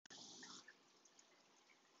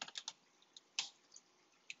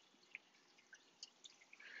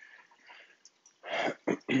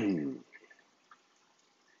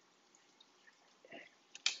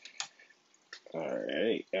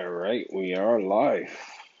right, we are live.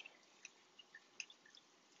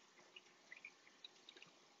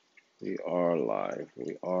 We are live.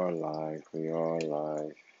 We are live. We are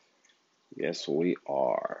live. Yes, we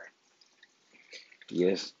are.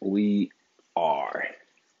 Yes, we are.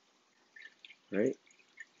 Right?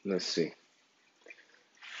 Let's see.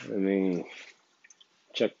 Let me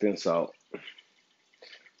check this out.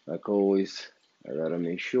 Like always, I gotta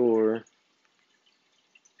make sure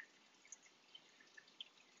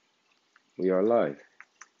we are live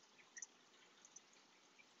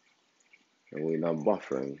and we're not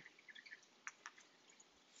buffering.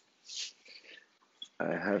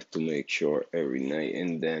 I have to make sure every night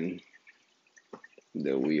and then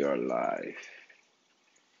that we are live.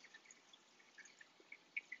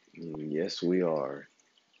 Yes, we are.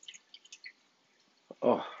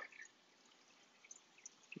 Oh,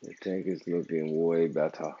 the tank is looking way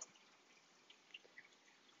better.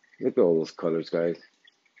 Look at all those colors, guys.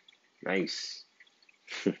 Nice.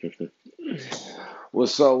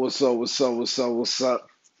 What's up? What's up? What's up? What's up? What's up?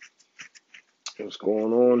 What's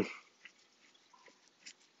going on?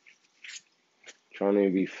 Trying to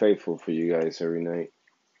be faithful for you guys every night.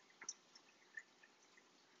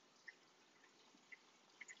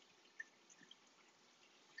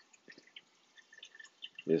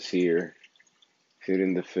 Just here,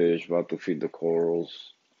 feeding the fish, about to feed the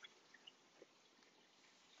corals.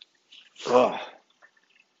 Ugh.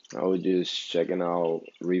 I was just checking out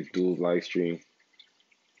Reef Dude's live stream.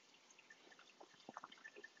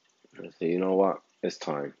 I said, you know what? It's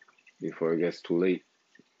time before it gets too late.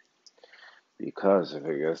 Because if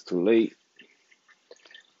it gets too late,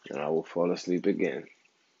 then I will fall asleep again.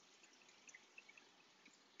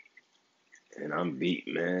 And I'm beat,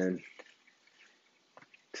 man.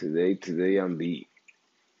 Today I'm beat.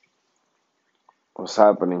 What's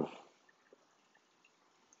happening?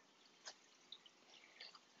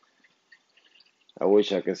 I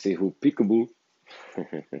wish I could see who peekaboo. Let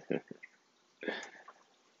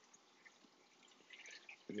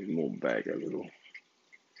me move back a little.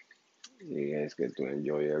 You guys get to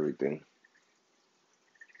enjoy everything.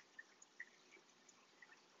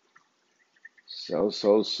 So.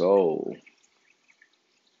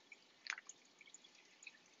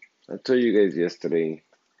 I told you guys yesterday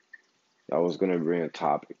I was gonna bring a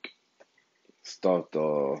topic. Stuff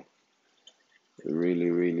that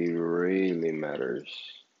really matters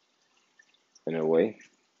in a way.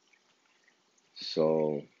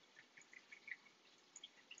 So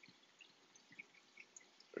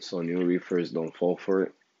new reefers don't fall for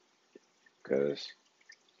it because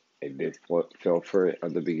I did fell for it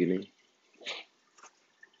at the beginning.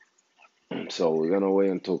 So we're gonna wait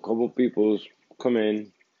until a couple people come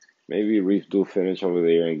in. Maybe Reef do finish over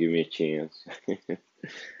there and give me a chance.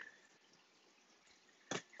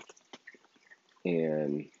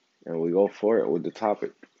 and we go for it with the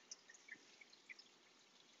topic.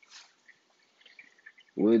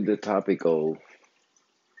 With the topic of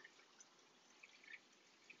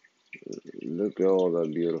look at all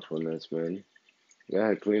that beautifulness, man. Go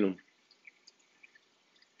ahead, clean them.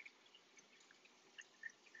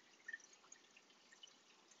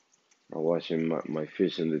 I'm watching my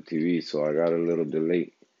fish in the TV, so I got a little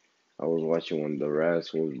delay. I was watching when the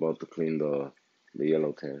Raz was about to clean the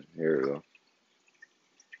yellow tan. Here we go.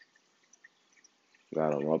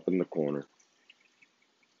 Got him up in the corner.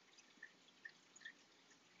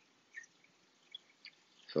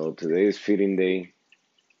 So today's feeding day,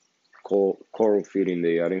 coral feeding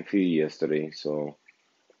day. I didn't feed yesterday, so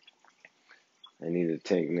I need to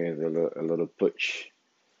take me a little push,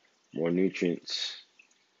 more nutrients.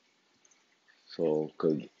 So,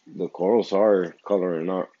 cause the corals are coloring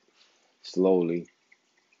up slowly.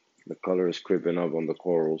 The color is creeping up on the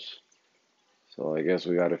corals. So I guess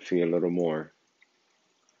we gotta feed a little more.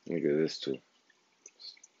 Look at this too.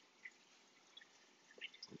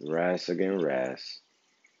 Ras again, Ras.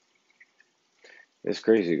 It's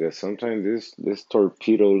crazy because sometimes this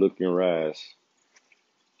torpedo looking Ras,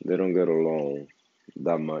 they don't get along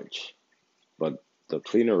that much. But the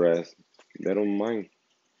cleaner Ras, they don't mind.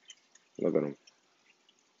 Look at them.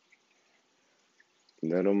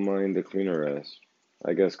 They don't mind the cleaner Ras.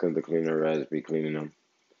 I guess because the cleaner Ras be cleaning them.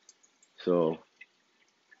 So,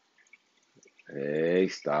 hey,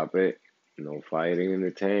 stop it. No fighting in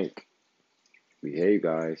the tank. Behave,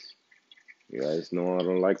 guys. You guys know I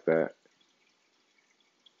don't like that.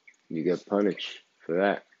 You get punished for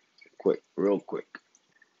that. Quick, real quick.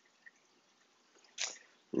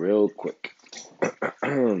 Real quick.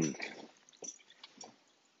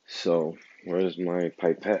 So, where's my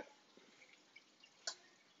pipette?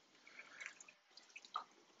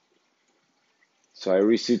 So I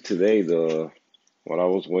received today the what I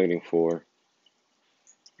was waiting for.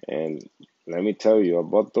 And let me tell you, I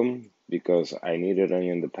bought them because I needed them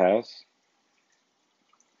in the past,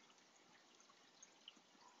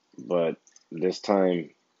 but this time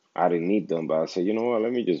I didn't need them. But I said, you know what,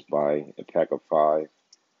 let me just buy a pack of five.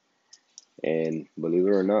 And believe it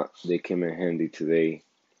or not, they came in handy today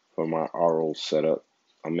for my RO setup.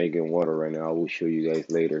 I'm making water right now. I will show you guys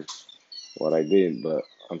later what I did, but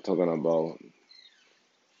I'm talking about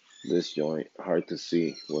this joint. Hard to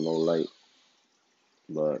see with no light,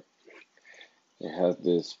 but it has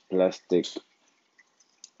this plastic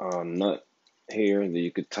nut here that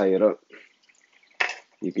you could tie it up.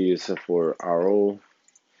 You could use it for RO,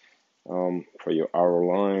 for your RO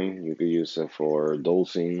line. You could use it for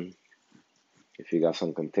dosing. If you got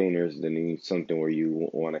some containers, then you need something where you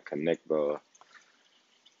want to connect the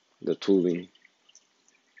tubing.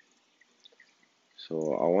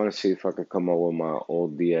 So I want to see if I could come up with my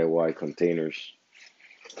old DIY containers.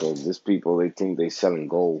 So these people, they think they selling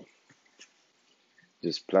gold.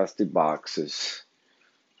 Just plastic boxes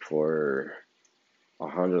for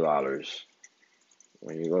 $100.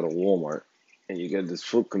 When you go to Walmart and you get these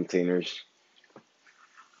food containers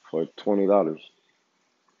for $20,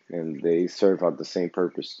 and they serve out the same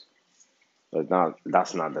purpose. But not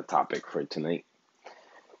that's not the topic for tonight.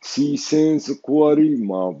 Si sense Aquari,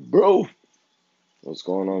 my bro. What's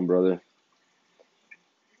going on, brother?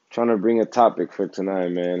 Trying to bring a topic for tonight,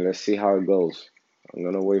 man. Let's see how it goes. I'm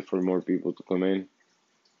gonna wait for more people to come in.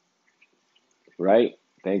 Right?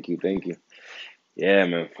 Thank you, thank you. Yeah,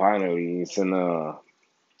 man. Finally, it's in a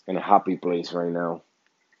happy place right now.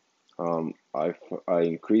 I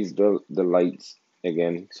increased the lights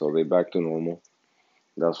again, so they're back to normal.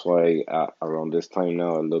 That's why around this time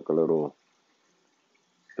now I look a little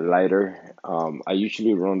lighter. I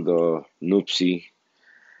usually run the Noopsy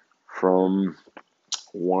from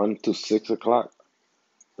 1 to 6 o'clock,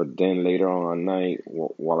 but then later on at night,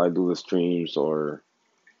 while I do the streams or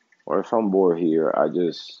if I'm bored here, I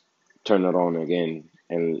just turn it on again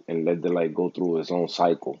and let the light go through its own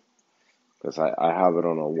cycle because I have it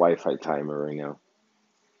on a Wi-Fi timer right now.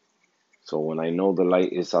 So when I know the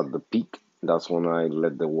light is at the peak, that's when I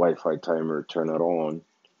let the Wi-Fi timer turn it on,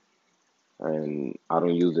 and I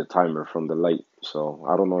don't use the timer from the light. So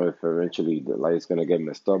I don't know if eventually the light's gonna get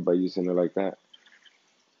messed up by using it like that,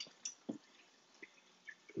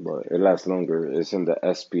 but it lasts longer. It's in the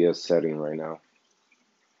SPS setting right now.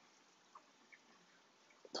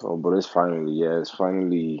 So, but it's finally, yeah, it's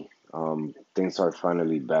finally, things are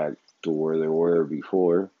finally back to where they were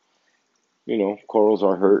before. Corals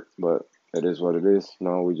are hurt, but it is what it is.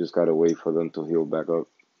 Now we just gotta wait for them to heal back up.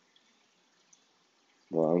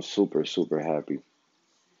 Well, I'm super, super happy.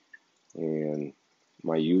 And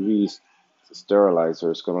my UV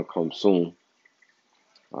sterilizer is gonna come soon.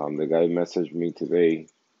 The guy messaged me today.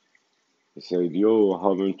 He said, "Yo, I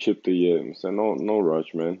haven't chipped it yet." I said, "No, no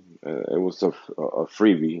rush, man. It was a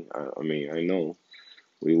freebie. I mean, I know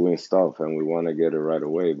we win stuff and we want to get it right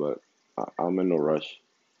away, but I'm in no rush.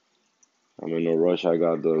 I'm in no rush. I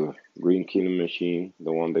got the green killing machine,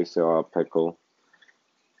 the one they sell at Petco.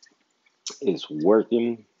 It's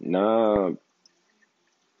working. Nah,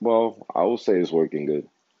 well, I would say it's working good.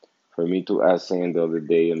 For me to add sand the other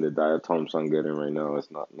day and the diatoms I'm getting right now, it's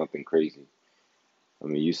not nothing crazy. I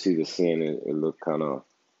mean, you see the sand, it look kind of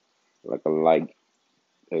like a light.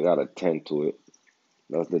 They got a tint to it.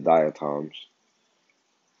 That's the diatoms.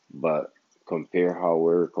 But compare how we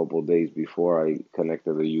were a couple days before I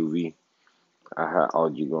connected the UV. I had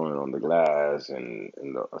algae growing on the glass and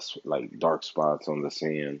the like dark spots on the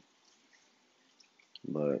sand.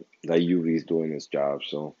 But that UV is doing its job.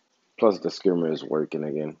 So plus the skimmer is working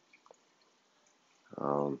again.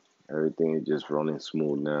 Everything is just running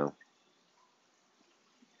smooth now.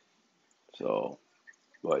 So,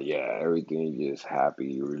 but yeah, everything is just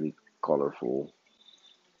happy, really colorful.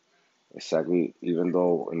 Exactly. Even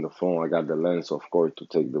though in the phone I got the lens, of course, to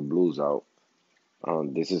take the blues out.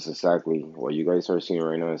 This is exactly what you guys are seeing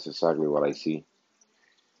right now. Is exactly what I see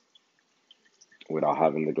without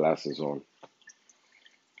having the glasses on.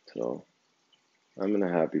 So I'm in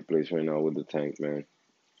a happy place right now with the tank, man.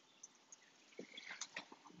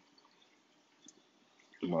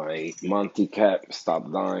 My Monty cap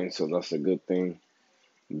stopped dying, so that's a good thing.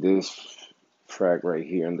 This frag right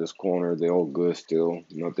here in this corner, they all good still.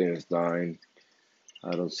 Nothing is dying.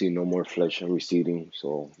 I don't see no more flesh receding,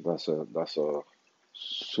 so that's a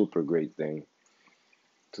super great thing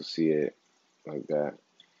to see it like that.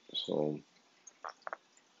 So,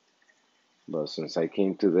 but since I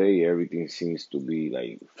came today, everything seems to be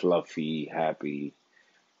like fluffy, happy,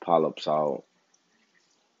 polyps out.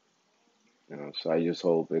 So I just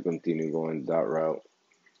hope it continue going that route.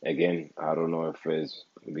 Again, I don't know if it's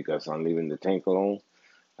because I'm leaving the tank alone.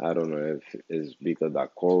 I don't know if it's because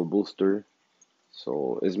that coral booster.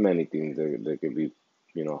 So it's many things that could be,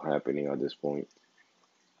 happening at this point.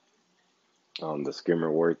 The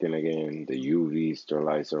skimmer working again, the UV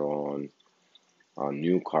sterilizer on,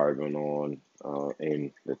 new carbon on,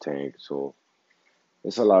 in the tank. So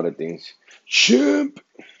it's a lot of things. Ship,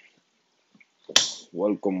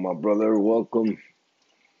 welcome, my brother. Welcome.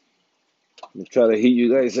 I try to hit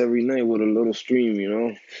you guys every night with a little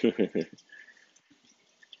stream. I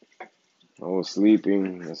was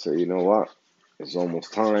sleeping. I said, you know what? It's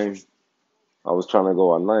almost time. I was trying to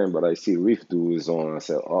go online, but I see Reef Dude is on. I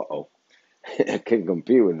said, uh-oh. I can't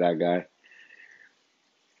compete with that guy.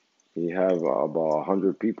 He have about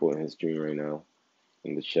 100 people in his stream right now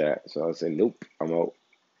in the chat. So I said, nope, I'm out.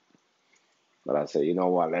 But I said, you know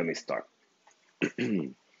what? Let me start.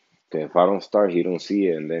 'Cause if I don't start, he don't see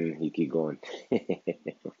it, and then he keep going.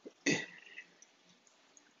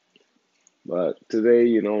 But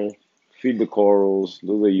today, feed the corals,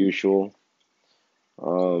 do the usual.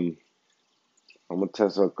 Um, I'm gonna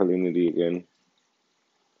test alkalinity again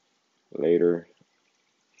later,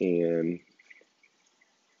 and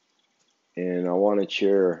I want to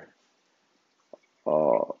share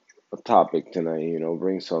uh, a topic tonight.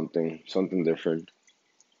 Bring something different,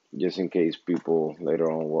 just in case people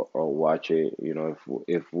later on watch it.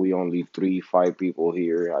 If we only 3, 5 people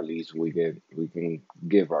here, at least we can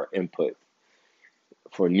give our input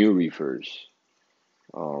for new reefers.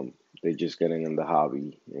 They're just getting in the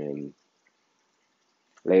hobby, and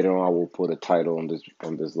later on I will put a title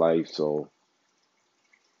on this live, so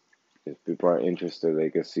if people are interested, they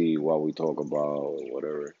can see what we talk about or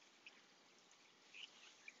whatever.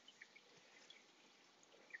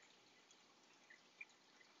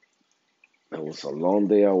 It was a long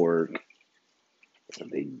day at work.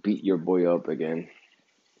 They beat your boy up again,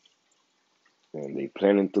 and they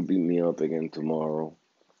planning to beat me up again tomorrow.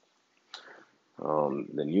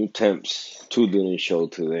 The new temps, 2 didn't show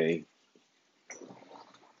today.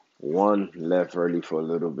 1 left early for a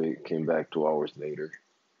little bit, came back 2 hours later.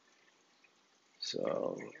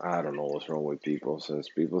 So I don't know what's wrong with people. Since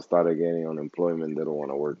people started getting unemployment, they don't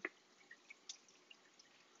want to work.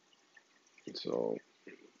 So,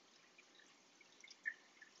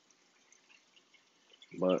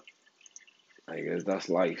 but I guess that's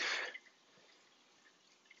life.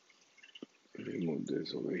 Let me move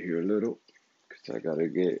this over here a little, cause I gotta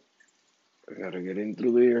get in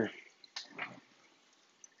through there.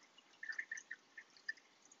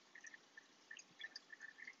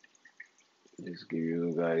 Just give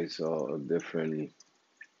you guys a different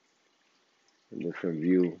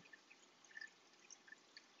view.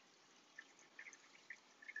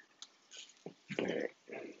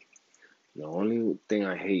 The only thing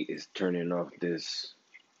I hate is turning off this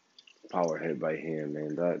power head by hand,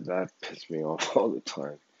 man. That pisses me off all the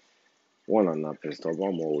time. One, I'm not pissed off.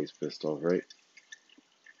 I'm always pissed off, right?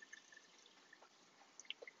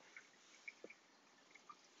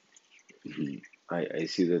 I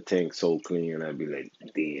see the tank so clean, and I be like,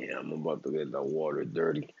 damn, I'm about to get that water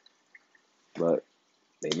dirty. But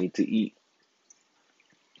they need to eat.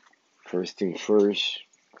 First thing first,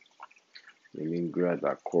 let me grab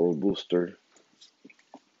that coral booster.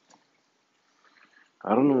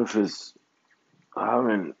 I don't know if I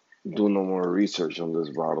haven't do no more research on this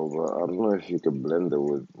bottle, but I don't know if you could blend it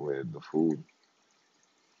with the food.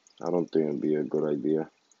 I don't think it'd be a good idea.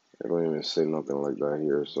 I don't even say nothing like that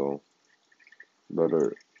here, so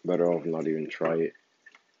better better off not even try it.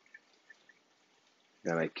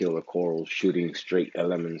 Then I kill the corals, shooting straight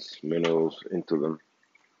elements, minerals into them.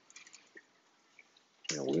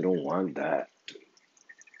 And we don't want that.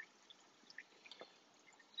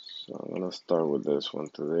 So I'm gonna start with this one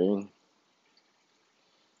today.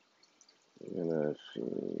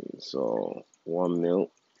 So 1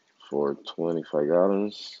 ml for 25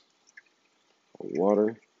 gallons of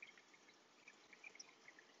water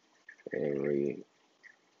every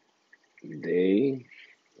day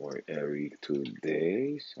or every 2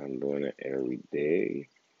 days. I'm doing it every day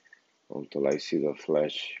until I see the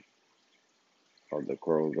flesh of the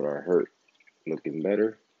corals that are hurt looking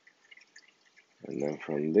better. And then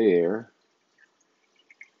from there,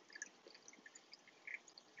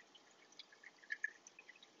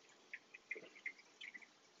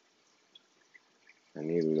 I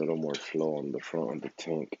need a little more flow on the front of the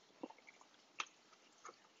tank.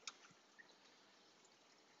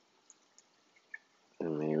 I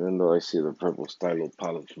mean, even though I see the purple stylo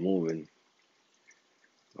pellets moving,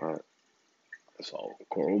 alright, so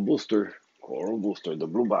coral booster, the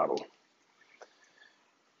blue bottle.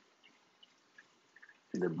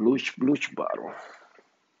 The blush bottle.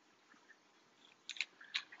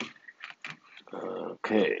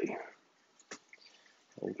 Okay.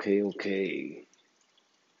 Okay.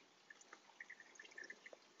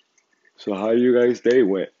 So how you guys' day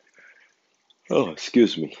went? Oh,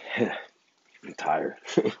 excuse me. I'm tired.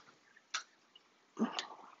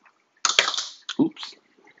 Oops.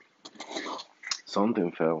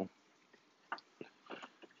 Something fell.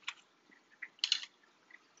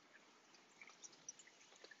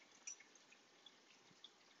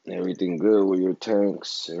 Everything good with your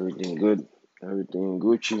tanks? Everything good? Everything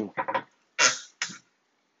Gucci?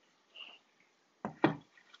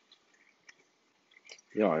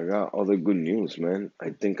 Yeah, I got other good news, man. I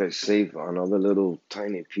think I saved another little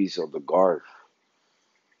tiny piece of the guard.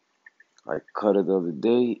 I cut it the other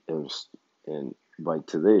day, and by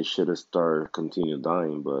today it should have started continue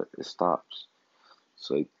dying, but it stops.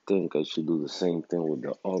 So I think I should do the same thing with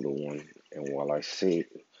the other one. And while I say,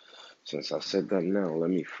 since I said that now, let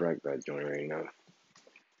me frag that joint right now.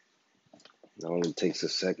 That only takes a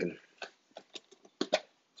second.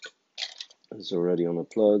 It's already on the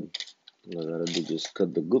plug. All I gotta do is just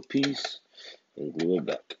cut the good piece and glue it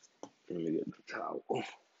back. Let me get the towel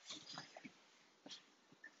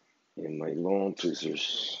and my long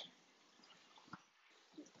tweezers.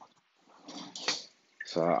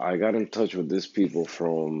 So I got in touch with these people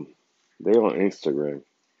from, they on Instagram.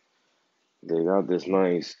 They got this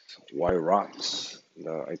nice white rocks.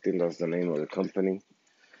 I think that's the name of the company.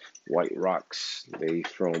 White rocks. They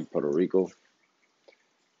from Puerto Rico.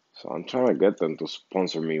 So I'm trying to get them to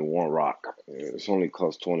sponsor me one rock. It's only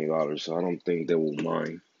cost $20, so I don't think they will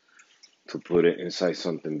mind to put it inside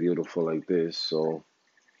something beautiful like this. So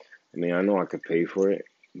I mean, I know I could pay for it,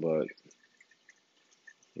 but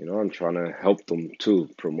I'm trying to help them too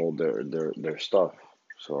promote their stuff.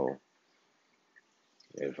 So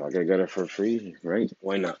if I could get it for free, right?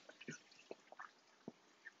 Why not?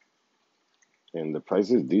 And the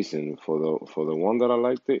price is decent for the one that I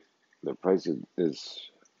liked it. The price is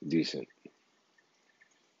decent.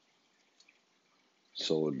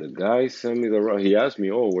 So the guy sent me the rock. He asked me,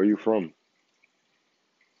 "Oh, where you from?"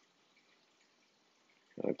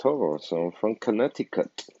 I told him, "So I'm from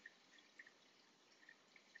Connecticut."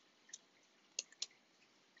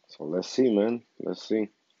 So let's see, man. Let's see.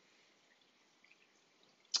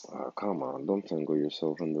 Come on, don't tangle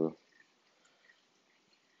yourself in the.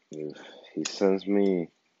 If he sends me,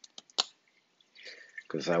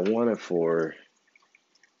 because I want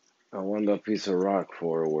that piece of rock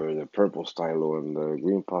for where the purple stylo and the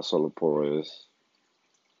green paso leporo is.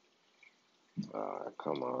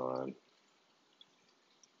 Come on.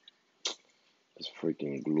 This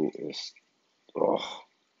freaking glue is. Oh,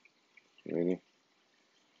 really?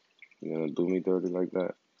 You gonna do me dirty like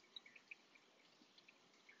that?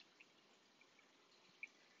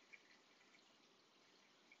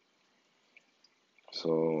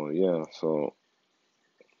 So yeah, so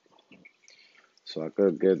I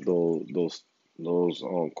could get those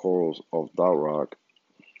corals off that rock,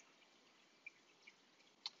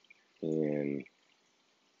 and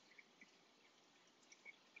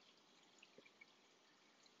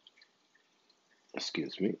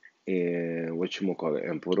excuse me, and what you call it,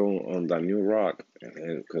 and put on that new rock,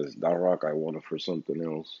 and because that rock I want it for something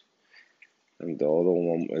else, and the other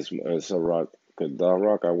one is a rock. Cause that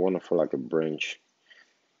rock I want it for like a branch.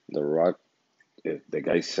 The rock, if the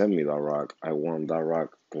guy sent me that rock, I want that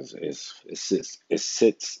rock because it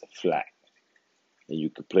sits flat, and you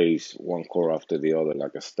could place one core after the other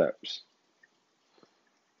like a steps.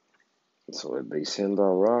 So if they send that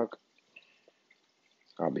rock,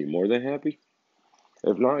 I'll be more than happy.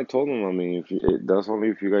 If not, I told them. I mean, that's only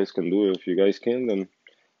if you guys can do it. If you guys can, then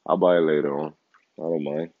I'll buy it later on. I don't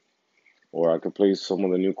mind. Or I could place some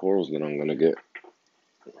of the new corals that I'm gonna get.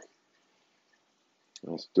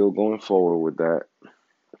 I'm still going forward with that.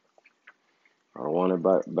 I want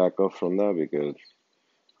to back up from that because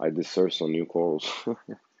I deserve some new corals.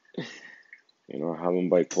 I haven't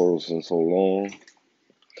bought corals in so long.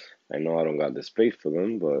 I know I don't got the space for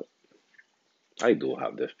them, but I do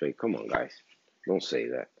have the space. Come on, guys. Don't say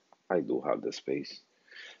that. I do have the space.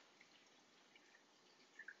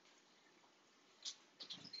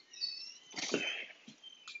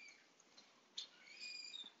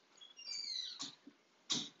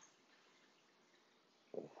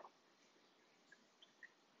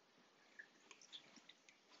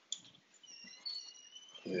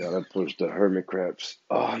 You gotta push the hermit crabs.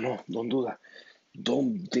 Oh, no, don't do that.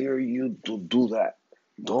 Don't dare you to do that.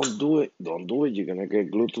 Don't do it. Don't do it. You're gonna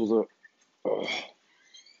get glued to the. Oh,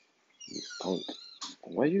 punk.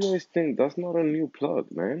 Why you guys think that's not a new plug,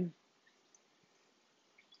 man?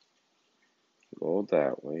 go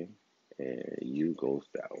that way, and you goes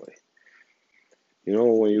that way. You know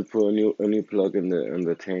when you put a new plug in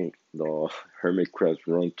the tank, the hermit crabs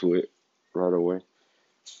run to it right away.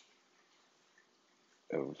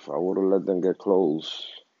 If I would have let them get close,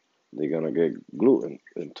 they're gonna get glued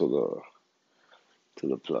into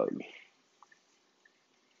the plug.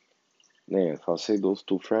 Man, if I save those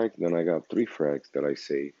two frags, then I got three frags that I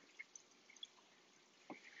saved.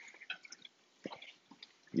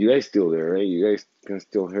 You guys still there, right? You guys can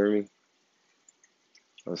still hear me?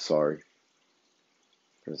 I'm sorry,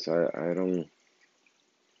 cause I don't,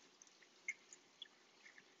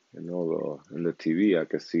 you know, in the TV I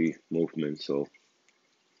can see movement, so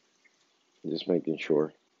just making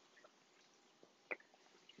sure.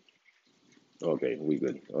 Okay, we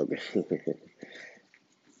good. Okay.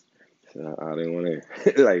 I didn't want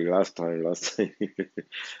to like last time.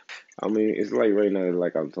 I mean, it's like right now, it's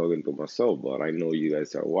like I'm talking to myself, but I know you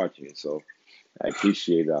guys are watching, so I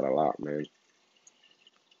appreciate that a lot, man.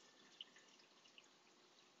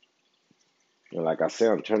 And like I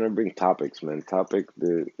said, I'm trying to bring topics, man. Topic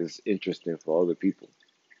that is interesting for other people.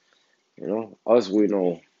 You know, us we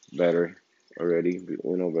know better already.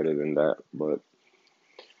 We know better than that. But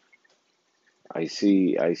I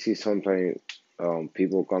see sometimes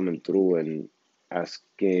people coming through and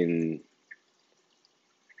asking,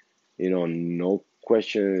 no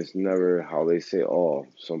question is never how they say. Oh,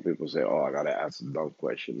 some people say, oh, I gotta ask a dumb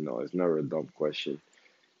question. No, it's never a dumb question.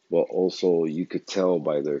 But also, you could tell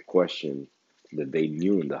by their question that they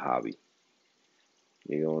knew in the hobby.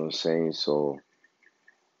 You know what I'm saying? So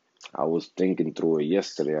I was thinking through it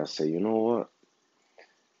yesterday. I said, you know what?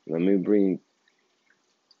 Let me bring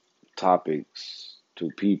topics to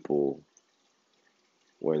people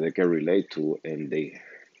where they can relate to, and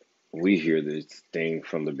we hear this thing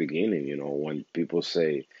from the beginning. When people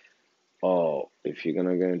say, "Oh, if you're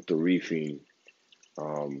gonna get into reefing,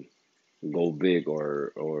 um, go big,"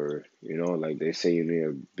 or like they say, you need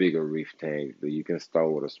a bigger reef tank, that you can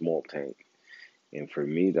start with a small tank. And for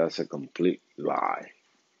me, that's a complete lie.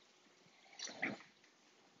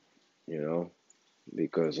 You know,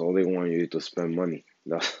 because all they want you to spend money.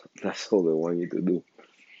 That's all they want you to do.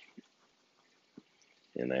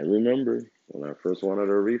 And I remember when I first wanted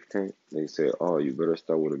a reef tank, they said, "Oh, you better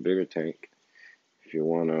start with a bigger tank if you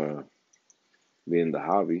wanna be in the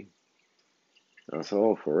hobby." I said,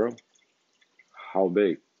 "Oh, for real? How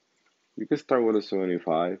big?" You can start with a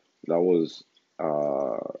 75. That was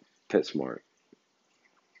uh PetSmart,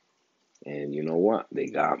 and you know what? They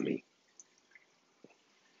got me.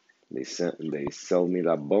 They sell me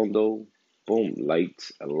that bundle. Boom,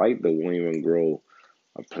 lights, a light that won't even grow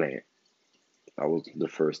a plant. That was the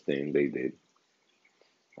first thing they did.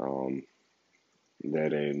 Um, that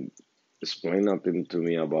didn't explain nothing to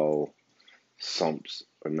me about sumps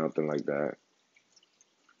or nothing like that.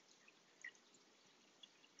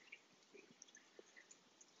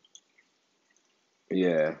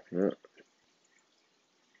 Yeah, yeah,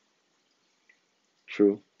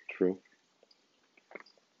 true, true.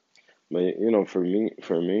 But for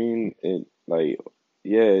me, it like,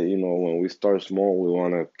 yeah, when we start small, we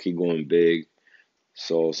want to keep going big.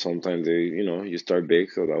 So sometimes you start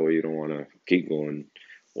big, so that way you don't want to keep going,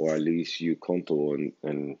 or at least you comfortable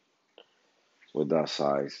and with that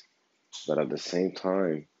size. But at the same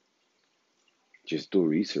time, just do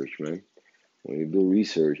research, man. When you do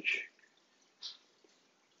research,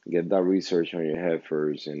 get that research on your head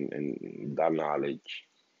first, and that knowledge.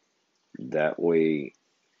 That way,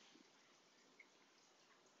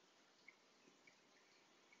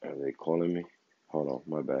 are they calling me? Hold on,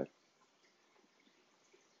 my bad.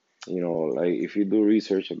 Like if you do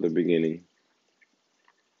research at the beginning,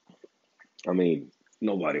 I mean,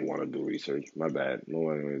 nobody want to do research. My bad.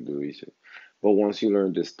 Nobody want to do research. But once you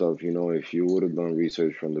learn this stuff, if you would have done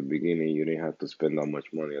research from the beginning, you didn't have to spend that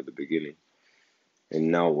much money at the beginning.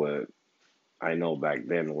 And now what I know back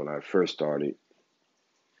then when I first started,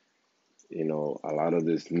 a lot of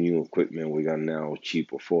this new equipment we got now,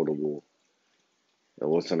 cheap, affordable, it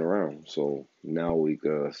wasn't around. So now we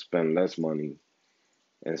could spend less money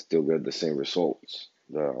and still get the same results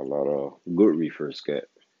that a lot of good reefers get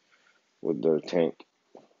with their tank.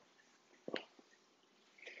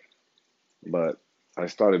 But I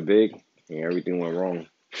started big and everything went wrong.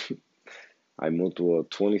 I moved to a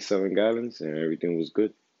 27 gallons and everything was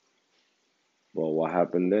good. But what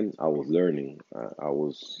happened then? I was learning. I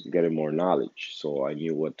was getting more knowledge, so I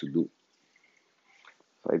knew what to do.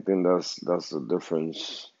 I think that's the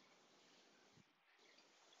difference.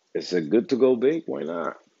 Is it good to go big? Why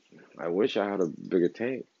not? I wish I had a bigger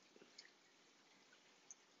tank.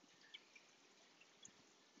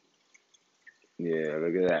 Yeah,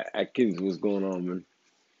 look at that. Atkins, what's going on, man?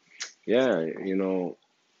 Yeah,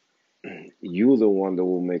 you the one that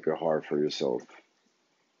will make it hard for yourself.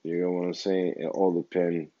 You know what I'm saying? It all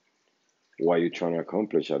depends what you're trying to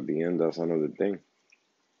accomplish at the end. That's another thing.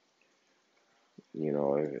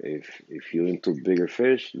 If you're into bigger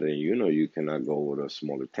fish, then you cannot go with a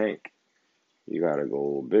smaller tank. You gotta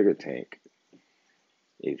go bigger tank.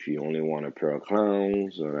 If you only want a pair of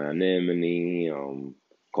clowns or anemone,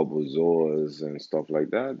 couple zoas and stuff like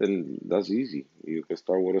that, then that's easy. You can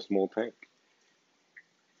start with a small tank.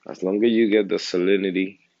 As long as you get the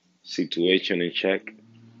salinity situation in check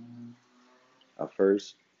at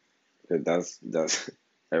first, 'cause that's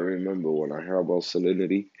I remember when I heard about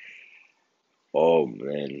salinity, oh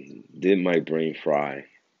man, did my brain fry.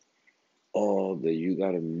 Oh, that you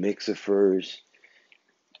gotta mix it first,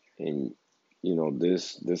 and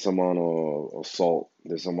this amount of salt,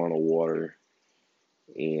 this amount of water,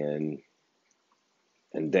 and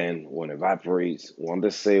then when evaporates, when they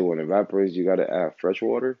say when evaporates, you gotta add fresh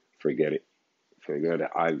water. Forget it. Forget it.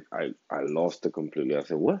 I lost it completely. I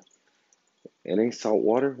said, what? It ain't salt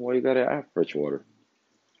water. Why you gotta add fresh water?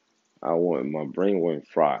 My brain went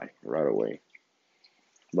fry right away.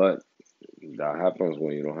 But that happens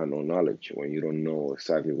when you don't have no knowledge, when you don't know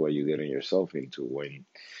exactly what you're getting yourself into, when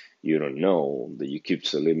you don't know that you keep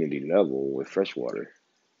salinity level with fresh water.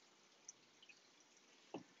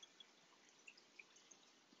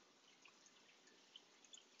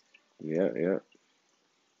 Yeah, yeah,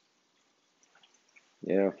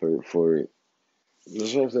 yeah. For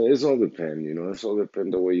that's what I'm saying. It's all depend, It's all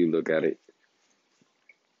depend the way you look at it.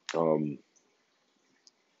 Um,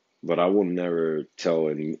 but I would never tell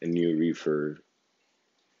a new reefer,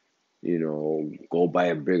 go buy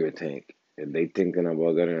a bigger tank. If they thinking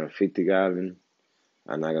about getting a 50 gallon,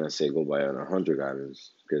 I'm not gonna say go buy an 100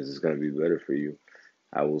 gallons because it's gonna be better for you.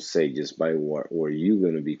 I will say just buy what where you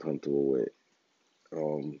gonna be comfortable with.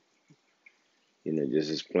 Um,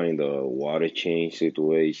 just explain the water change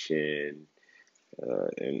situation,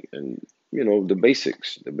 and the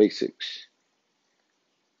basics, the basics.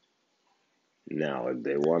 Now, if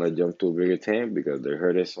they want to jump to a bigger tank because they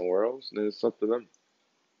heard it somewhere else, then it's up to them.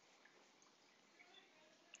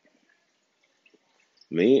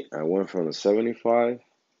 Me, I went from a 75.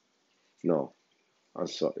 No, I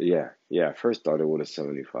saw. Yeah. I first started with a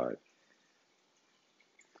 75,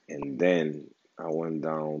 and then I went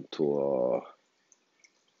down to a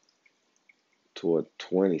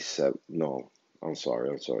 27. No, I'm sorry,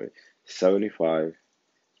 75.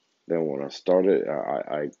 Then when I started,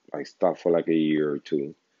 I stopped for like a year or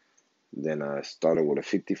two. Then I started with a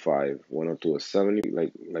 55, went up to a 70,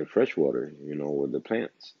 like freshwater, with the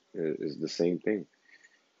plants. It's the same thing.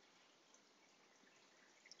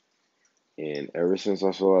 And ever since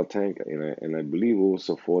I saw that tank, and I believe it was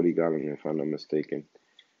a 40 gallon, if I'm not mistaken.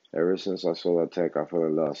 Ever since I saw that tank, I fell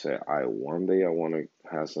in love. I said, one day I want to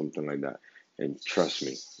have something like that. And trust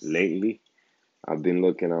me, lately I've been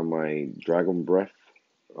looking at my dragon breath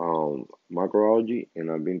microalgae,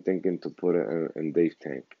 and I've been thinking to put it in Dave's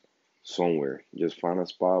tank somewhere. Just find a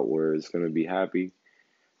spot where it's gonna be happy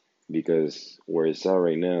because where it's at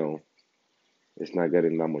right now, it's not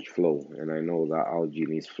getting that much flow, and I know that algae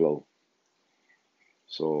needs flow.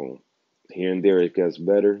 So here and there it gets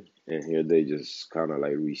better, and here they just kind of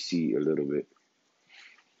like recede a little bit.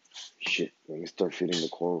 Shit, let me start feeding the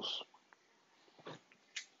corals.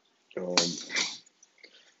 Um,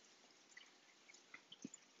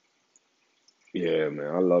 yeah, man,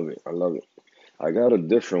 I love it. I love it. I got a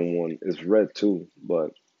different one. It's red too,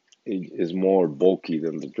 but it is more bulky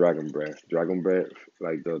than the dragon breath. Dragon breath,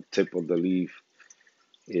 like the tip of the leaf,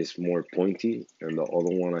 is more pointy, and the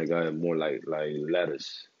other one I got is more like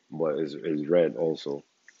lettuce, but it's red also.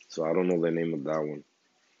 So I don't know the name of that one,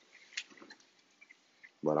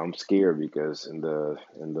 but I'm scared because in the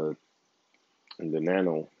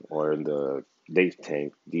nano or in the Dave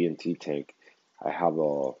tank, DNT tank, I have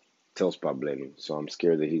a tail spot blending, so I'm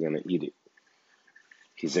scared that he's gonna eat it.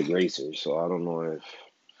 He's a grazer, so I don't know if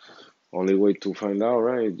only way to find out,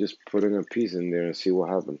 right? Just put in a piece in there and see what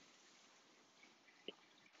happens.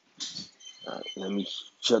 Alright, let me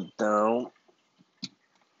shut down.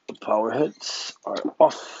 The power heads are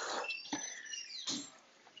off.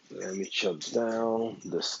 Let me shut down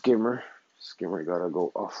the skimmer. Skimmer gotta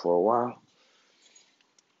go off for a while.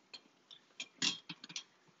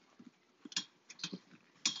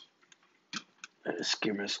 And the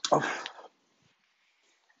skimmer's off.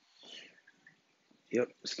 Yep,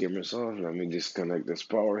 skimmer's off. Let me disconnect this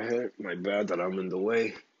power head. My bad that I'm in the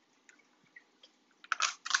way.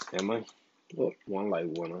 Am I? Oh, one light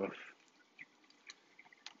went off.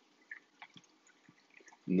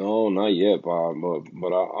 No, not yet, but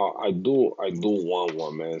I do want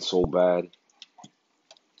one, man, so bad.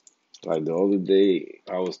 Like the other day,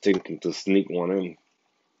 I was thinking to sneak one in,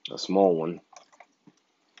 a small one,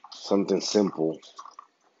 something simple,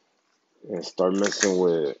 and start messing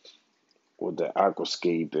with the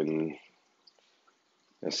aquascape and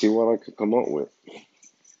see what I could come up with.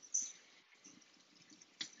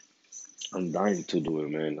 I'm dying to do it,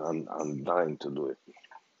 man. I'm dying to do it.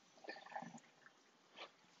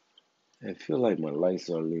 I feel like my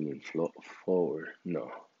lights are leaning forward.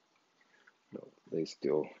 No, no, they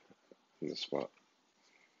still in the spot.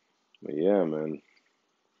 But yeah, man.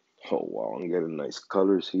 Oh wow, I'm getting nice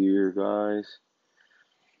colors here, guys.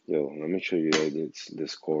 Yo, let me show you guys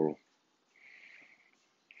this coral.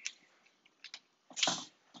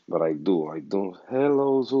 But I do.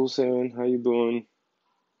 Hello, Susan. How you doing?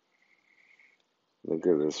 Look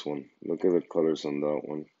at this one. Look at the colors on that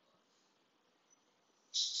one.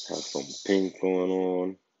 Has some pink going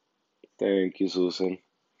on. Thank you, Susan.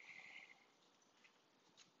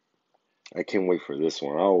 I can't wait for this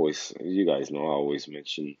one. You guys know I always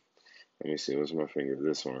mention. Let me see, where's my finger?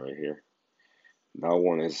 This one right here. That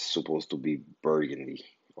one is supposed to be burgundy.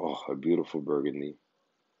 Oh, a beautiful burgundy.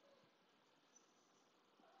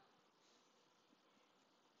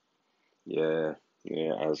 Yeah,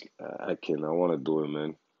 yeah. I want to do it,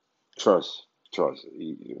 man. Trust, trust.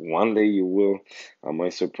 One day you will. I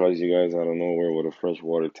might surprise you guys out of nowhere with a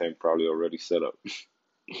freshwater tank probably already set up.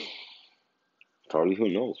 Probably, who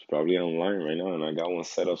knows? Probably online right now, and I got one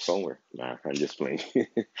set up somewhere. Nah, I'm just playing.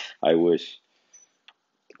 I wish.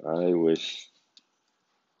 I wish.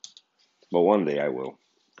 But one day I will.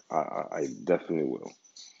 I definitely will.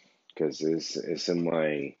 Because it's in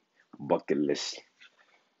my bucket list.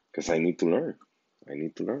 Because I need to learn. I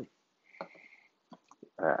need to learn.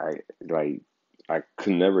 I like I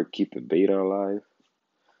could never keep a beta alive.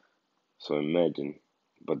 So imagine.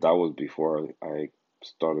 But that was before I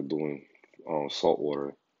started doing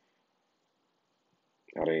saltwater.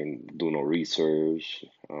 I didn't do no research.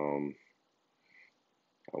 I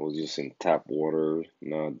was just in tap water,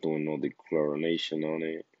 not doing no dechlorination on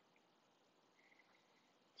it.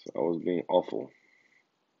 So I was being awful.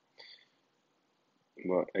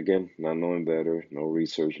 But again, not knowing better, no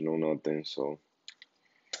research, no nothing. So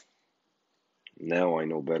now I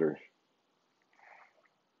know better.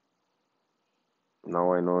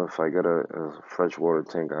 Now I know if I get a freshwater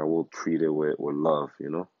tank, I will treat it with love, you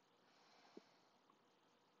know?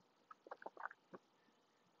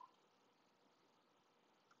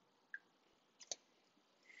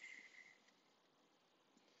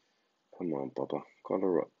 Come on, Papa,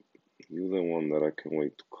 color up. You're the one that I can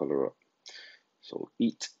wait to color up. So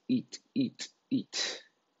eat, eat, eat, eat.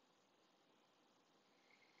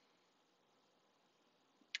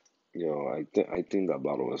 Yo, I think that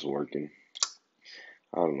bottle is working.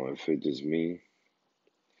 I don't know if it's just me,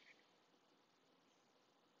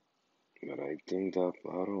 but I think that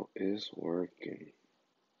bottle is working.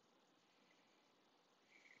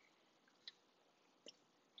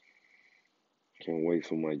 Can't wait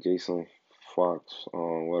for my Jason Fox.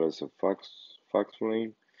 What is it? Fox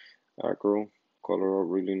Flame Acro. Color up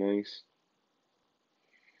really nice.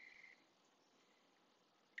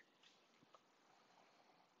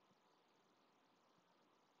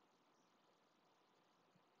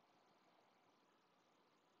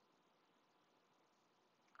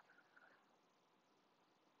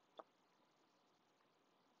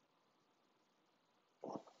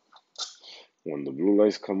 When the blue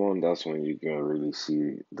lights come on, that's when you can really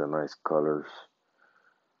see the nice colors.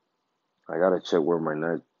 I gotta check where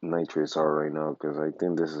my nitrates are right now because I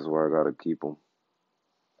think this is where I gotta keep them.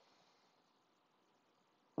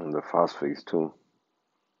 And the phosphates too.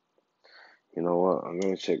 You know what? I'm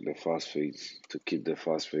gonna check the phosphates to keep the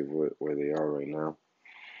phosphate where they are right now.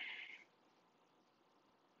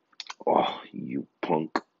 Oh, you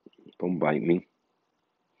punk. Don't bite me.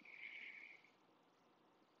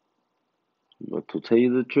 But to tell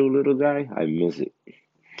you the truth, little guy, I miss it.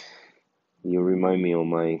 You remind me of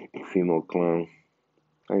my female clown.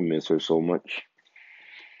 I miss her so much.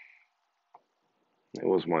 It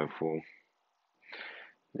was my fault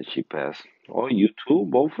that she passed. Oh, you too?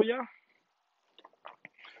 Both of y'all?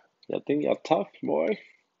 You think you're tough, boy?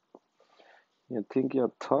 You think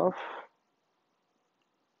you're tough?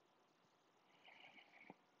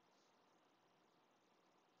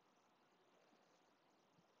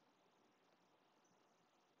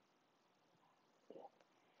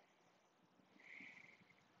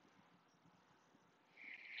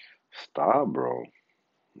 Stop, bro.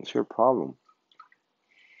 What's your problem?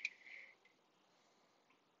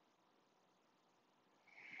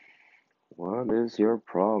 What? What is your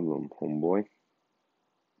problem, homeboy?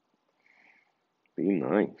 Be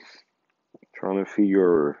nice. Trying to feed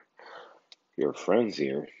your friends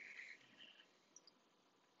here,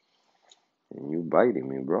 and you biting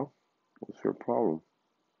me, bro. What's your problem?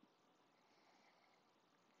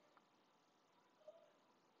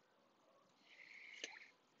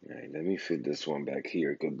 Alright, let me fit this one back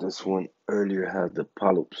here, because this one earlier had the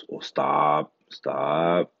polyps. Oh, stop,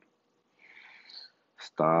 stop,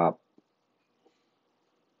 stop.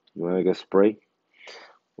 You wanna get spray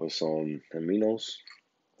with some aminos?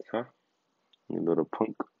 Huh? You little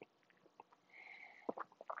punk.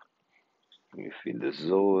 Let me feed the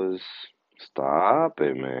zoas. Stop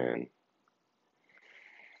it, man.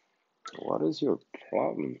 What is your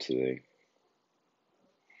problem today?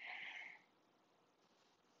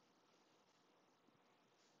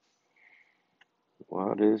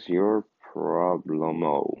 What is your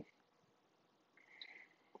problemo?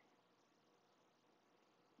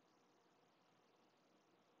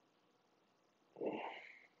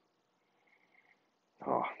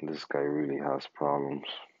 Oh, this guy really has problems.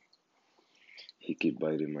 He keep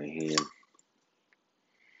biting my hand.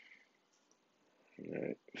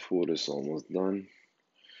 Alright, food is almost done.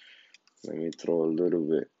 Let me throw a little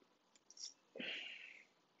bit.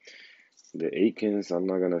 The Akins, I'm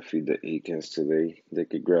not gonna feed the Akins today. They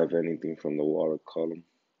could grab anything from the water column.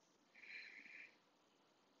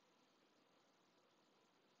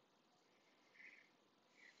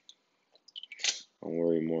 I'm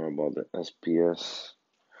worried more about the SPS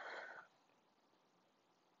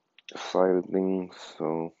side of things,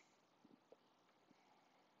 so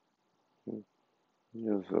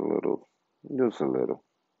just a little, just a little,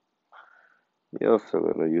 just a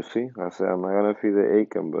little. You see, I said I'm not gonna feed the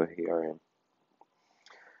Akin, but here I am,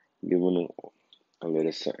 giving them a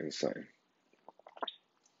little something, something.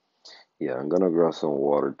 Yeah, I'm gonna grab some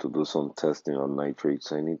water to do some testing on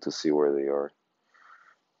nitrates. I need to see where they are,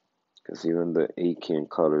 because even the Akin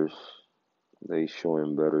colors, they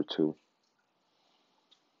showing better too.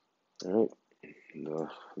 All right,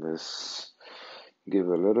 let's give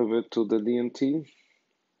a little bit to the DMT,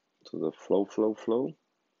 to the flow.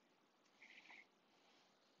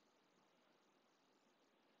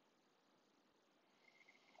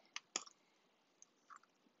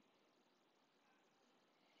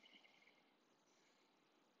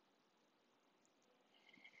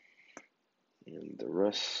 And the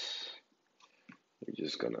rest, we're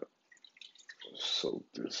just gonna soak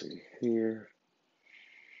this in here.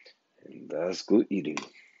 And that's good eating.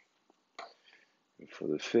 And for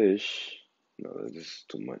the fish, no, this is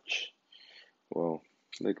too much. Well,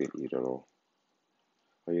 they could eat it all.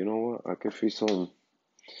 But you know what? I could feed some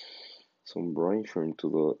brine shrimp to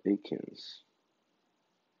the Akins.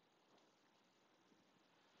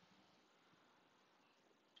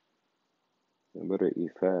 They better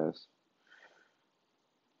eat fast.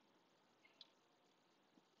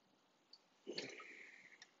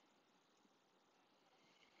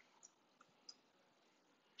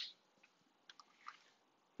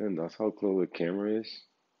 And that's how close the camera is.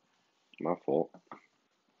 My fault.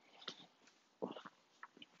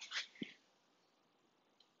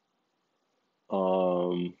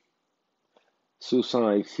 Um, Susan,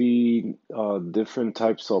 I feed different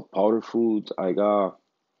types of powder foods. I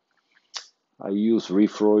use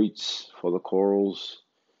Reefroids for the corals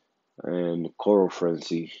and Coral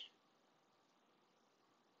Frenzy,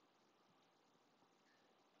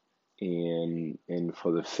 and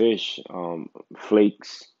for the fish,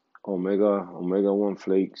 flakes, omega 1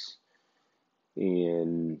 flakes,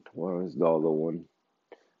 and what was the other one?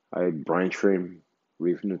 I had brine shrimp,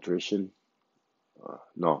 Reef Nutrition.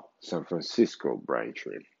 No, San Francisco brine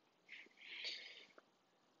shrimp.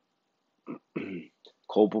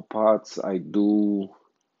 Copepods, I do,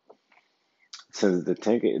 since the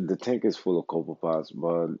tank is full of copepods,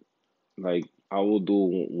 but like I will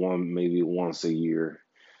do one maybe once a year.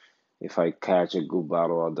 If I catch a good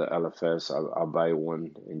bottle of the LFS, I'll buy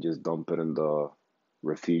one and just dump it in the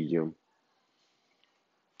refugium.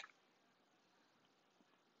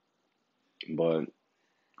 But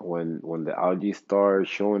when the algae start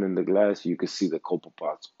showing in the glass, you can see the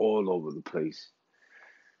copepods all over the place.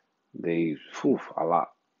 A lot.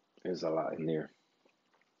 There's a lot in there.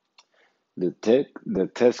 The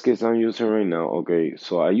test kits I'm using right now. Okay,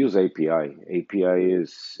 so I use API. API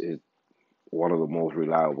is one of the most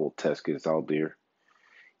reliable test kits out there,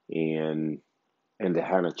 and the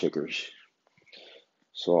Hannah checkers.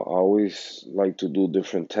 So I always like to do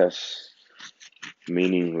different tests,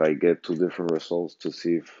 meaning like get two different results to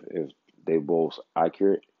see if they both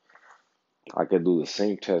accurate. I could do the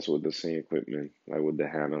same test with the same equipment, like with the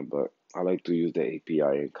Hannah, but I like to use the API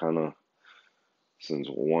and kind of since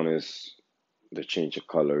one is the change of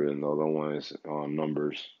color and the other one is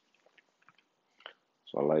numbers.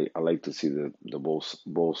 So I like to see the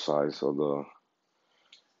both sides of the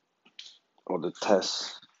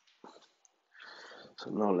test. So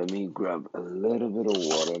now let me grab a little bit of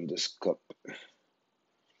water in this cup.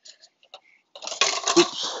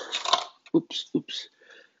 Oops, oops.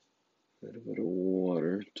 A little bit of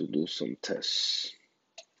water to do some tests.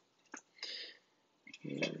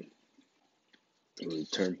 And the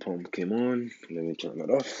return pump came on. Let me turn it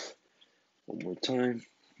off one more time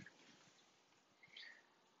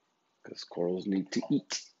because corals need to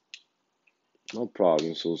eat. No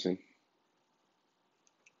problem, Susan.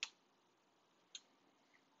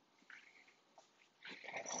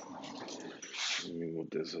 Let me move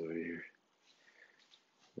this over here.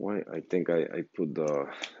 Why? I think I put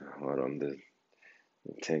hold on, the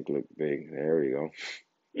tank look big. There we go.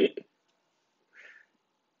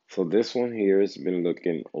 So this one here has been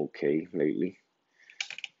looking okay lately.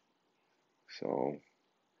 So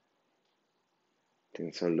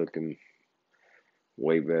things are looking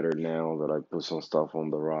way better now that I put some stuff on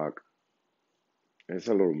the rock. It's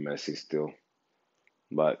a little messy still,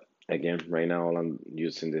 but again, right now all I'm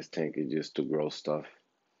using this tank is just to grow stuff.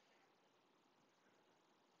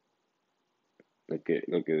 Look at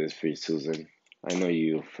this fish, Susan. I know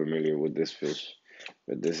you're familiar with this fish,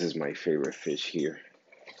 but this is my favorite fish here.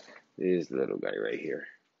 This little guy right here.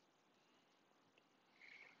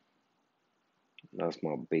 That's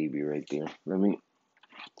my baby right there. Let me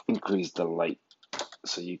increase the light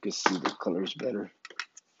so you can see the colors better.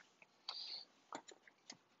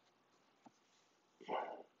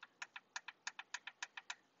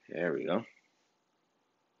 There we go.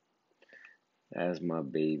 That's my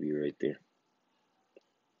baby right there.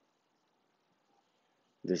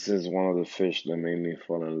 This is one of the fish that made me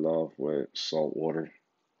fall in love with salt water.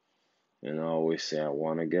 And I always say, I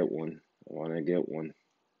want to get one. I want to get one.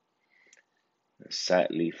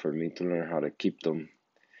 Sadly, for me to learn how to keep them,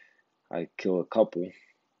 I kill a couple,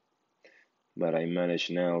 but I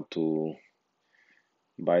manage now to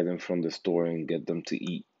buy them from the store and get them to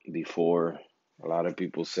eat before a lot of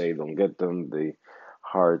people say don't get them. They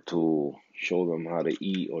hard to show them how to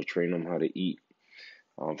eat or train them how to eat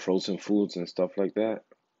frozen foods and stuff like that.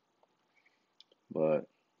 But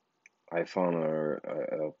I found a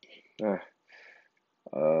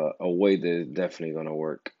way that is definitely gonna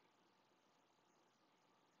work.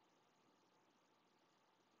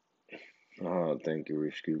 Oh, thank you,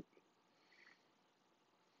 Reef.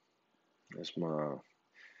 That's my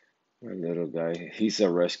little guy. He's a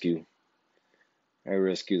rescue. I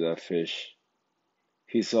rescued that fish.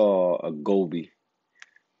 He saw a goby,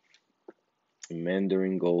 a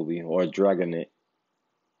mandarin goby, or a dragonet.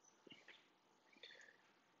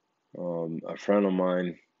 A friend of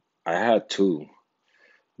mine, I had two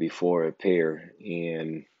before a pair,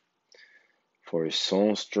 and for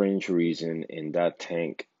some strange reason, in that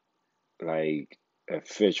tank, like a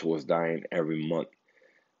fish was dying every month.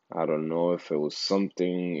 I don't know if it was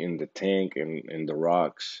something in the tank and in the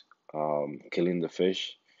rocks, killing the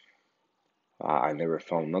fish. I never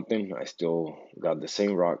found nothing. I still got the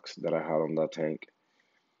same rocks that I had on that tank,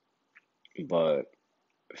 but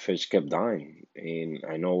fish kept dying, and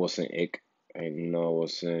I know it wasn't ick. I know it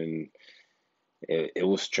wasn't. It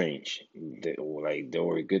was strange. Like they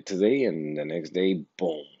were good today, and the next day,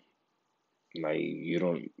 boom. Like you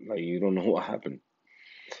don't know what happened.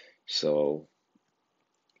 So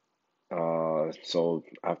so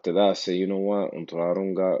after that, I say, you know what? Until I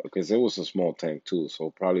don't got, because it was a small tank too,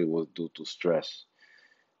 so probably was due to stress.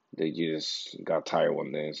 They just got tired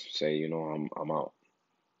one day and say, I'm out.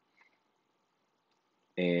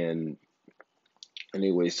 And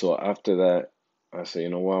anyway, so after that, I say, you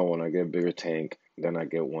know what? When I get a bigger tank, then I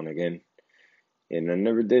get one again. And I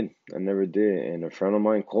never did. I never did. And a friend of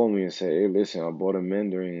mine called me and said, hey, listen, I bought a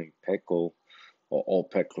Mandarin in Petco or All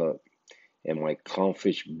Pet Club, and my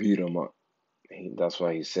clownfish beat him up. That's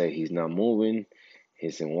why he said he's not moving.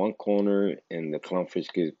 He's in one corner, and the clownfish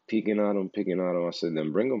keeps picking at him, picking at him. I said,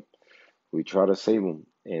 then bring him. We try to save him.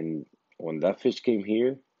 And when that fish came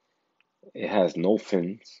here, it has no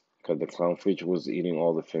fins because the clownfish was eating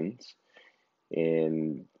all the fins.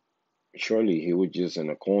 And surely he was just in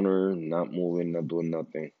a corner, not moving, not doing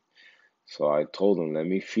nothing. So I told him, let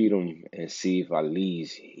me feed him and see if at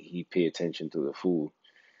least he pay attention to the food.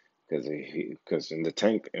 Because in the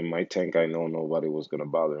tank, in my tank, I know nobody was gonna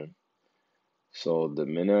bother him. So the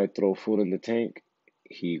minute I throw food in the tank,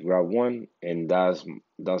 he grab one, and that's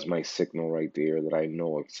my signal right there that I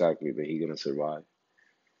know exactly that he gonna survive.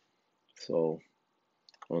 So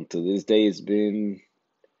until this day, it's been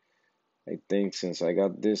I think since I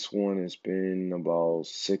got this one, it's been about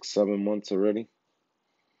 6, 7 months already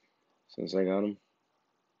since I got him.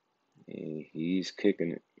 And he's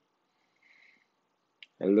kicking it.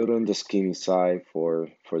 A little on the skinny side for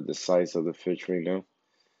the size of the fish right now.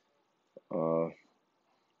 Uh,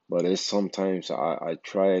 but it's sometimes I'm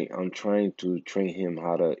trying to train him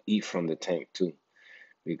how to eat from the tank too,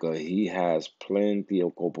 because he has plenty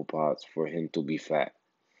of copepods for him to be fat.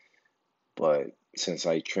 But since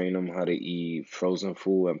I train him how to eat frozen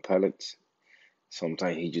food and pellets,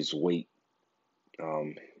 sometimes he just wait.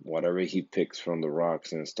 Whatever he picks from the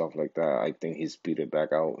rocks and stuff like that, I think he spit it back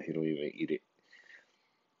out. He don't even eat it.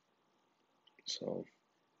 So,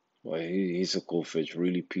 well, he's a cool fish,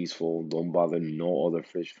 really peaceful. Don't bother no other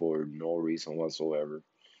fish for no reason whatsoever.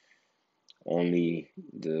 Only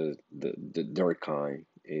the dirt kind.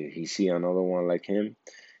 If he see another one like him,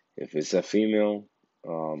 if it's a female,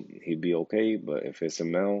 he'd be okay. But if it's a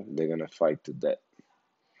male, they're gonna fight to death.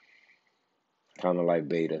 Kind of like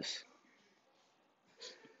betas.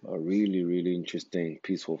 A really, really interesting,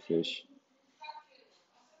 peaceful fish.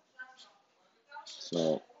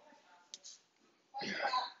 So,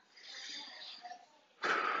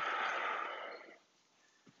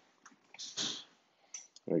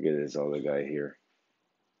 look at this other guy here.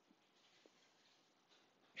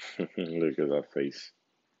 Look at that face.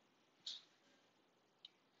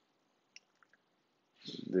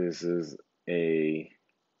 This is a,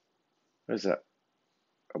 what's that?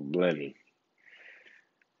 A blenny.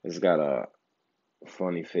 It's got a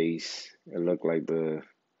funny face. It looked like the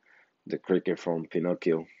cricket from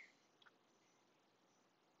Pinocchio,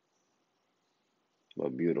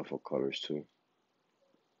 but beautiful colors too.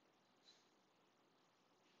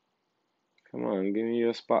 Come on, give me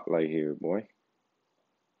a spotlight here, boy.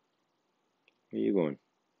 Where you going?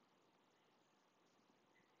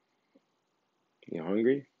 You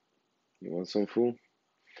hungry? You want some food?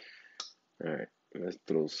 All right, let's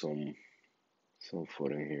throw some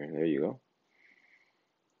food in here. There you go.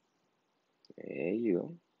 There you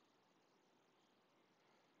go.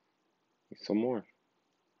 Some more.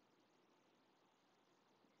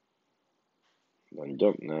 Don't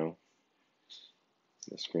jump now.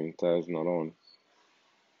 The screen tab's not on.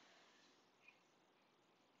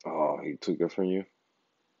 Oh, he took it from you.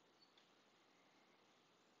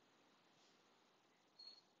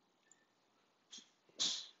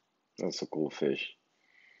 That's a cool fish.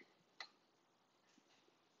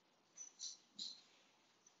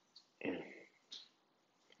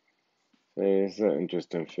 It's an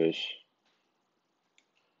interesting fish.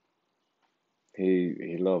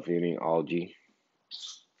 He loves eating algae.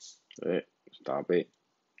 Hey, stop it.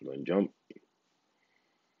 Don't jump.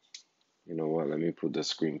 You know what? Let me put the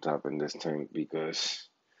screen top in this tank because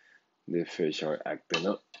the fish are acting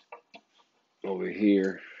up over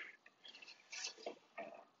here.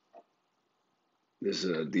 This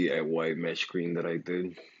is a DIY mesh screen that I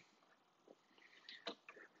did.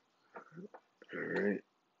 Alright.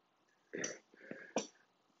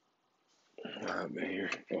 What happened here?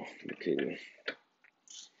 Oh, the cable.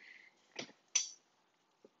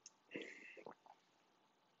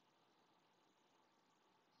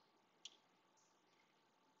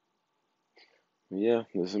 Yeah,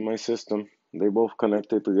 this is my system. They both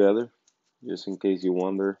connected together. Just in case you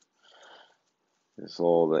wonder. It's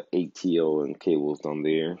all the ATO and cables down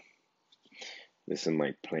there. This is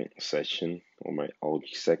my plant section or my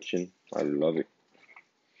algae section. I love it.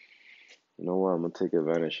 You know what? I'm gonna take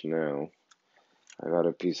advantage now. I got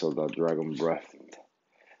a piece of the dragon breath.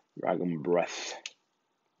 Dragon breath.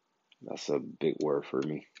 That's a big word for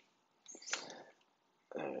me.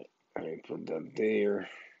 Alright, I put that there.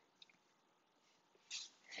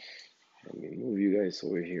 Let me move you guys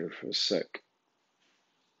over here for a sec.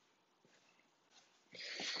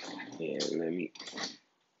 And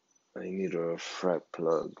I need a frat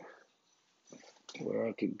plug. Where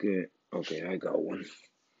I could get, okay, I got one.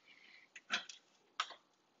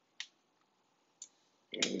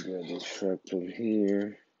 Let me grab this frat plug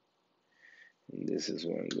here. And this is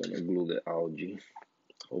where I'm gonna glue the algae.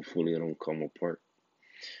 Hopefully it don't come apart.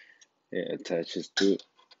 It attaches to it.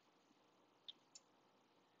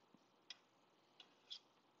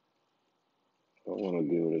 I wanna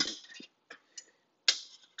give it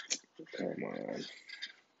a, come on.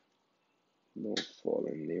 Don't fall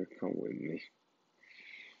in there, come with me.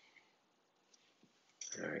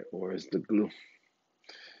 Alright, where's the glue?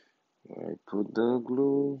 Where I put the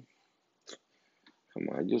glue? Come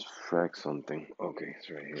on, I just fracked something. Okay, it's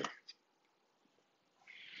right here.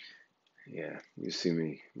 Yeah, you see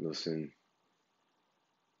me, listen.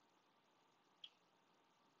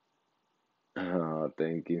 Ah,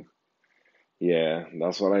 thank you. Yeah,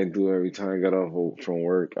 that's what I do every time I get off from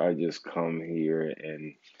work. I just come here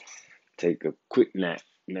and take a quick nap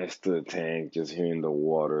next to the tank, just hearing the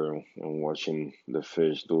water and watching the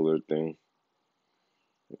fish do their thing.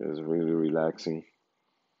 It's really relaxing.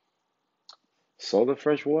 So the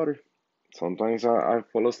fresh water. Sometimes I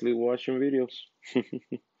fall asleep watching videos.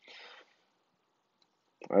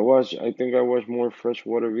 I think I watch more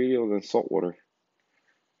freshwater videos than saltwater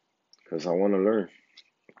because I want to learn.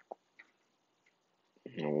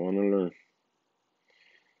 I want to learn.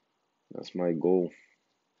 That's my goal.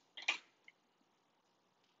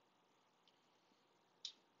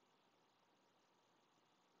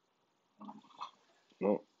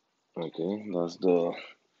 No, okay, that's the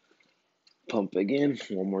pump again.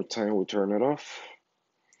 One more time, we'll turn it off.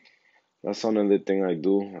 That's another thing I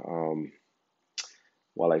do.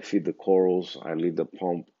 While I feed the corals, I leave the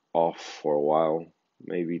pump off for a while,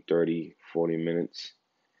 maybe 30, 40 minutes.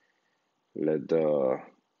 Let the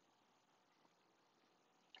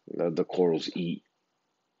let the corals eat.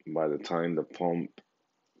 By the time the pump,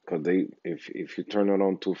 because they if you turn it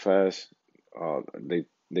on too fast,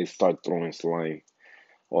 they start throwing slime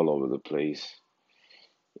all over the place,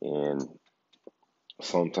 and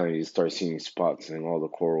sometimes you start seeing spots in all the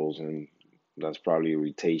corals, and that's probably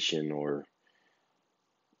irritation or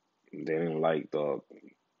they didn't like the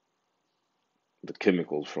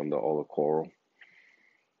chemicals from the all the coral.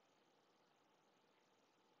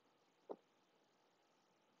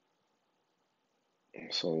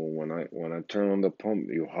 So when I turn on the pump,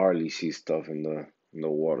 you hardly see stuff in the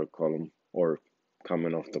water column or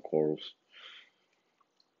coming off the corals.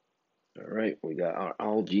 All right, we got our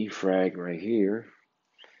algae frag right here.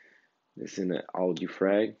 This is an algae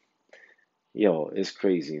frag. Yo, it's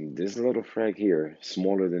crazy. This little frag here,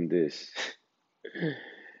 smaller than this,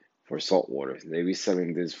 for saltwater. They be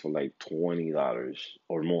selling this for like $20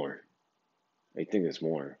 or more. I think it's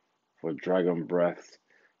more for dragon breath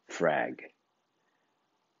frag.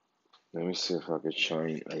 Let me see if I could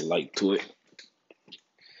shine a light to it.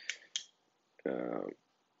 Uh,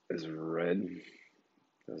 it's red.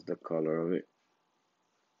 That's the color of it.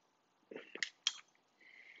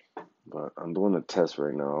 But I'm doing a test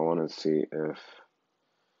right now. I want to see if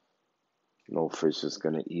no fish is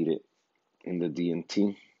gonna eat it in the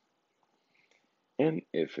DNT and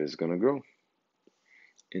if it's gonna grow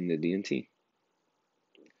in the DNT.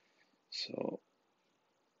 So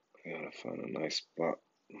I gotta find a nice spot.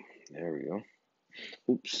 There we go.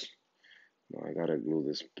 Oops. Now I gotta glue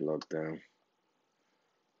this plug down.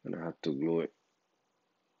 And I have to glue it.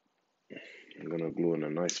 I'm gonna glue in a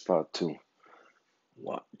nice spot too.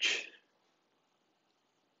 Watch.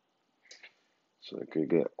 So I could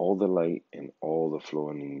get all the light and all the flow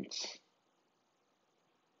it needs.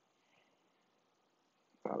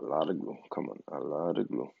 A lot of glue. Come on, a lot of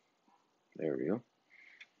glue. There we go.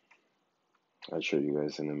 I'll show you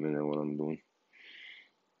guys in a minute what I'm doing.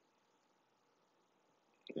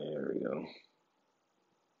 There we go.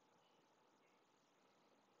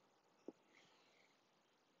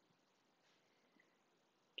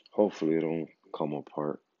 Hopefully it don't come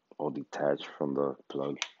apart or detach from the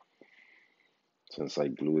plug since I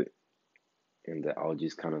glue it and the algae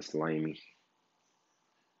is kind of slimy.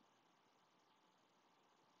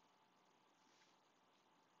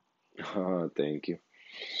 Thank you.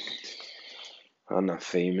 I'm not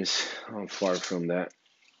famous. I'm far from that.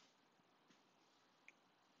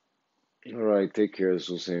 All right, take care,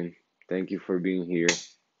 Susan. Thank you for being here.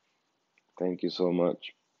 Thank you so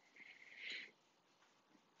much.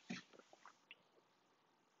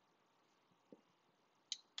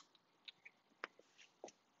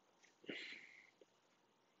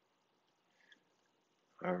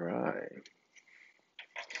 All right.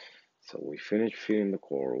 So we finished feeding the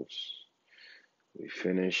corals. We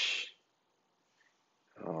finish.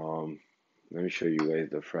 Um, Let me show you guys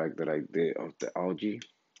the frag that I did of the algae,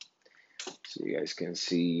 so you guys can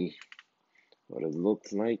see what it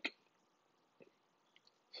looks like.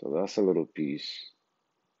 So that's a little piece,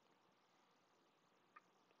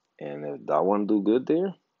 and if that one do good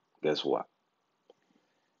there, guess what?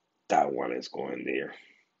 That one is going there.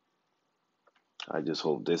 I just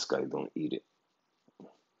hope this guy don't eat it.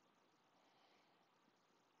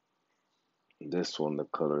 This one, the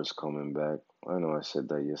color is coming back. I know I said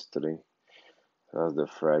that yesterday. That's the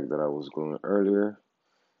frag that I was gluing earlier.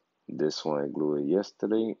 This one I glued it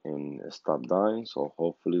yesterday and it stopped dying. So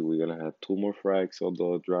hopefully we're gonna have two more frags of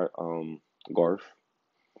the dry garf.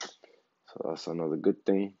 So that's another good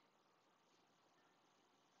thing.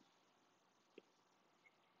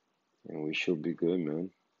 And we should be good,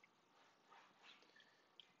 man.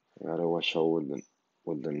 I gotta watch out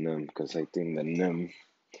with the nem because I think the nem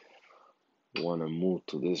want to move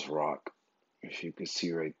to this rock. If you can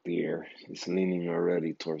see right there, it's leaning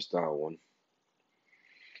already towards that one.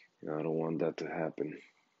 And I don't want that to happen.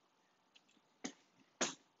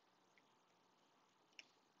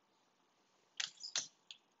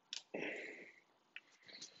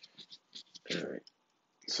 Alright,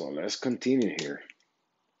 so let's continue here.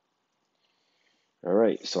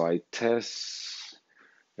 Alright, so let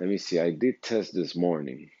me see, I did test this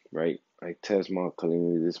morning, right? I test my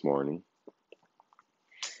alkalinity this morning,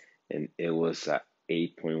 and it was at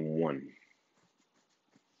 8.1.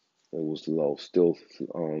 It was low, still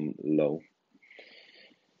low.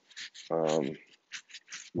 Um,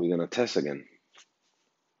 we're gonna test again.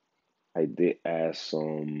 I did add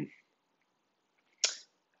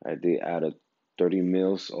a 30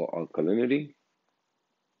 mils of alkalinity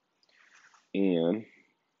and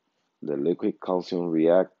the liquid calcium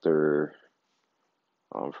reactor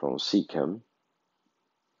from Seachem.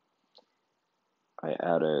 I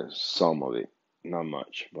added some of it, not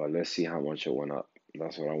much, but let's see how much it went up.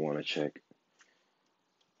 That's what I want to check.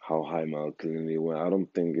 How high my alkalinity went. I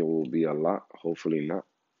don't think it will be a lot. Hopefully not.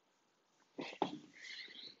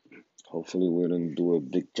 Hopefully we didn't do a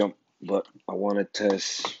big jump, but I want to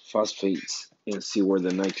test phosphates and see where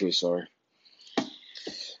the nitrates are.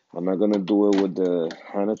 I'm not gonna do it with the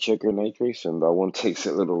Hana checker nitrates, and that one takes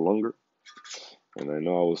a little longer. And I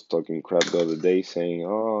know I was talking crap the other day saying,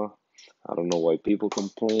 oh, I don't know why people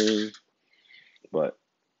complain, but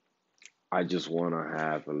I just want to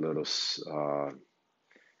have a little,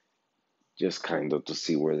 just kind of to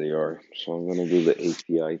see where they are. So I'm going to do the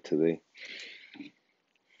API today.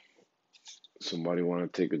 Somebody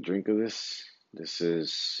want to take a drink of this? This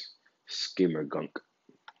is skimmer gunk.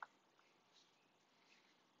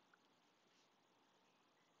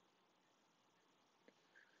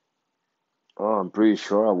 Oh, I'm pretty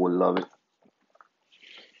sure I would love it.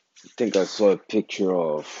 I think I saw a picture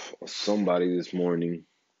of somebody this morning.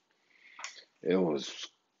 It was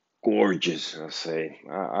gorgeous. I say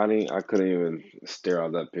I couldn't even stare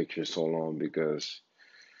at that picture so long because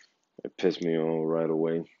it pissed me off right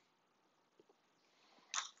away.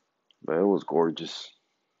 But it was gorgeous.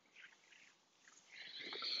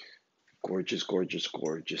 Gorgeous, gorgeous,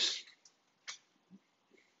 gorgeous.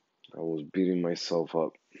 I was beating myself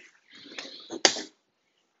up.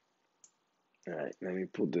 Alright, let me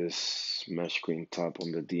put this mesh screen top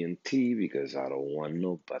on the DNT because I don't want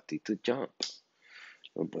nobody to jump.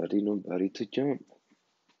 Nobody to jump.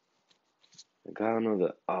 I got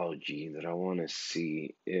another algae that I want to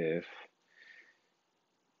see if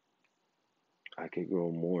I can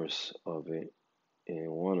grow more of it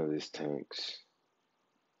in one of these tanks.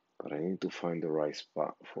 But I need to find the right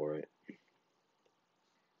spot for it.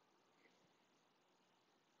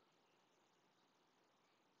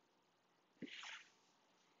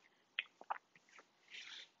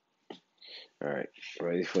 Alright,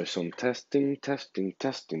 ready for some testing.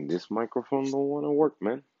 This microphone don't want to work,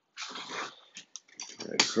 man.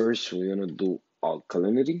 Alright, first we're gonna do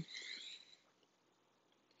alkalinity.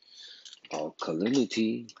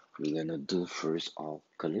 We're gonna do first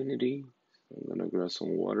alkalinity. I'm gonna grab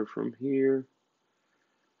some water from here.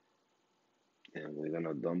 And we're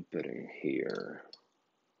gonna dump it in here.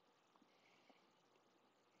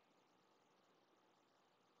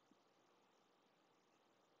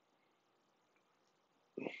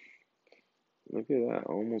 Look at that,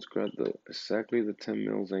 I almost grabbed exactly the 10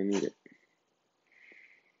 mils I needed.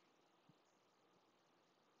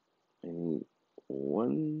 I need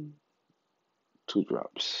 2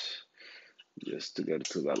 drops just to get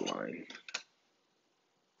to that line.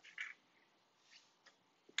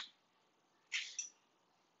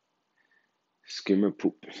 Skimmer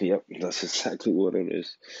poop. Yep, that's exactly what it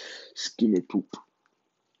is. Skimmer poop.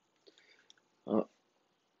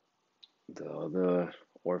 The other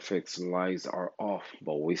Orphex lights are off,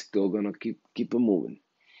 but we're still gonna keep it moving.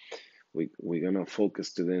 We're gonna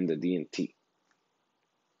focus to then the DNT.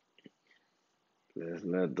 Let's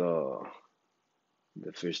let the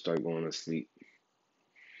fish start going to sleep.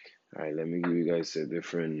 All right, let me give you guys a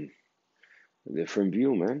different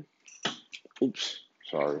view, man. Oops,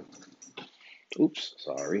 sorry.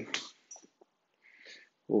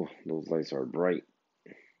 Oh, those lights are bright.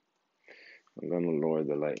 I'm gonna lower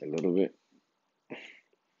the light a little bit.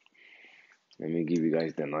 Let me give you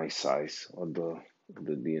guys the nice size of the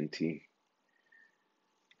DNT.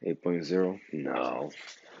 8.0? No,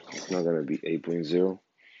 it's not gonna be 8.0.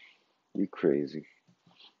 You crazy?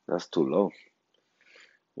 That's too low.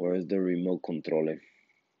 Where is the remote control? Okay,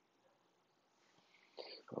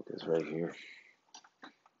 it's right here.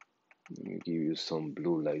 Let me give you some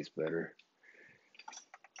blue lights better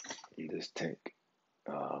in this tank.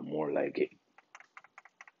 More like it.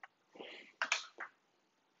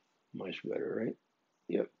 Much better, right?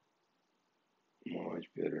 Yep, much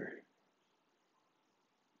better.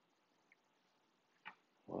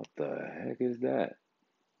 What the heck is that?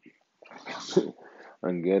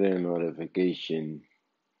 I'm getting a notification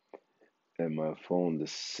at my phone that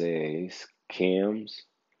says cams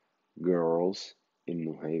girls in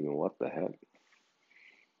New Haven. What the heck?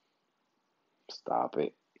 Stop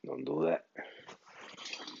it. Don't do that.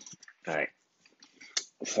 Alright.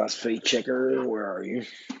 Phosphate checker, where are you?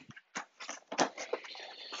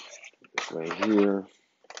 It's right here.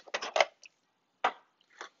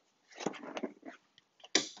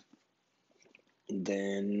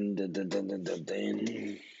 Then I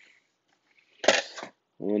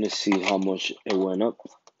want to see how much it went up.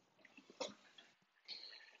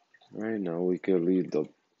 Right now we can let the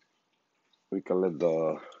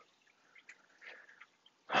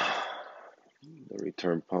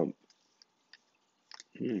return pump.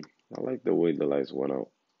 I like the way the lights went out.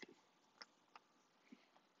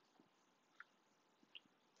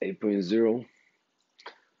 8.0,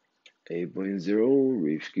 8.0,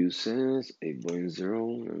 Reef Q says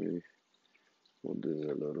 8.0. Let me move this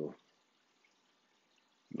a little.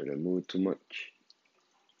 Did I move too much?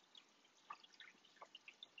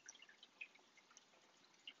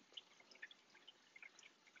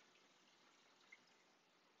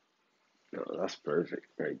 No, that's perfect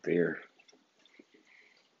right there.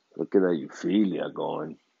 Look at that euphilia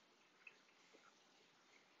going.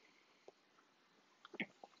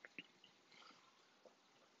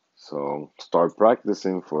 So start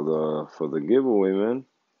practicing for the giveaway, man.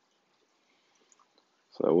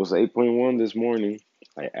 So it was 8.1 this morning.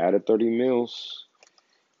 I added 30 mils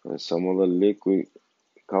and some of the liquid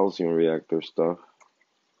calcium reactor stuff.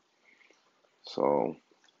 So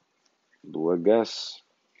do a guess.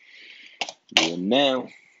 Do it now.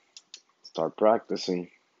 Start practicing.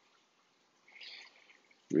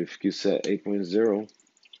 Reef set 8.0.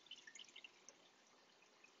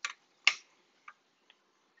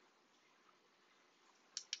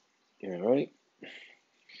 All right.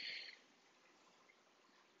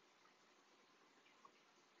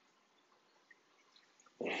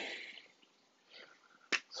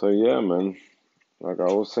 So yeah, man. Like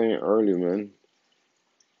I was saying earlier, man.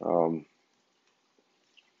 Um,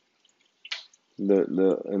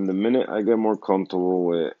 the in the minute I get more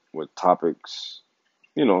comfortable with topics,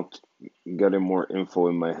 you know, getting more info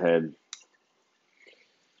in my head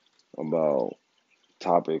about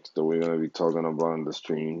topics that we're gonna be talking about in the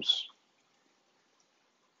streams,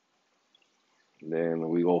 then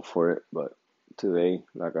we go for it. But today,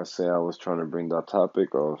 like I said, I was trying to bring that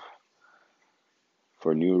topic of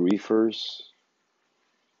for new reefers,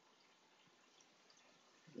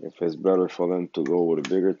 if it's better for them to go with a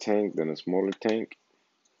bigger tank than a smaller tank.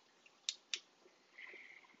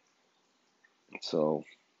 So,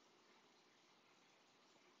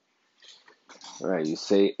 all right, you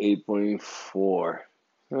say 8.4.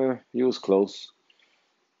 You was close.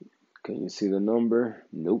 Can you see the number?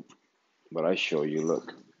 Nope. But I show you,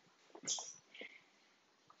 look.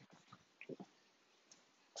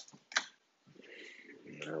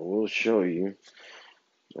 I will show you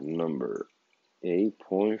the number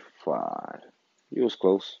 8.5. You was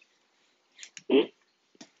close.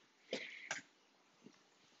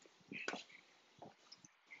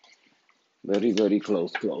 Very, very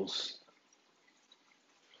close, close.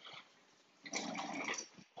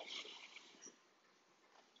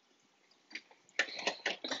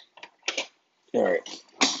 All right.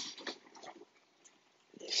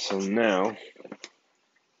 So now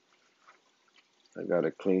I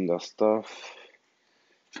gotta clean that stuff.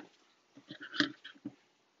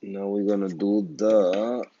 Now we're gonna do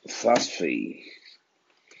the phosphate.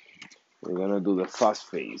 We're gonna do the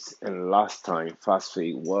phosphate. And last time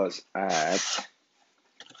phosphate was at,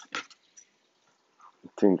 I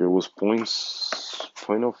think it was points,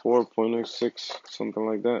 0.04, 0.06, something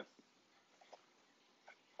like that.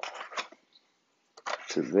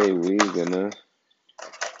 Today we're gonna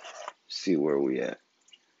see where we at.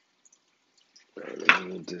 Right, let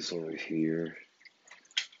me move this over here.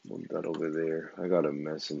 Move that over there. I got a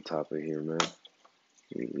mess on top of here, man.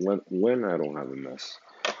 When I don't have a mess,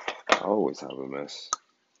 I always have a mess.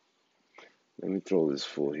 Let me throw this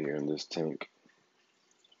full here in this tank.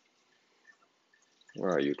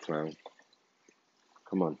 Where are you, clown?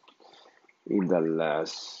 Come on. Eat that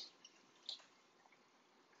last.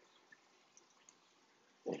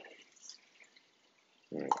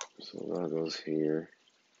 Alright, so that goes here.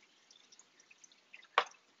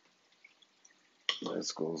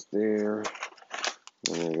 This goes there.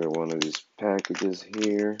 And I got one of these packages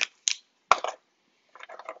here.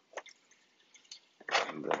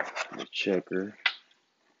 And the checker.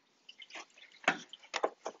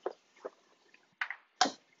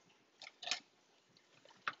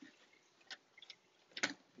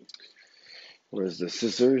 Where's the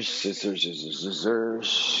scissors? Scissors.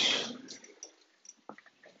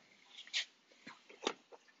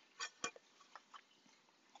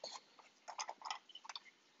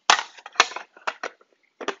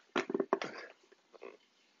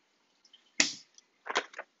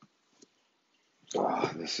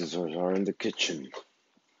 Ah, the scissors are in the kitchen.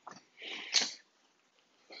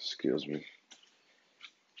 Excuse me.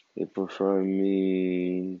 They prefer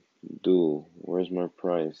me do. Where's my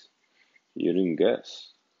prize? You didn't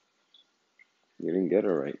guess. You didn't get it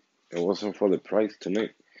right. It wasn't for the prize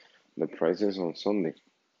tonight. The prize is on Sunday.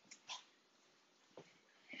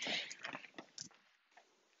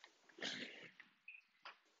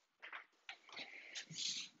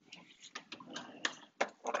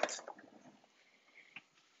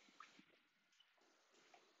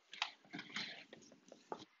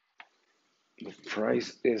 The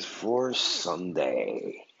prize is for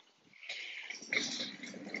Sunday.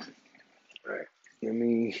 Alright. Let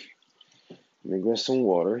me get some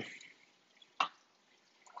water.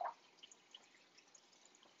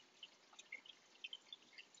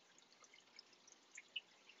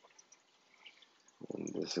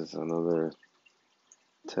 And this is another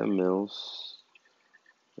 10 mils.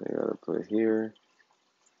 I gotta put here.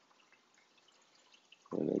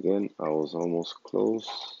 And again, I was almost close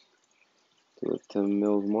to the 10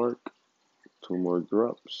 mils mark. 2 more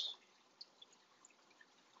drops.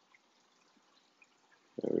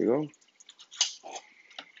 There we go.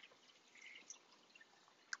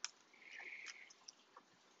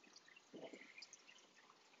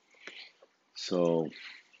 So,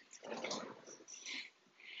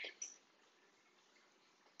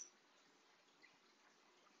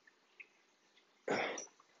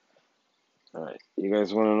 alright, you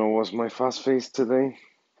guys want to know what's my fast phase today?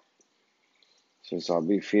 Since I'll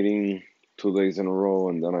be feeding 2 days in a row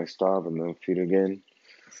and then I stop and then feed again.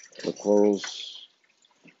 The corals,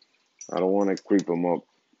 I don't want to creep them up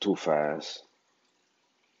too fast.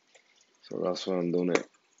 So that's why I'm doing it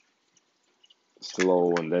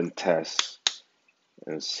slow and then test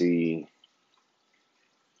and see.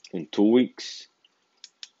 In 2 weeks,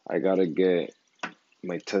 I gotta get,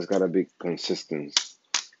 my test gotta be consistent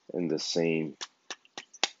and the same.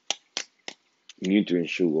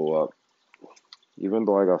 Nutrients should go up. Even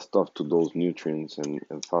though I got stuff to those nutrients and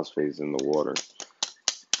phosphates in the water.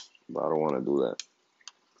 But I don't want to do that.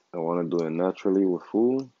 I want to do it naturally with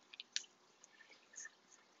food.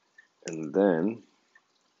 And then,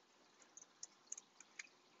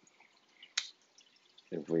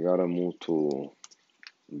 if we gotta move to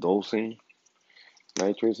dosing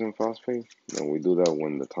nitrates and phosphate, then we do that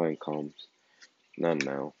when the time comes. Not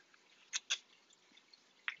now.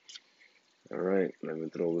 Alright, let me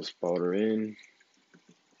throw this powder in.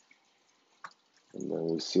 And then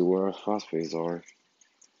we see where our phosphates are.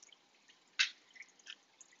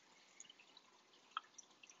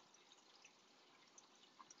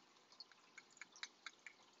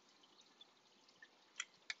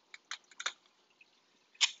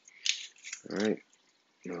 Alright,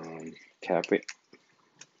 cap it.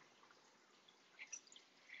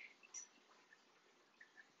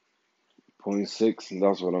 .6,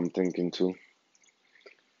 that's what I'm thinking too.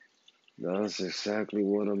 That's exactly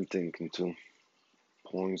what I'm thinking too.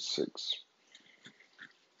 0.6.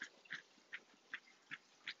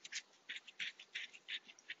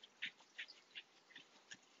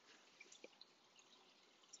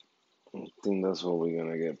 I think that's what we're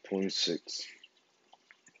gonna get, 0.6.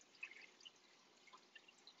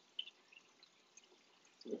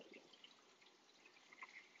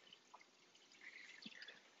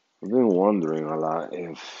 I've been wondering a lot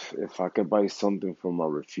if I could buy something from a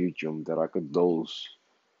refugium that I could dose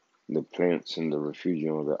the plants in the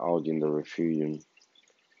refugium or the algae in the refugium.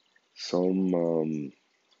 Some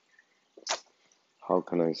how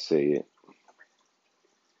can I say it?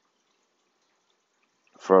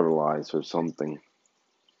 Fertilizer or something.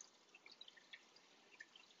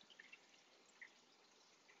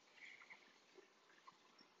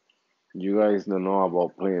 You guys don't know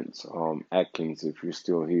about plants, Atkins, if you're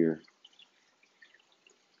still here,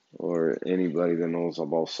 or anybody that knows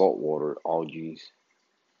about saltwater algae.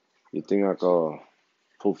 You think I could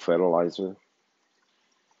put fertilizer?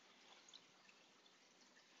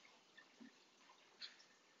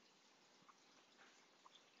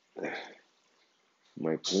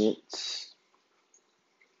 My plants?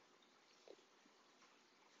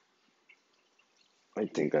 I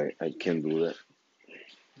think I can do that.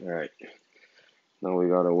 Alright. Now we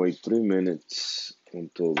gotta wait 3 minutes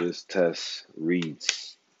until this test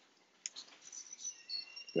reads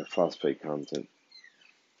the phosphate content.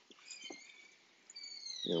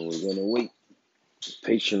 And we're gonna wait.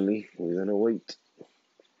 patiently, we're gonna wait.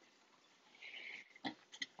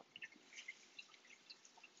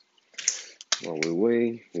 While we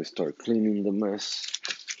wait, we start cleaning the mess.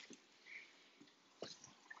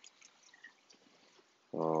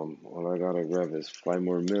 All I gotta grab is 5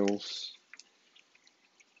 more mils.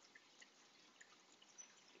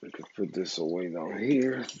 We could put this away down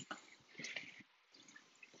here.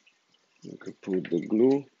 We could put the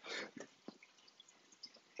glue,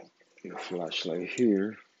 the flashlight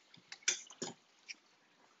here.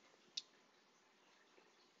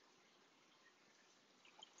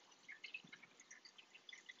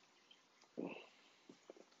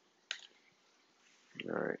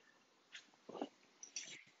 All right.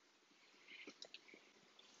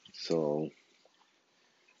 So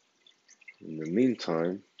in the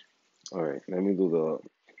meantime, all right, let me do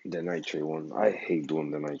the nitrate one. I hate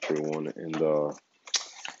doing the nitrate one in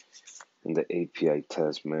the API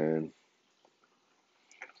test, man.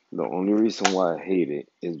 The only reason why I hate it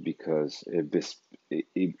is because it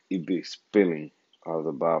be spilling out of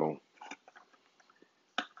the bottle.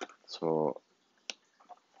 So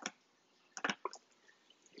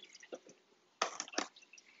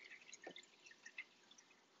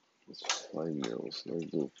it's 5 mils. Let's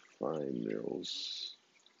do 5 mils.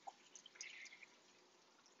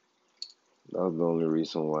 That's the only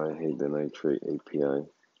reason why I hate the nitrate API.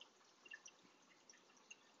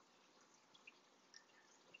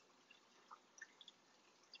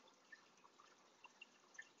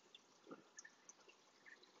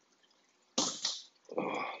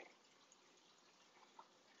 Oh,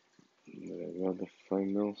 did I grab the 5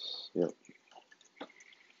 mils? Yep.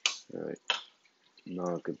 Alright.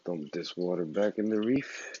 Now I could dump this water back in the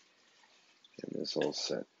reef. And it's all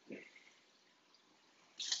set.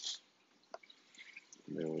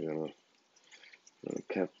 Then we're gonna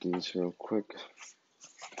cap these real quick.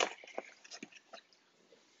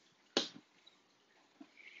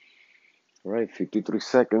 Alright, 53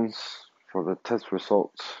 seconds for the test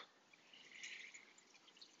results.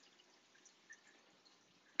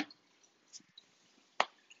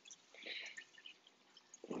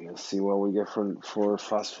 Let's see what we get for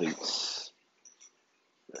phosphates.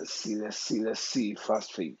 Let's see,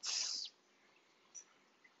 phosphates.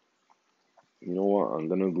 You know what? I'm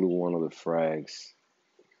gonna glue one of the frags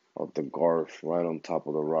of the garth right on top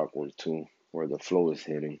of the rock where the flow is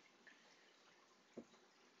hitting.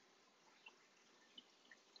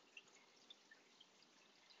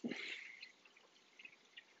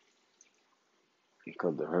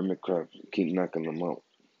 Because the hermit crab keep knocking them out.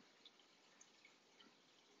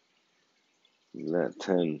 That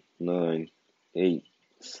 10, 9, 8,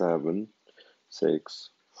 7, 6,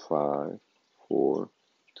 5, 4,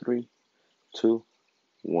 3, 2,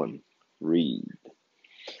 1. Read.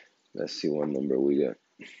 Let's see what number we get.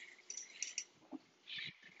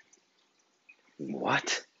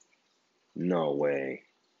 What? No way.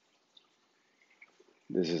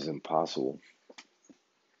 This is impossible.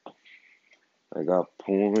 I got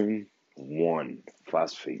 0.1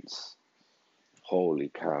 phosphates. Holy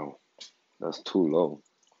cow. That's too low.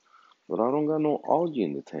 But I don't got no algae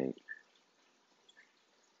in the tank.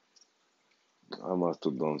 I must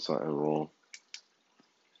have done something wrong.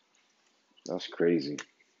 That's crazy.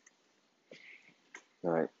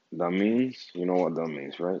 Alright, that means, you know what that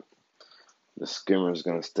means, right? The skimmer is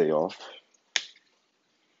gonna stay off.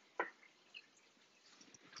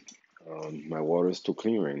 My water is too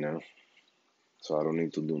clean right now, so I don't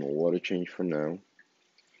need to do no water change for now.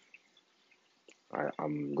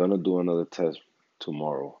 I'm gonna do another test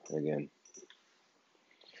tomorrow again.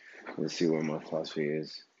 Let's see where my phosphate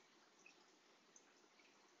is.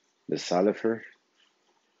 The Salifer.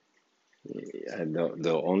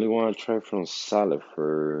 The only one I tried from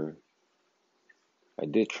Salifer, I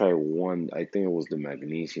did try one. I think it was the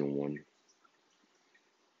magnesium one.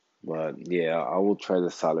 But yeah, I will try the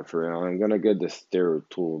Salifer. I'm gonna get the stirrer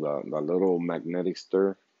tool, the little magnetic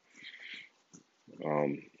stir.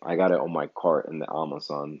 I got it on my cart in the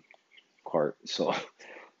Amazon cart, so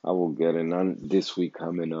I will get it on this week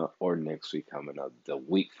coming up or next week coming up. The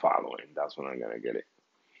week following, that's when I'm gonna get it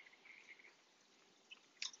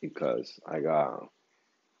because I got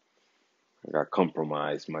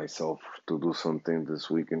compromised myself to do something this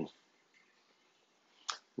weekend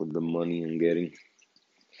with the money I'm getting.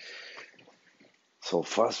 So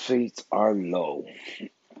phosphates are low.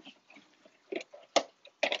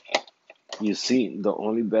 You see, the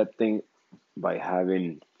only bad thing by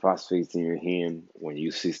having phosphates in your hand when you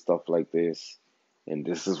see stuff like this, and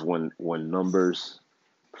this is when numbers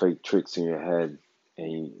play tricks in your head,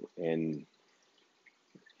 and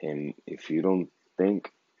if you don't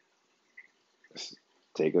think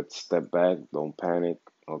Take a step back, don't panic.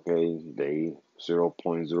 Okay, day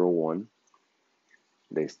 0.01,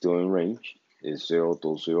 they still in range. It's 0 to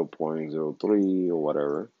 0.03 or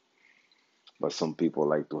whatever. But some people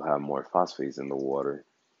like to have more phosphates in the water.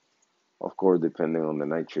 Of course, depending on the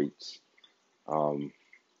nitrates. Um,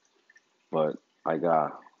 but I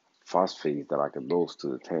got phosphate that I could dose to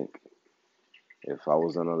the tank. If I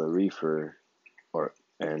was another reefer or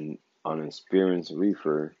an unexperienced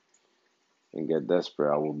reefer and get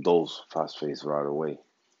desperate, I will dose phosphates right away.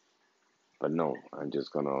 But no, I'm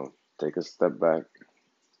just gonna take a step back,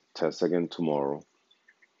 test again tomorrow,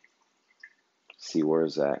 see where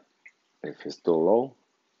it's at. If it's still low,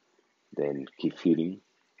 then keep feeding,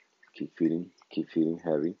 keep feeding, keep feeding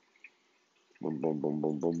heavy. Boom, boom, boom,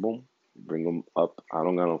 boom, boom, boom. Bring them up. I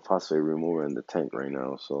don't got no phosphate remover in the tank right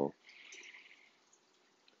now, so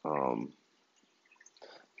um,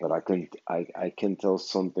 but I can tell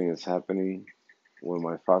something is happening with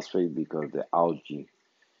my phosphate because the algae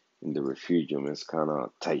in the refugium is kind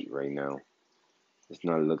of tight right now. It's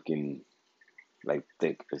not looking like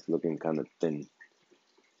thick. It's looking kind of thin.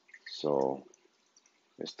 So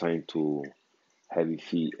it's time to heavy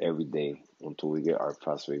feed every day until we get our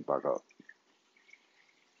phosphate back up.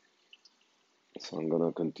 So I'm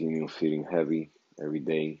gonna continue feeding heavy every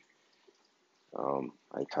day.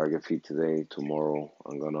 I target feed today. Tomorrow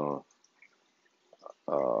I'm gonna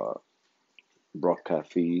uh,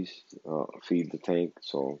 broadcast feed the tank.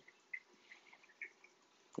 So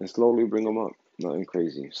and slowly bring them up. Nothing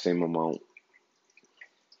crazy. Same amount.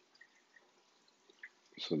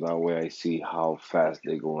 So that way I see how fast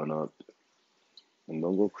they're going up and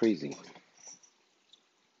don't go crazy.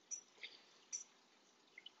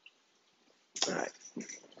 All right.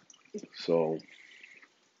 So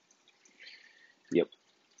yep,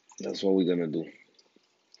 that's what we're gonna do.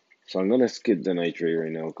 So I'm gonna skip the nitrate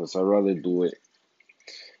right now because I'd rather do it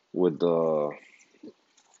with the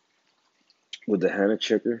HANA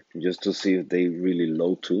checker just to see if they really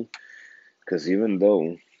low too. Because even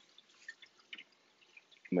though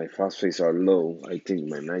my phosphates are low, I think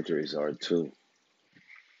my nitrates are too.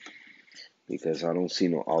 Because I don't see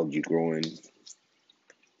no algae growing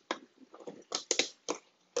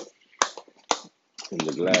in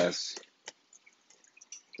the glass.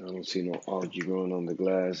 I don't see no algae growing on the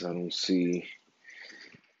glass. I don't see.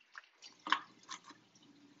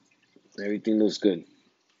 Everything looks good.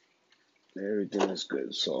 Everything is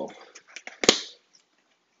good. So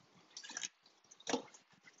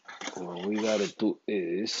what we gotta do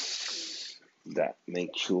is that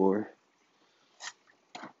make sure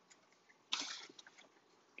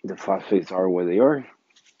the phosphates are where they are,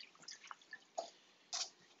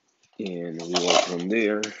 and we go from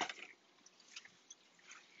there.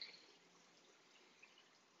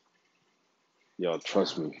 Y'all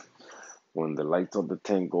trust me. When the lights of the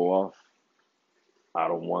tank go off, I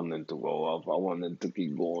don't want them to go off. I want them to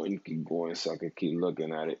keep going, so I can keep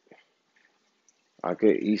looking at it. I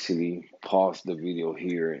could easily pause the video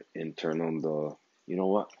here and turn on the. You know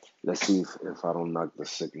what? Let's see if I don't knock the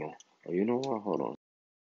signal. Oh, you know what? Hold on.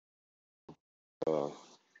 Uh,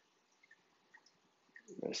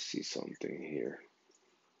 let's see something here.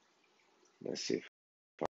 Let's see.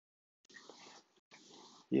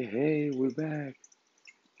 Yeah, hey, we're back.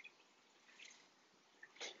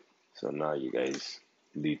 So now you guys,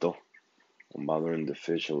 Lito, I'm bothering the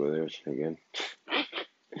fish over there again.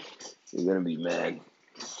 You're gonna be mad,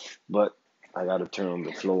 but I gotta turn on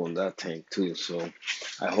the flow on that tank too. So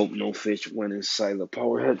I hope no fish went inside the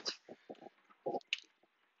power head.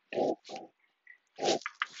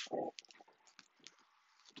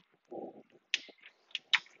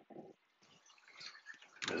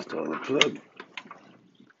 Let's throw the plug.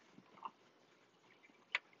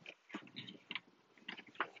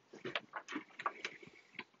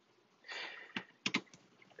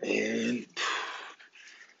 And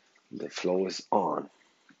the flow is on.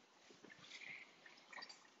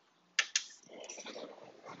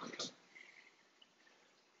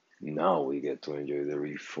 Now we get to enjoy the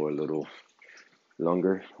reef for a little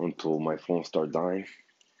longer until my phone start dying.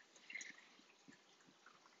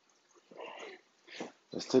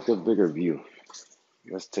 Let's take a bigger view.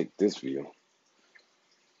 Let's take this view.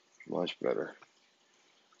 Much better.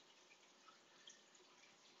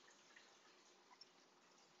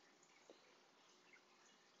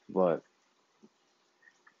 But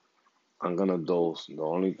I'm gonna dose. The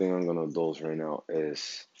only thing I'm gonna dose right now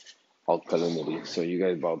is alkalinity. So you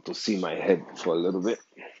guys about to see my head for a little bit.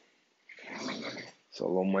 So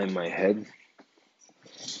don't mind my head.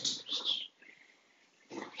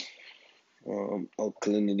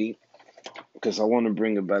 Alkalinity, because I want to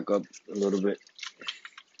bring it back up a little bit.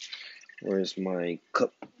 Where's my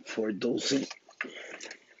cup for dosing?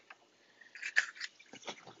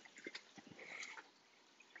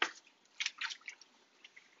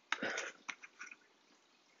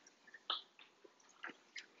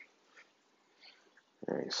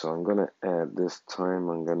 Alright, so I'm gonna add this time,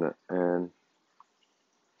 I'm gonna add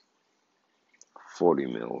 40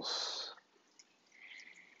 mils.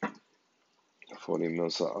 40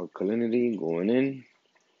 mils of alkalinity going in.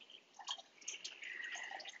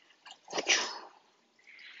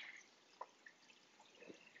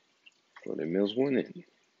 40 mils went in.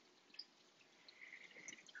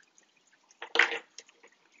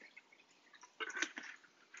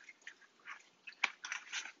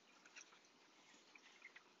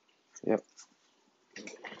 Yep.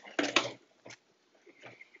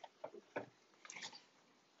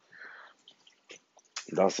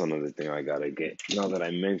 That's another thing I gotta get. Now that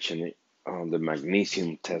I mention it, the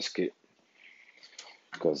magnesium test kit.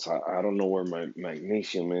 Because I don't know where my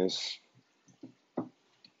magnesium is.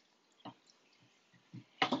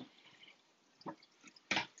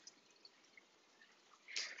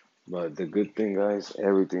 But the good thing, guys,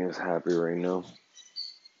 everything is happy right now.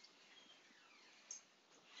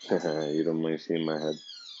 You don't mind seeing my head?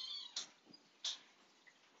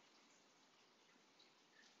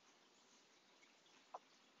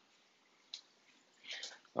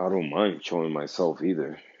 I don't mind showing myself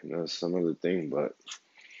either. That's another thing, but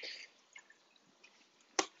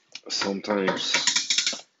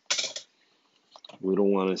sometimes we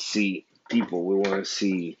don't want to see people. We want to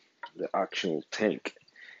see the actual tank.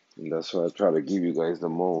 And that's why I try to give you guys the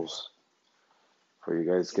most. For you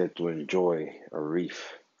guys get to enjoy a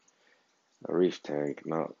reef tank,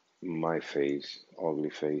 not my face, ugly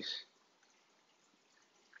face.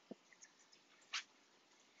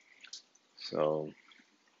 So,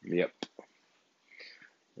 yep.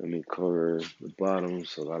 Let me cover the bottom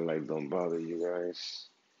so that light don't bother you guys.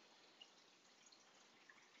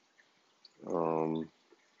 Do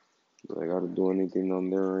I gotta do anything on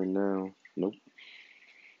there right now? Nope.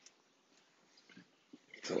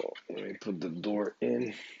 So let me put the door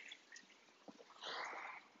in.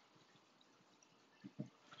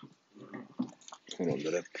 Hold on,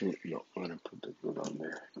 did I put, no, I didn't put the good on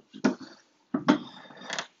there.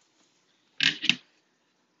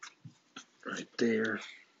 Right there.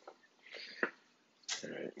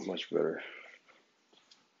 Alright, much better.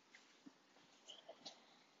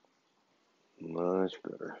 Much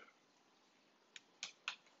better.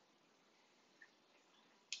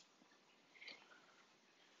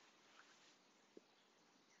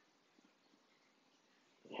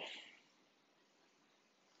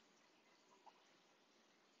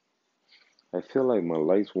 I feel like my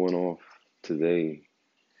lights went off today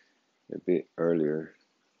a bit earlier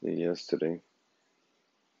than yesterday.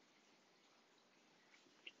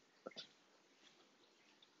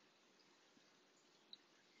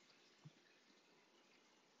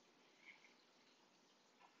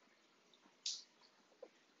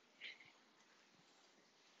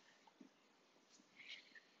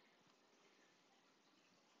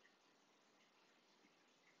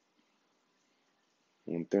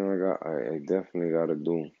 One thing I definitely gotta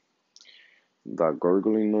do. That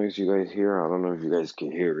gurgling noise you guys hear, I don't know if you guys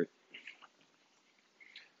can hear it.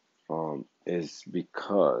 Is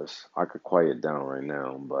because I could quiet down right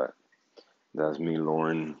now, but that's me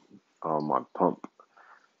lowering my pump.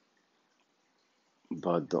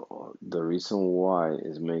 But the reason why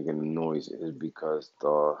it's making a noise is because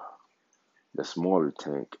the smaller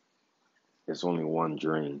tank is only one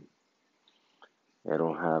drain. I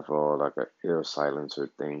don't have like a air silencer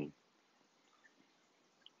thing.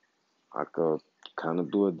 I could kind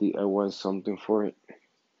of do a DIY something for it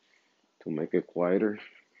to make it quieter,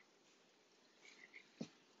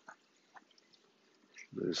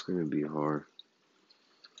 but it's gonna be hard.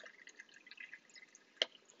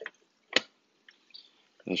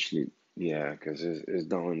 Actually, yeah, because it's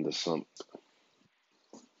down in the sump.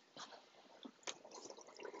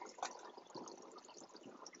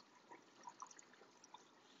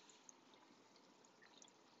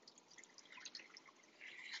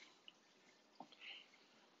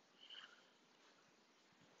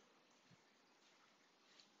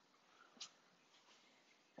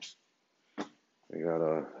 I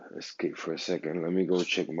gotta escape for a second. Let me go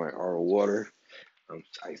check my RO water.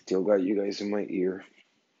 I still got you guys in my ear.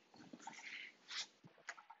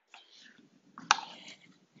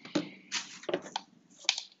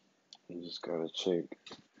 I just gotta check.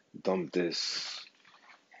 Dump this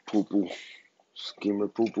poo poo, skimmer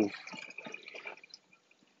poo poo.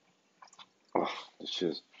 Oh, this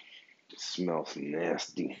shit smells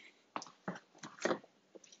nasty.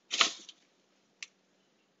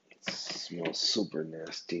 Smells super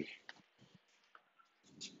nasty.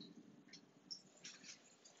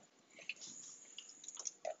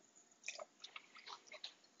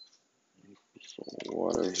 So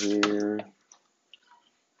water here.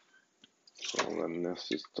 So all that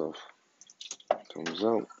nasty stuff comes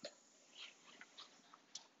out.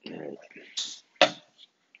 Alright.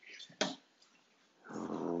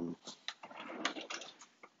 Um,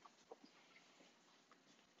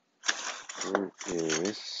 where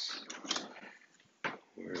is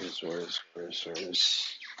where is okay.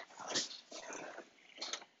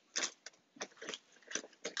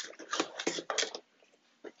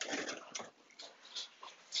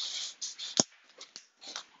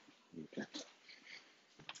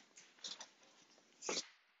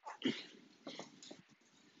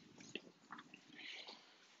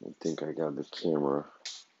 I think I got the camera.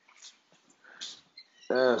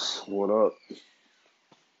 Yes, what up?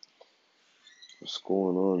 What's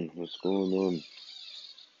going on? What's going on?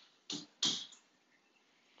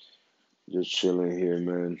 Just chilling here,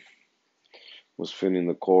 man. Was feeding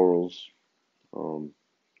the corals. Um,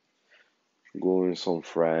 going some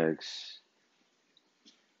frags.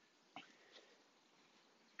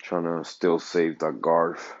 Trying to still save that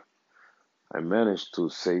garf. I managed to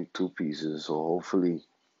save two pieces, so hopefully,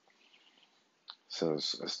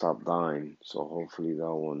 since I stopped dying, so hopefully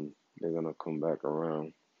that one they're gonna come back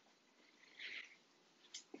around.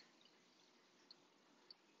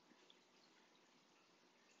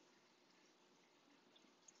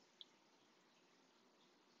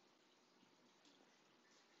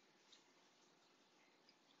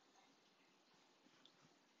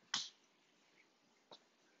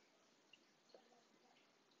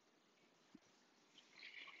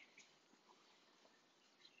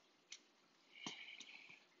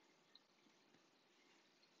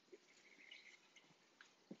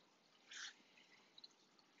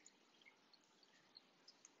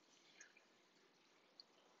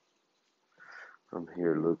 I'm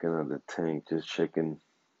here looking at the tank, just checking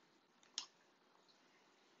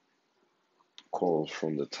corals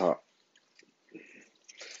from the top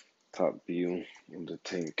view of the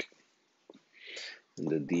tank and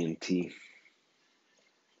the DMT.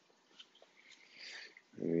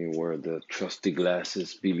 I mean, wear the trusty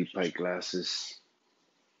glasses, Billy Pike glasses.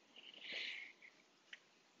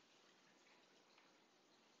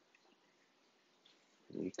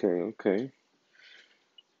 Okay, okay.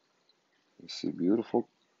 I see beautiful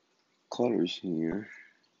colors here.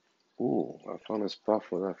 Oh, I found a spot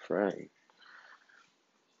for that frag.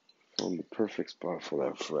 Found the perfect spot for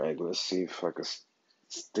that frag. Let's see if I can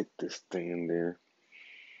stick this thing in there.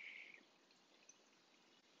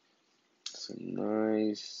 It's a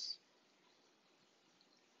nice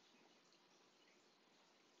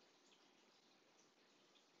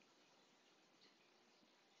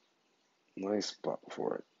spot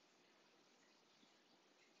for it.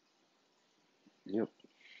 Yep,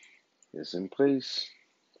 it's in place.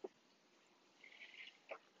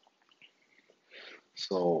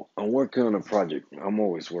 So I'm working on a project. I'm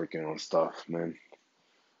always working on stuff, man.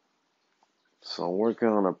 So I'm working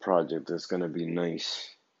on a project that's gonna be nice.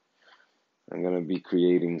 I'm gonna be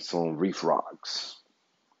creating some reef rocks,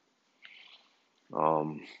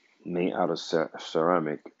 um, made out of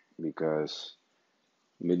ceramic because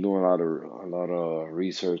I've been doing a lot of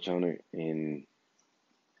research on it, and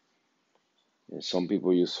some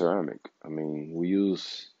people use ceramic. I mean,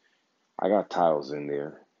 I got tiles in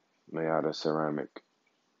there made out of ceramic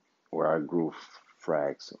where I grew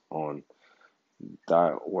frags on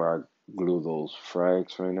that where I glue those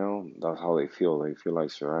frags right now. That's how they feel. They feel like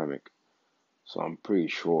ceramic. So I'm pretty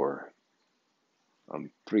sure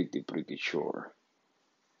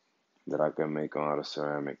that I can make them out of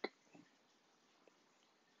ceramic.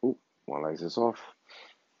 Oop, my lights is off.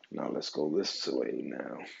 Now let's go this way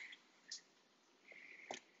now.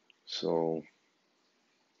 So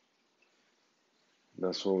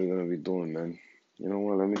that's what we're gonna be doing, man. You know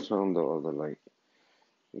what? Let me turn on the other light.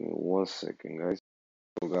 Give me 1 second, guys.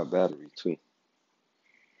 We got battery too.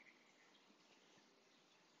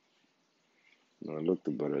 No, it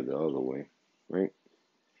looked better the other way, right?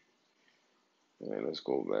 All right, let's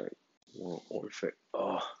go back. Or effect.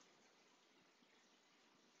 Oh,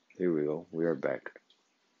 here we go. We are back.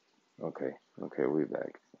 Okay, okay, we're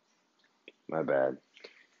back. My bad.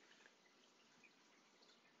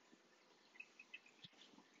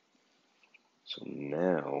 So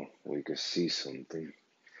now we can see something.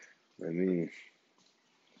 Let me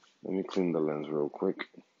let me clean the lens real quick.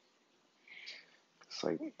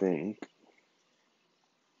 So I think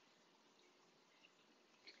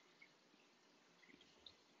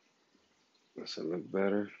does it look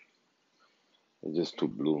better? It's just too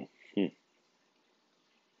blue.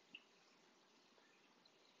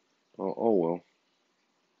 Oh well.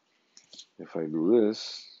 If I do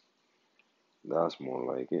this, that's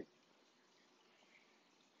more like it.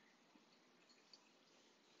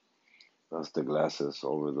 That's the glasses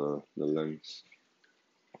over the lens.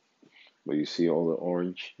 But you see all the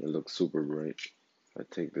orange? It looks super bright. I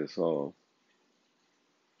take this off,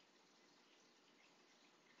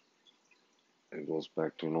 it goes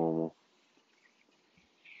back to normal.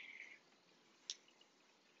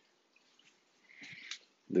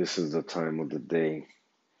 This is the time of the day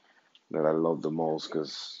that I love the most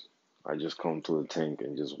because I just come to the tank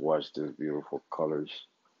and just watch these beautiful colors.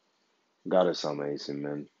 God is amazing,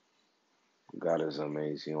 man. God is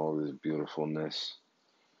amazing. All this beautifulness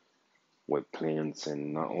with plants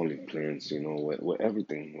and not only plants, with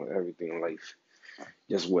everything in life,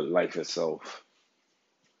 just with life itself.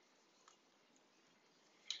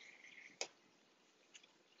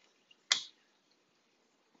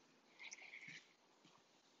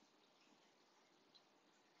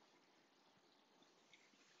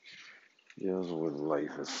 Just with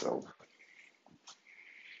life itself.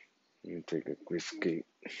 Let me take a quick escape.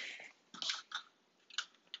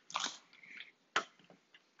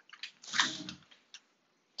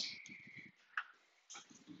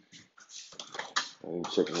 I'm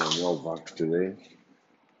checking my mailbox today.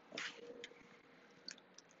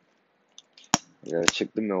 I gotta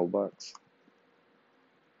check the mailbox.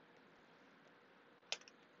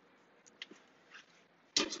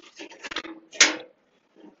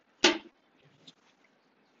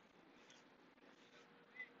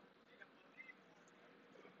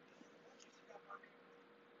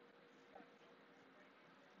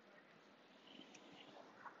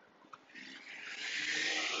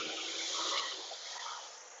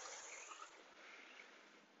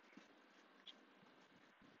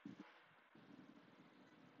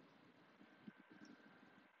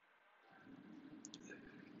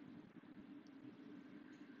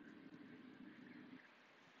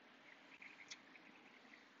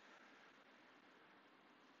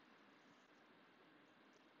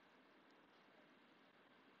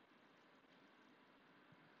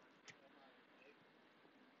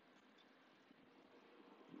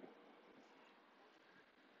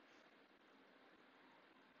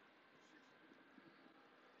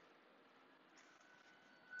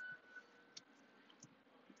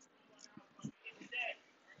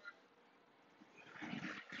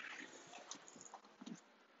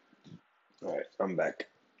 All right, I'm back.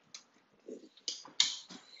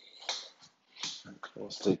 I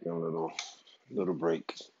was taking a little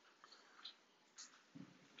break,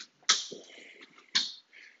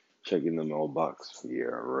 checking the mailbox. Yeah,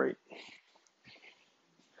 right.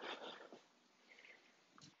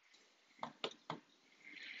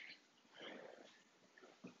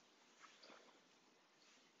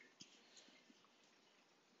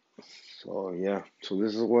 So yeah, so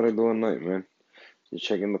this is what I do at night, man. Just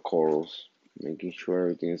checking the corals, making sure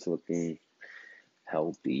everything is looking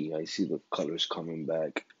healthy. I see the colors coming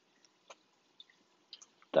back.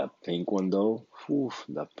 That pink one though, whew,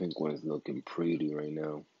 that pink one is looking pretty right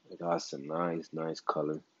now. It has a nice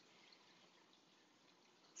color.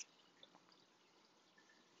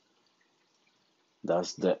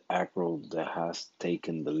 That's the acro that has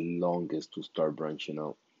taken the longest to start branching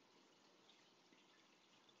out.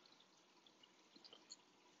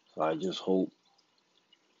 So I just hope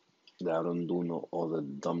that I don't do no other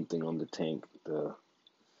dumb thing on the tank.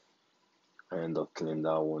 I end up killing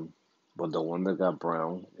that one. But the one that got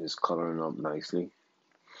brown is coloring up nicely.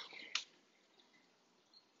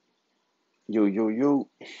 Yo, yo, yo.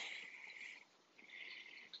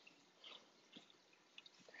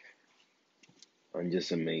 I'm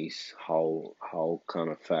just amazed how kind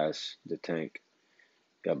of fast the tank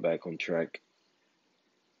got back on track.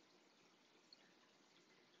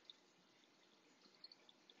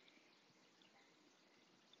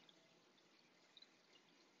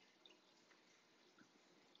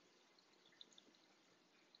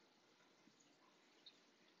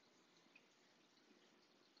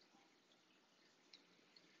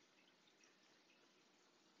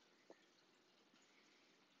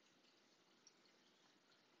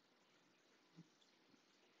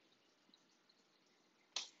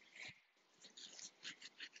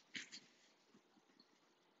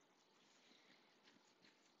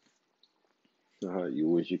 You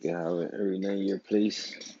wish you could have it every night in your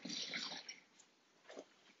place.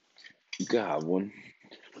 You could have one.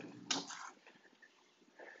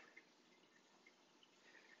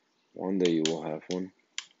 One day you will have one.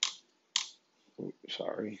 Oh,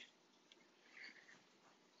 sorry.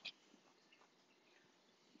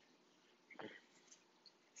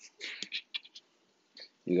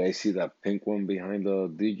 You guys see that pink one behind the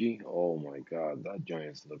Digi? Oh my God, that joint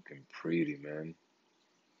is looking pretty, man.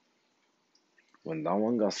 When that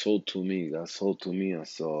one got sold to me as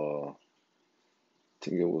I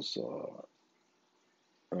think it was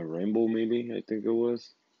a rainbow, maybe. I think it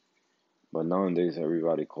was. But nowadays,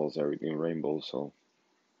 everybody calls everything rainbow. So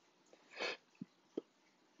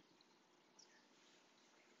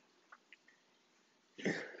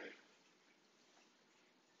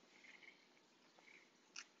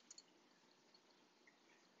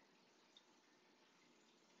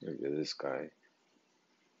look at this guy.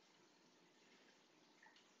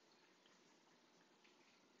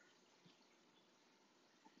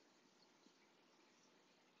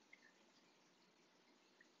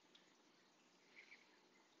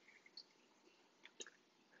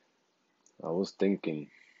 I was thinking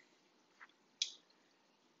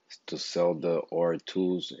to sell the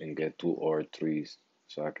R2s and get two R3s,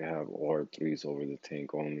 so I can have R3s over the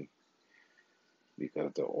tank only.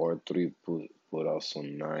 Because the R3 put out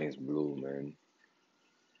some nice blue, man.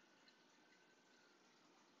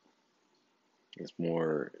 It's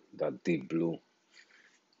more that deep blue.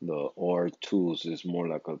 The R2s is more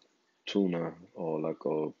like a tuna or like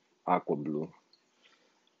a aqua blue.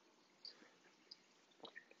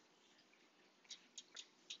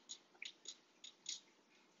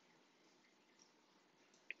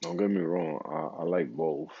 Don't get me wrong, I like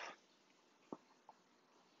both.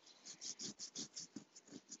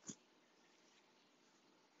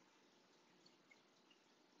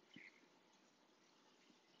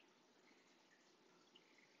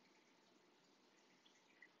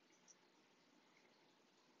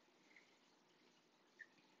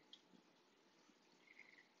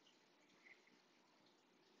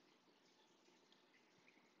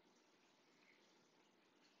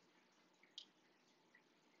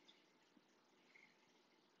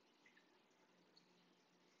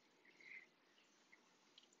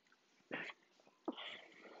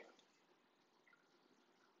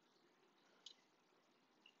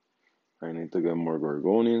 I need to get more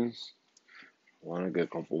gorgonians. I want to get a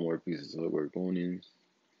couple more pieces of gorgonians.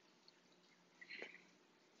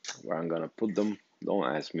 Where I'm gonna put them, don't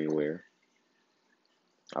ask me where.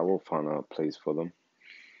 I will find a place for them.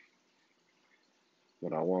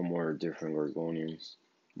 But I want more different gorgonians,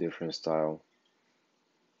 different style.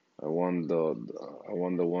 I want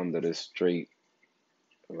the one that is straight,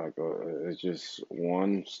 like it's just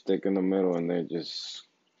one stick in the middle and then just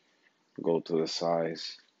go to the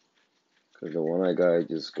sides. Cause the one I got, I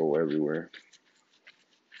just go everywhere,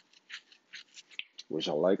 which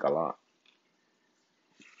I like a lot.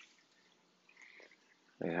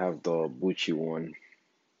 I have the Bucci one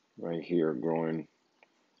right here growing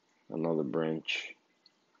another branch.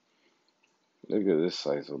 Look at this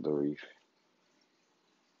size of the reef.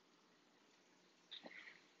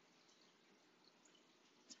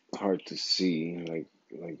 Hard to see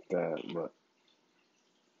like that, but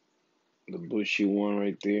the bushy one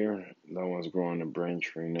right there, that one's growing a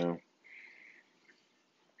branch right now.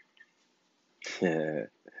 Man,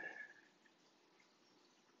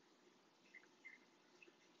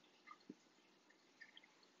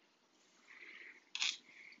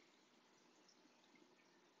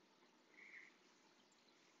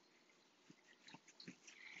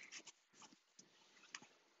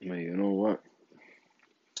 you know what?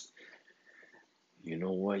 You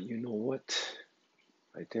know what? You know what?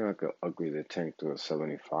 I think I could upgrade the tank to a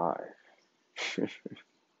 75.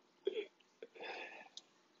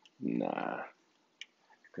 Nah,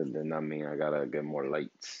 cause then that mean I gotta get more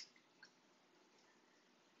lights.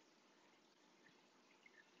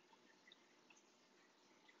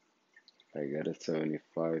 I got a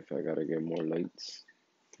 75. I gotta get more lights.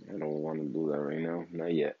 I don't want to do that right now.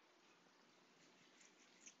 Not yet.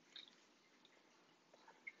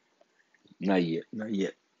 Not yet. Not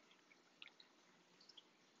yet.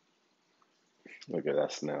 Look at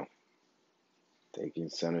us now, taking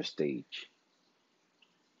center stage.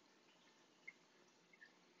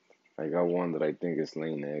 I got one that I think is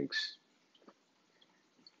laying eggs.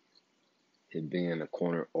 It being in the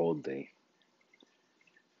corner all day.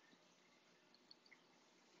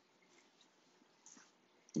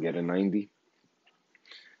 Get a 90.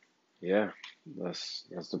 Yeah, that's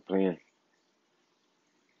the plan.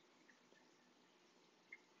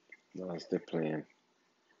 That's the plan.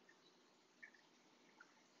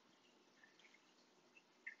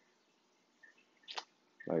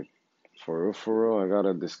 Like for real, I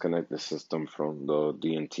gotta disconnect the system from the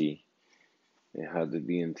DNT. It had the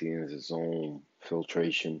DNT in its own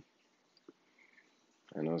filtration.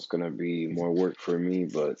 I know it's gonna be more work for me,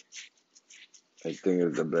 but I think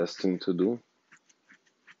it's the best thing to do.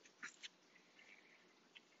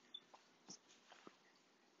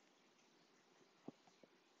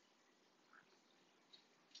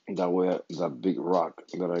 That way, that big rock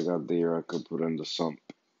that I got there, I could put in the sump.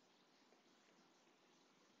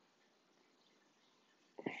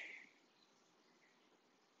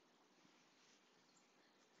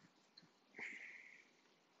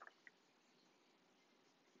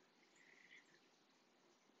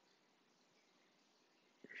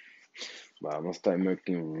 But I'm gonna start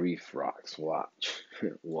making reef rocks. Watch,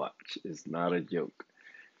 watch. It's not a joke.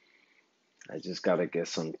 I just gotta get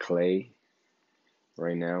some clay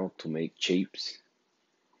right now to make shapes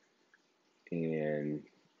and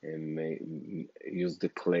make use the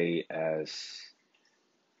clay as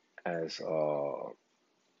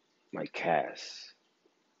my cast.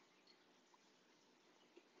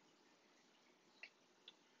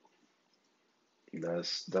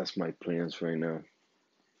 That's my plans right now.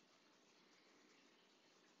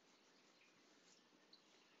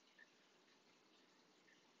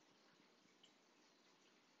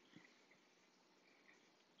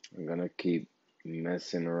 I'm gonna keep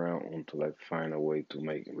messing around until I find a way to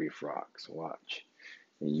make reef rocks. Watch.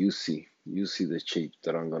 And you see the shape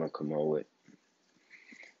that I'm gonna come out with.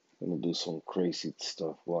 I'm gonna do some crazy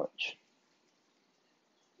stuff. Watch.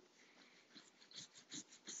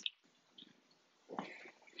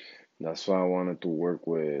 That's why I wanted to work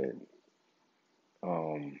with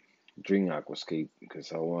um Dream Aquascape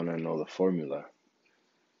because I wanna know the formula.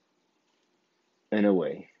 In a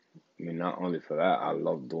way, I mean, not only for that, I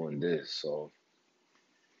love doing this. So,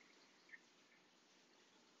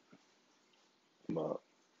 but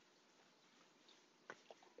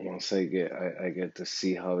once I get to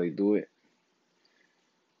see how they do it,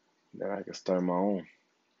 then I can start my own.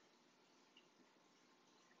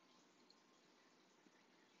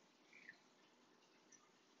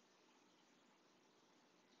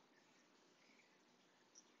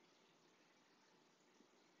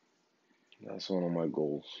 That's one of my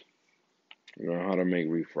goals. Learn how to make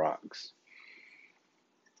reef rocks.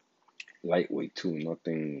 Lightweight too,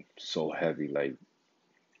 nothing so heavy like,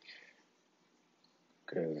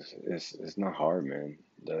 cause it's not hard, man.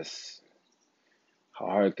 That's how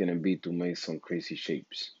hard can it be to make some crazy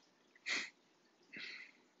shapes,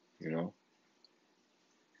 you know?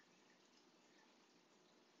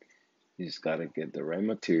 You just gotta get the right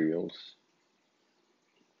materials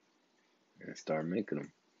and start making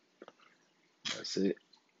them. That's it.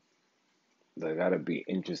 They gotta be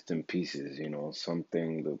interesting pieces,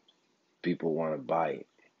 something that people want to buy.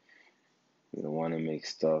 You don't want to make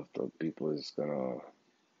stuff that people is gonna,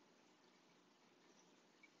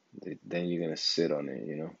 then you're gonna sit on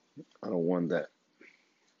it. I don't want that.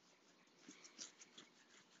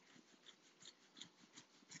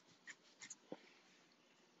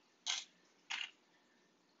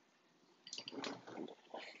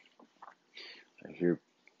 I hear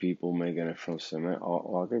people making it from cement.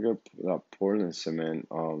 I could get that Portland cement,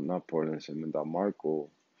 not Portland cement, that Marco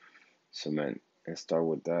cement, and start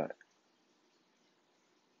with that.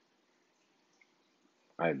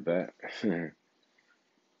 I bet.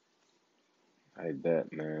 I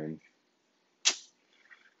bet, man.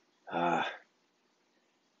 Ah,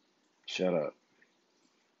 shut up.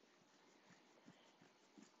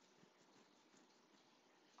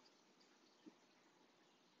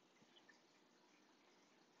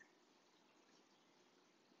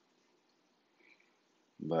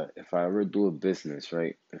 But if I ever do a business,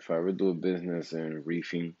 right? If I ever do a business in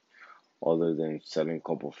reefing, other than selling a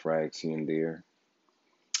couple frags here and there,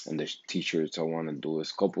 and the t-shirts I want to do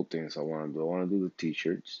is a couple things I want to do. I want to do the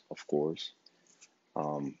t-shirts, of course.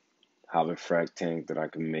 Um, have a frag tank that I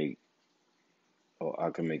can make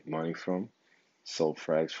money from, sell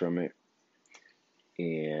frags from it,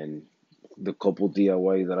 and the couple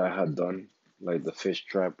DIY that I had done, like the fish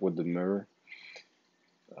trap with the mirror,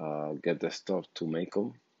 get the stuff to make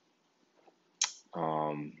them.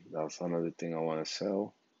 That's another thing I want to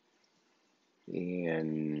sell,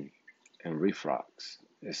 and reef rocks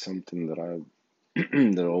is something that I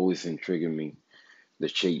that always intrigued me. The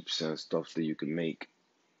shapes and stuff that you can make.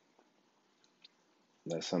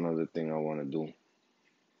 That's another thing I want to do.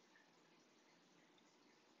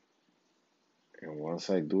 And once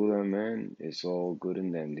I do that, man, it's all good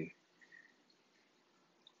and dandy.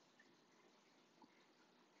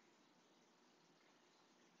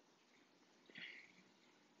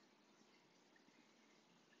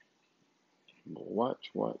 But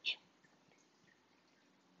watch.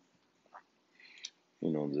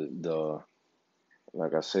 The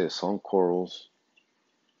like I said, some corals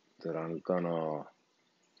that I'm gonna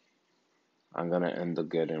end up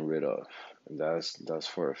getting rid of. That's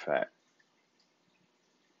for a fact.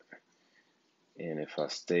 And if I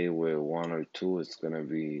stay with one or two, it's gonna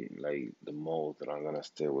be like the most that I'm gonna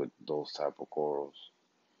stay with those type of corals.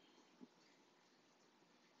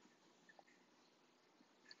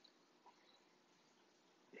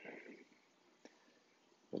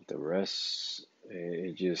 But the rest,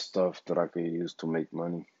 it's just stuff that I could use to make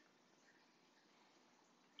money.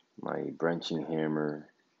 My branching hammer.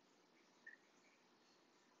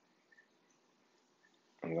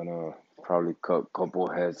 I'm gonna probably cut a couple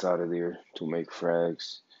heads out of there to make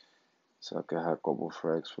frags, so I can have a couple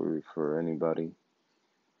frags for anybody.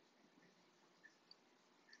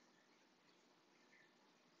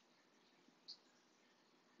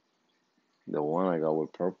 The one I got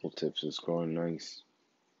with purple tips is growing nice.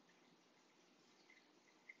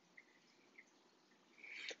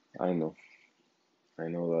 I know, I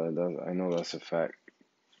know that's a fact.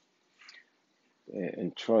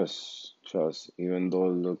 And trust. Even though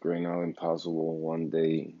it look right now impossible, one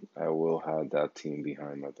day I will have that team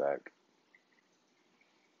behind my back.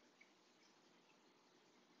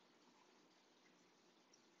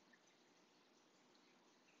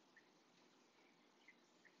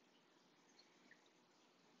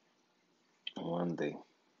 One day.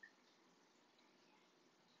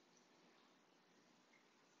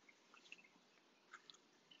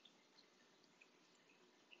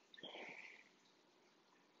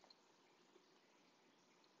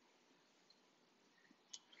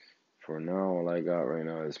 For now, all I got right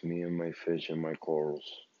now is me and my fish and my corals.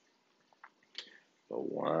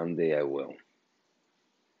 But one day I will.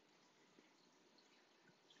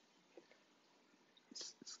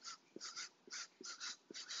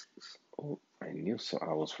 Oh, I knew so.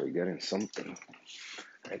 I was forgetting something.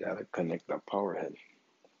 I gotta connect that power head.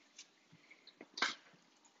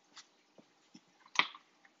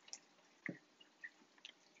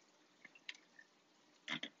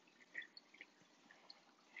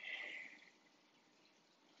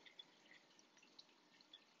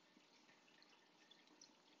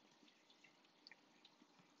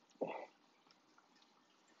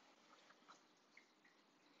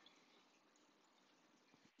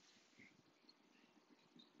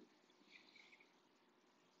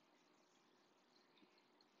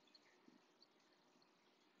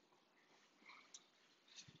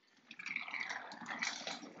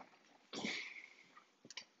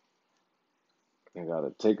 I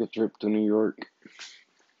gotta take a trip to New York.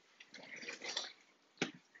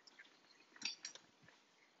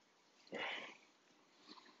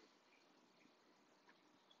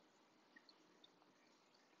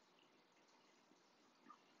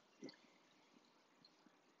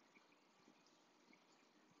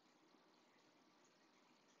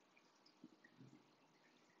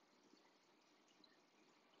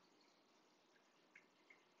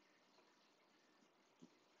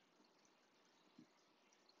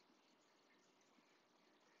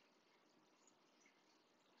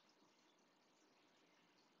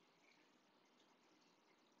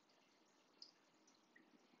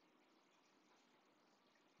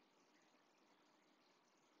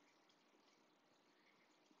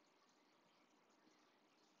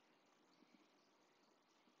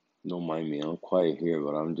 Don't mind me, I'm quiet here,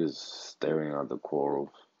 but I'm just staring at the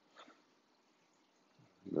corals.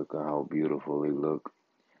 Look at how beautiful they look.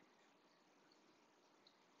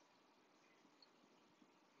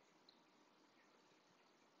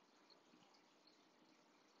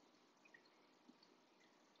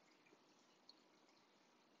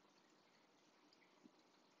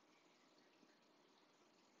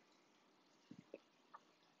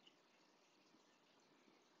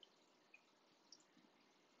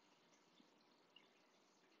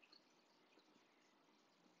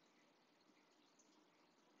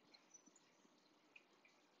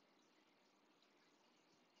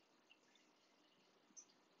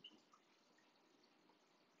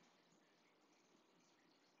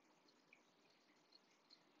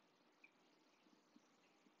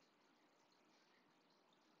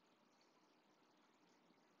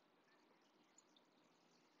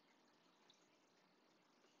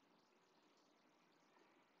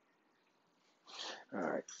 All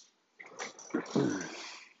right.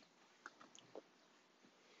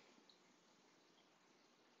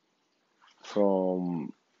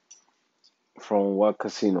 From from what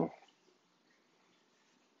casino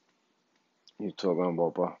you talking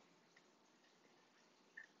about, pa?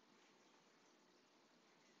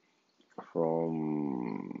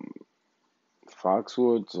 From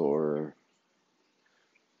Foxwoods or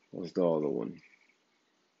what's the other one?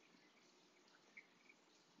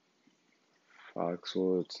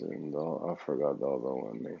 Foxwoods and I forgot the other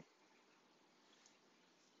one name.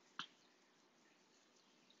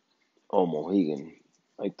 Oh, Mohegan.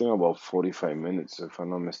 I think about 45 minutes, if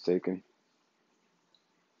I'm not mistaken.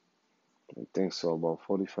 I think so, about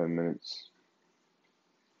 45 minutes.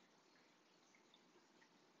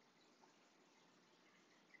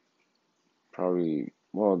 Probably,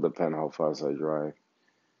 well, depend how fast I drive.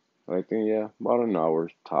 I think, yeah, about an hour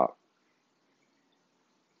top.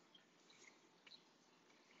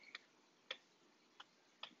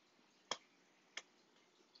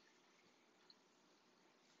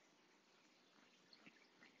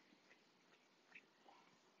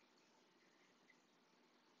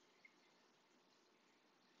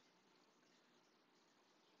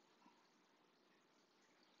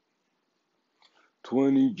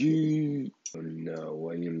 20G. Oh no,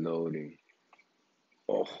 when you're loading.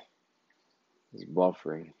 Oh, it's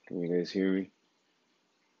buffering. Can you guys hear me?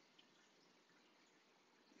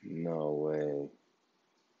 No way.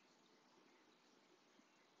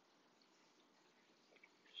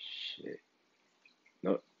 Shit.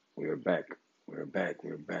 No, we're back. We're back.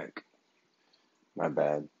 We're back. My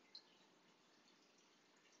bad.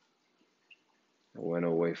 I went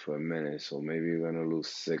away for a minute, so maybe you're gonna lose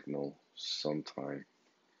signal sometime.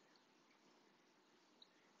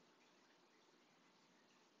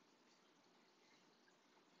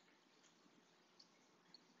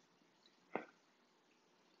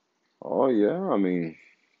 Oh yeah, I mean,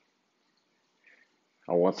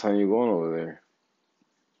 at what time you going over there?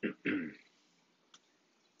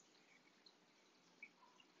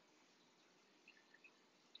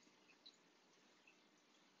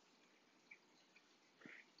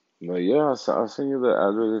 But yeah, I'll send you the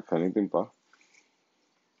address if anything, pa.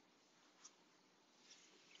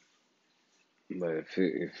 But if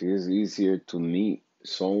it's easier to meet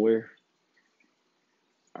somewhere,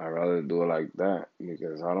 I'd rather do it like that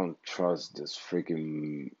because I don't trust this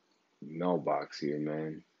freaking mailbox here,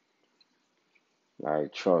 man.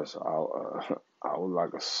 Like trust, I was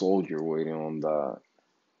like a soldier waiting on that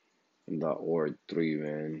Ord 3,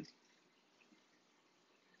 man.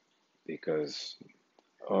 Because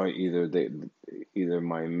or either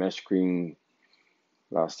my mesh screen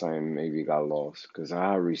last time maybe got lost because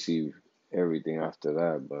I received everything after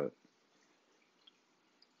that, but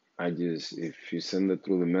I just if you send it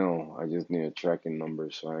through the mail, I just need a tracking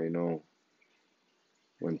number so I know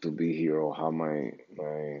when to be here or how my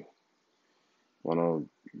one of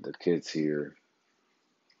the kids here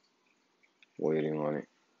waiting on it.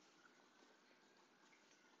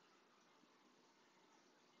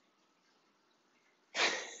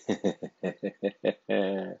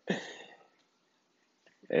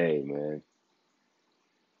 Hey man,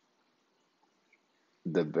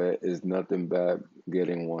 the bet is nothing bad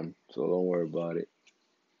getting one, so don't worry about it.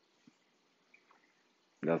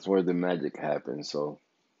 That's where the magic happens. So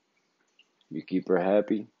you keep her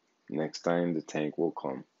happy, next time the tank will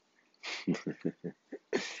come.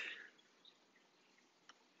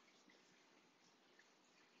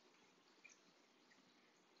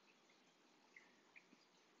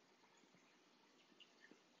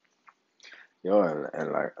 Yo,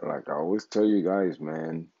 and like I always tell you guys,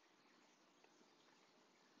 man,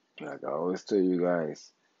 like I always tell you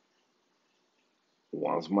guys,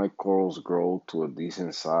 once my corals grow to a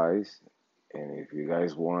decent size, and if you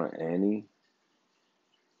guys want any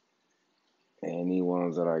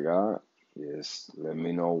ones that I got, just let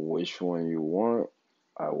me know which one you want.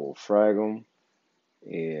 I will frag them,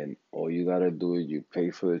 and all you gotta do is you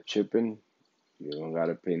pay for the chipping. You don't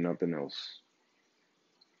gotta pay nothing else.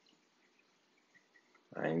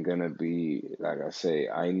 I ain't gonna be like I say.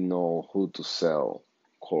 I know who to sell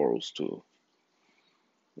corals to,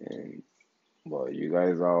 and but you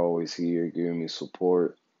guys are always here giving me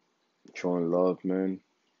support, showing love, man.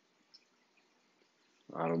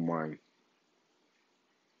 I don't mind.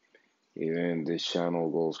 Even this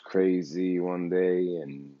channel goes crazy one day,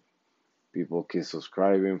 and people keep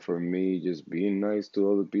subscribing for me, just being nice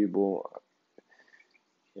to other people.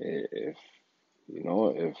 If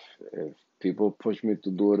if people push me to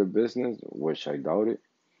do it a business, which I doubt it,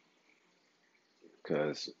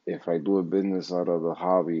 because if I do a business out of the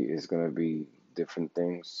hobby, it's gonna be different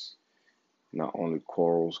things, not only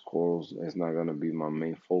corals. Corals is not gonna be my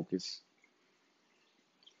main focus.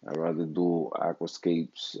 I'd rather do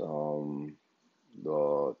aquascapes,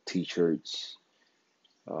 the t-shirts,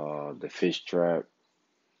 the fish trap.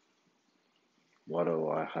 What do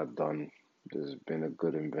I have done? This has been a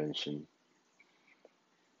good invention.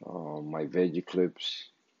 My veggie clips.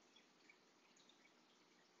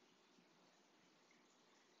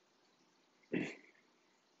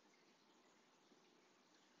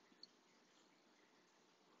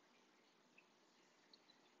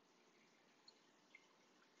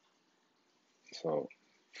 So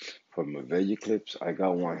for my veggie clips, I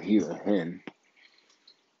got one here, hand.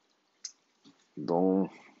 Don't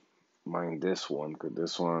mind this one, cause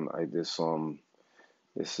this one I did some.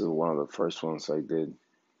 This is one of the first ones I did,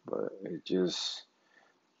 but it just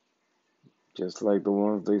like the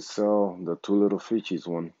ones they sell, the two little fishies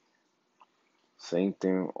one. Same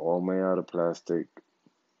thing, all made out of plastic.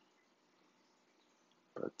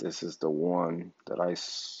 But this is the one that I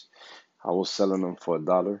was selling them for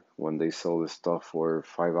 $1 when they sell this stuff for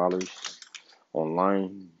 $5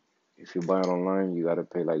 online. If you buy it online, you gotta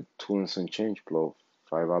pay like 2 and some change plus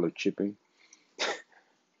 $5 shipping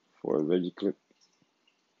for a veggie clip.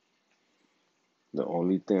 The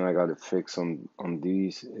only thing I gotta fix on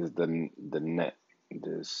these is the net,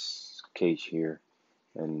 this cage here,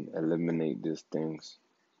 and eliminate these things.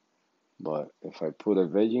 But if I put a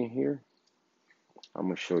veggie in here, I'm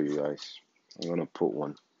gonna show you guys. I'm gonna put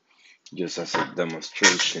one just as a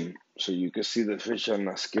demonstration so you can see the fish are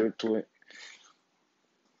not scared to it.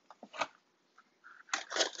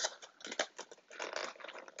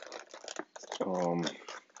 Um,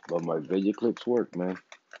 but my veggie clips work, man.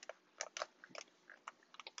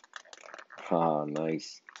 Ah,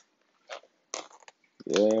 nice.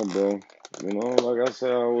 Yeah, bro. You know, like I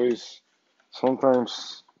said, I always,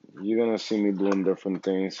 sometimes you're gonna see me doing different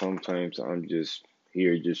things. Sometimes I'm just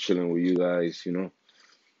here, just chilling with you guys. You know,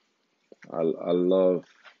 I love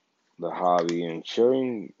the hobby and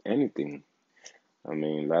sharing anything. I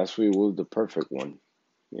mean, last week was the perfect one.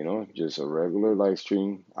 You know, just a regular live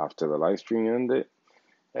stream. After the live stream ended,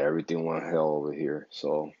 everything went hell over here.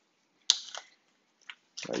 So,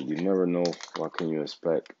 you never know what can you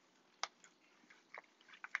expect.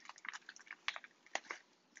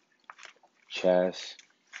 Chas,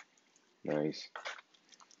 nice.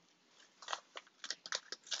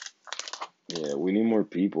 Yeah, we need more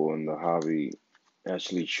people in the hobby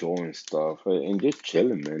actually showing stuff and just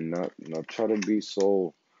chilling, man. Not try to be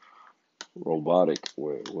so robotic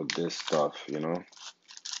with this stuff, you know.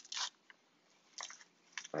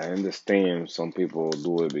 I understand some people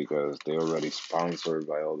do it because they're already sponsored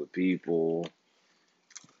by other people.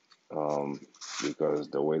 Um, because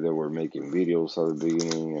the way they were making videos at the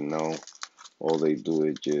beginning, and now all they do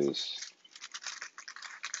is just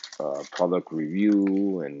product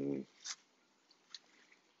review and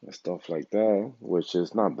stuff like that, which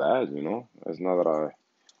is not bad, you know. It's not that I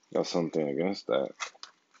got something against that,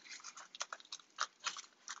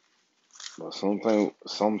 but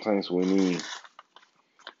sometimes we need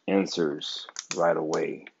answers right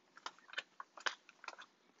away,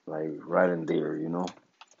 like right in there, you know.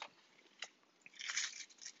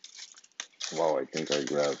 Wow, I think I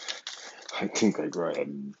grabbed a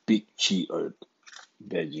big cheat or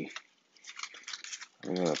veggie.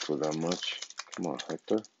 I'm gonna put that much. Come on,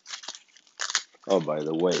 Hector. Oh, by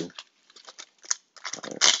the way,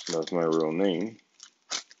 that's my real name,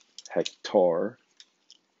 Hector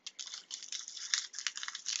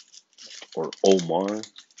or Omar.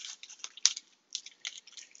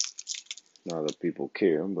 Not that people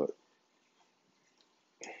care, but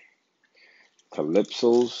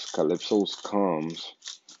Calypso's comes.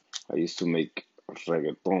 I used to make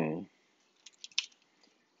reggaeton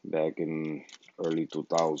back in early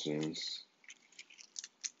 2000s,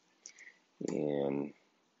 and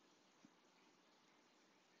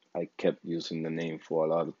I kept using the name for a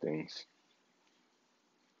lot of things.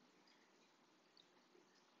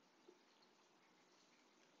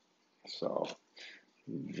 So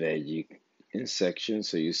veggie in section.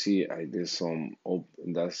 So you see, I did some.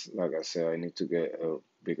 That's like I said. I need to get a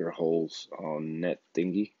bigger holes on net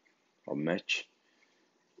thingy or match.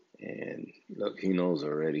 And look, he knows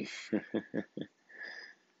already.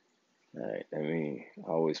 All right, I mean,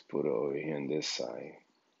 I always put it over here on this side.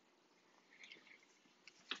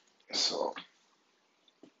 So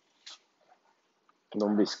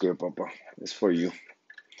don't be scared, Papa. It's for you.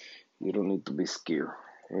 You don't need to be scared.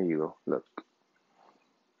 There you go. Look,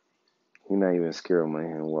 he's not even scared of my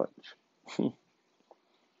hand. Watch. Go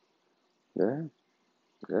ahead.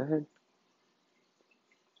 Go ahead.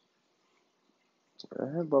 Go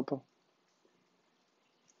ahead, Papa.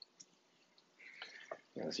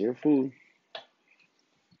 That's your food.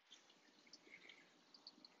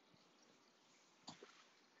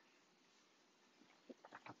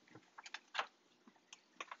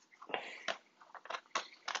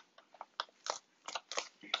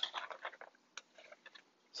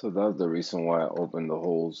 So that's the reason why I opened the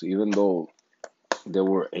holes. Even though they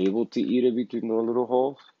were able to eat it between the little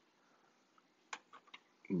holes,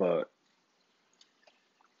 but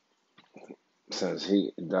since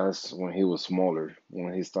that's when he was smaller.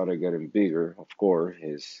 When he started getting bigger, of course,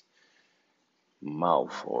 his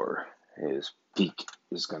mouth or his beak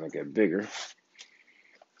is gonna get bigger.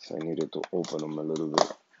 So I needed to open them a little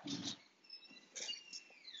bit.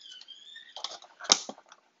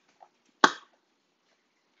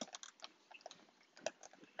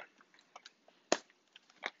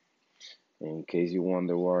 In case you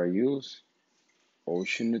wonder what I use,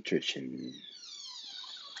 Ocean Nutrition.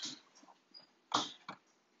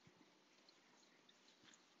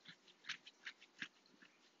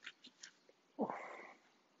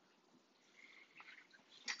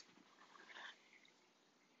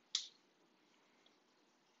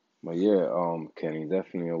 But yeah, Kenny,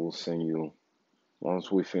 definitely I will send you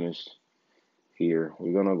once we finish here.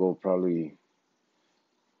 We're gonna go probably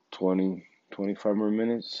 20, 25 more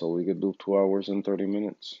minutes, so we could do 2 hours and 30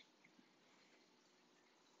 minutes,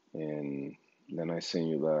 and then I send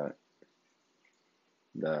you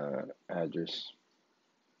the address.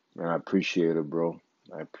 And I appreciate it, bro.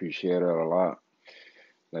 I appreciate it a lot.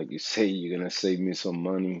 Like you say, you're gonna save me some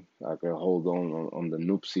money. I can hold on the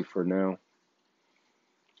Noopsy for now.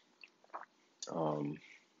 Um,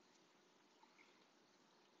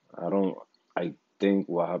 I don't. I think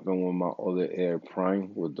what happened with my other Air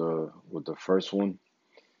Prime with the first one,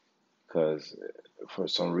 because for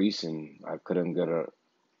some reason I couldn't get a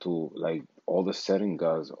to like all the setting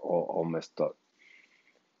got all messed up.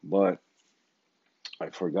 But I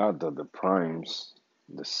forgot that the primes,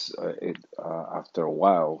 this it after a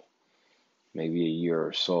while, maybe a year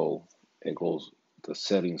or so, it goes the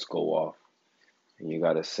settings go off, and you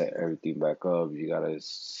gotta set everything back up. You gotta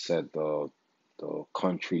set the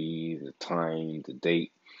country, the time, the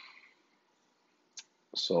date.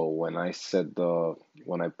 So when I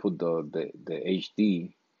put the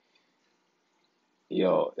HD,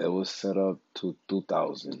 yo, it was set up to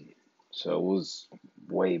 2000. So it was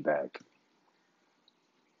way back.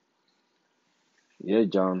 Yeah,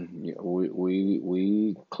 John,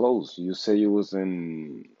 we close. You say you was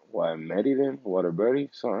in what, Meriden, Waterbury,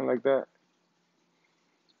 something like that.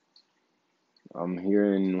 I'm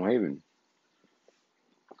here in New Haven.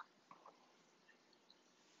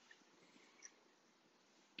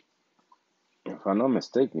 If I'm not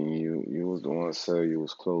mistaken, you was the one that said you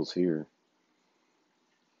was close here.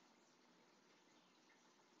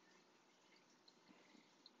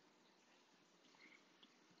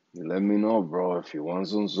 You let me know, bro. If you want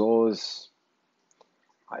some Zoas,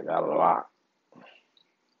 I got a lot.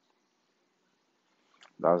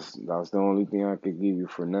 That's the only thing I could give you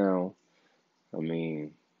for now. I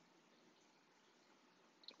mean,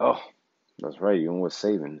 oh, that's right. You was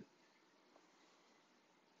saving,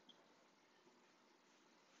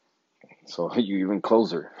 so you even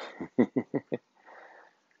closer.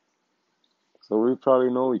 So we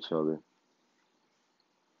probably know each other.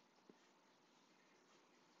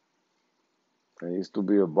 I used to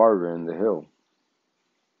be a barber in the hill.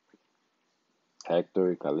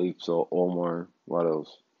 Hector, Calypso, Omar. What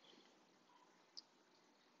else?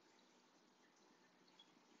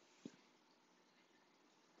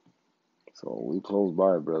 So we close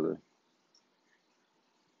by, brother.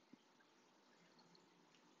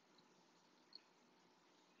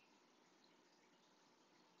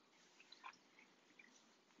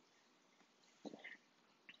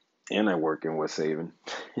 And I work in West Haven.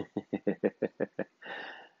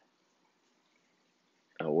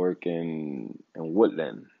 I work in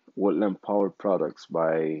Woodland. Woodland Power Products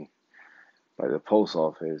by the post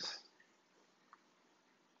office,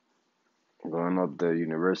 going up the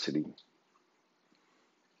university.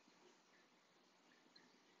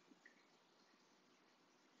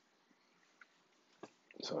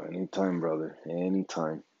 So anytime, brother,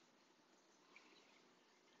 anytime.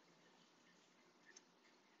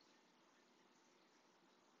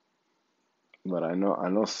 But I know,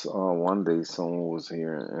 one day someone was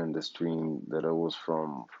here in the stream that it was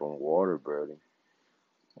from Waterbury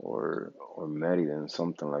or Meriden,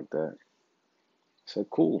 something like that. I said,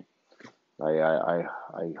 cool. I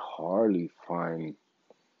hardly find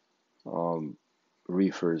um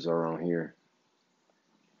reefers around here.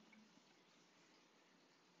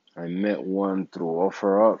 I met one through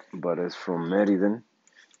OfferUp, but it's from Meriden.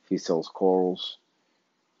 He sells corals.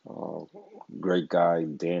 Uh, Great guy,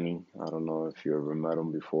 Danny. I don't know if you ever met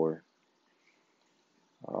him before.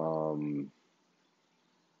 Um,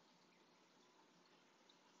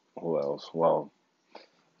 who else? Well,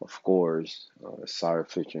 of course,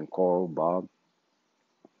 Fish and Coral, Bob.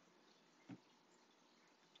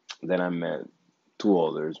 Then I met two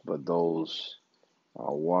others, but those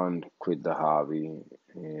one quit the hobby,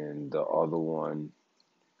 and the other one,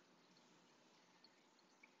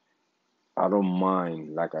 I don't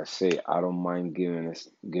mind. Like I say, I don't mind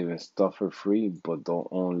giving stuff for free, but don't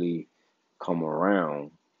only come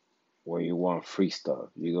around when you want free stuff.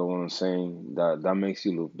 You know what I'm saying? That makes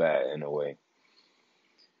you look bad in a way.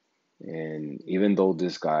 And even though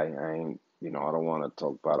this guy, I ain't, I don't want to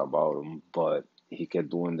talk bad about him, but he kept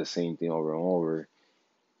doing the same thing over and over.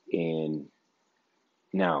 And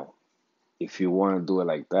now, if you want to do it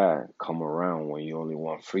like that, come around when you only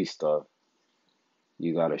want free stuff.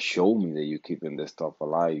 You gotta show me that you're keeping this stuff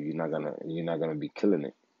alive. You're not gonna be killing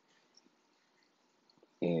it.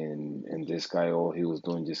 And this guy, all he was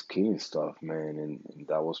doing just killing stuff, man, and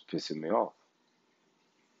that was pissing me off.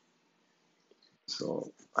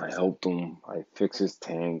 So I helped him. I fixed his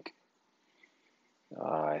tank.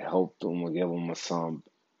 I helped him. I gave him a some,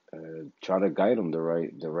 try to guide him the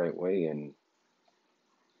right way, and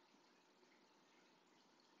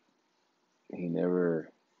he never.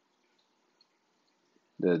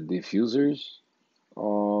 The diffusers,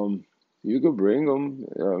 you could bring them.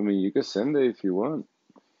 I mean, you could send it if you want.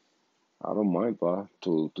 I don't mind, pa,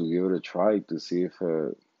 to give it a try to see if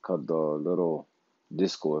it cut the little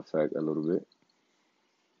disco effect a little bit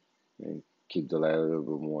and keep the light a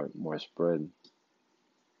little bit more spread.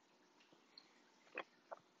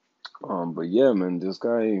 But yeah, man, this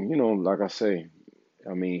guy, like I say,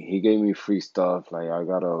 I mean, he gave me free stuff. Like I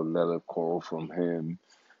got a leather coral from him.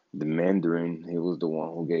 The Mandarin, he was the one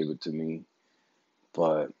who gave it to me.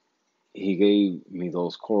 But he gave me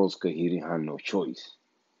those corals because he didn't have no choice.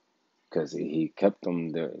 Because he kept them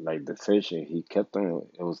there, like the fish, he kept them,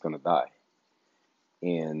 it was gonna die.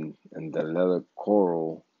 And the leather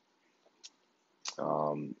coral,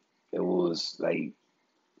 um, it was like,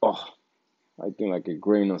 oh, I think like a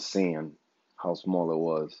grain of sand, how small it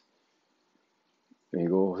was. And you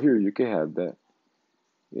go, here, you can have that.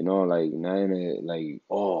 Like not in a, like,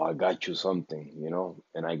 oh, I got you something.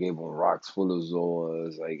 And I gave him rocks full of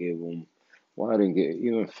zoas. I gave him, well, I didn't get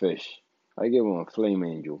even fish. I gave him a flame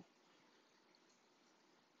angel.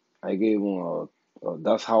 I gave him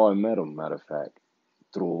that's how I met him, matter of fact,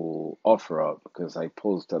 through OfferUp, because I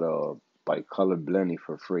posted a bicolor blending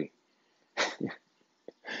for free.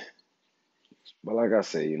 But like I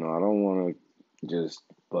say, I don't want to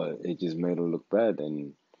but it just made it look bad.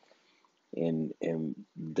 And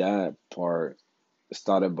that part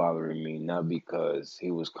started bothering me, not because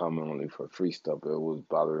he was coming only for free stuff, but it was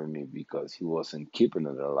bothering me because he wasn't keeping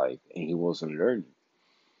it alive and he wasn't learning.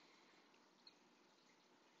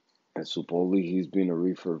 And supposedly he's been a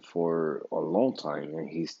reefer for a long time and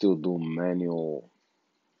he's still doing manual.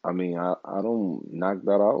 I mean, I don't knock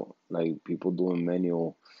that out. Like people doing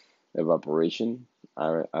manual evaporation,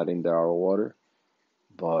 adding the our water.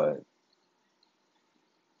 But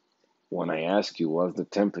when I ask you what's the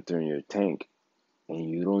temperature in your tank and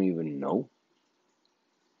you don't even know,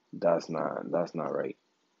 that's not right.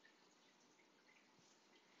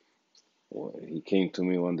 Well, he came to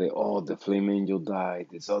me one day, oh, the flame angel died,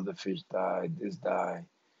 this other fish died, this died.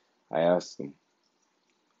 I asked him,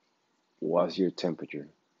 what's your temperature?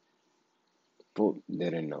 Both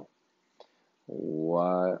didn't know.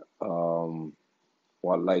 What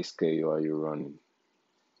light scale are you running?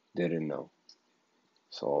 Didn't know.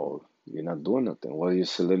 So you're not doing nothing. What is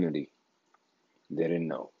your salinity? Didn't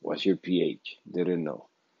know. What's your pH? Didn't know.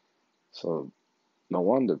 So no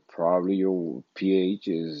wonder probably your pH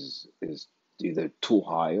is either too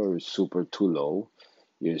high or super too low.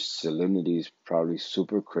 Your salinity is probably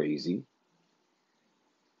super crazy.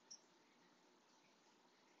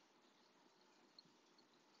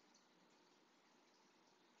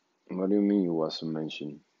 What do you mean you wasn't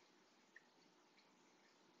mentioned?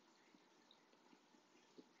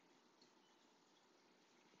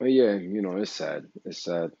 But yeah, it's sad. It's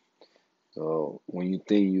sad. So when you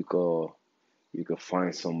think you could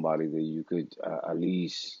find somebody that you could at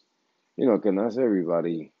least, can ask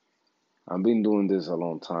everybody. I've been doing this a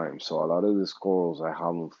long time, so a lot of these corals I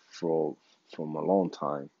have them from a long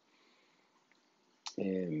time,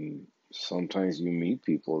 and sometimes you meet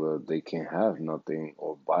people that they can't have nothing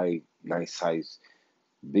or buy nice size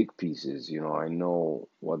big pieces. I know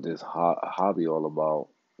what this hobby all about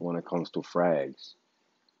when it comes to frags.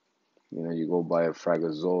 You go buy a frag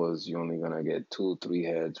of Zoas, you're only gonna get two, three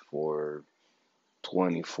heads for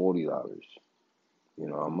 20, $40. I'm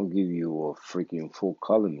gonna give you a freaking full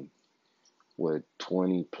colony with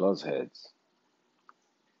 20 plus heads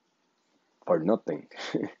for nothing.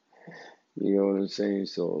 You know what I'm saying?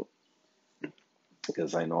 So,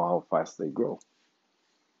 because I know how fast they grow.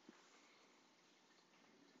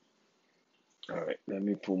 All right, let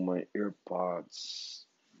me put my earpods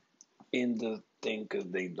in the thing because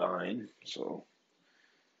they dying. So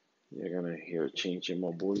you're gonna hear a change in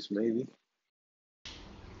my voice, maybe.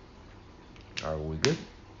 Are we good?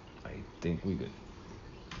 I think we good.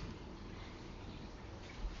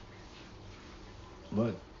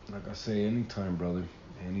 But like I say, anytime, brother.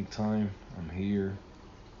 Anytime I'm here.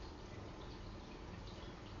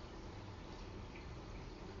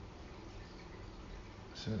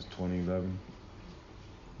 Since 2011.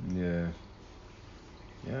 Yeah,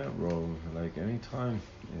 yeah, bro. Like anytime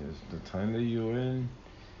is the time that you're in.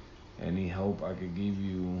 Any help I could give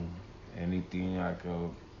you, anything I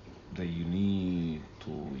could that you need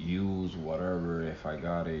to use, whatever. If I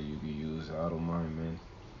got it, you can use it. I don't mind, man.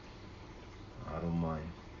 I don't mind.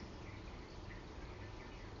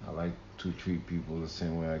 I like to treat people the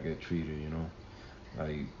same way I get treated, you know?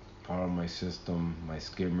 Like, part of my system, my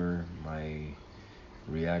skimmer, my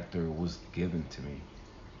reactor was given to me.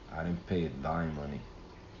 I didn't pay a dime on it,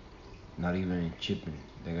 not even in chipping.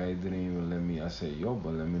 The guy didn't even let me. I said, yo,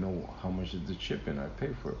 but let me know how much is the chipping. I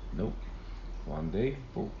pay for it. Nope. One day,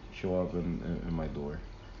 boom, show up in my door.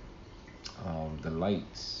 The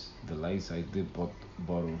lights I did bought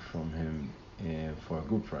them from him and for a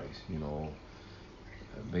good price.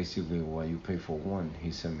 Basically, what you pay for one,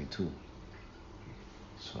 he sent me two.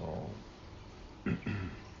 So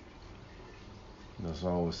that's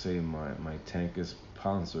why I always say my tank is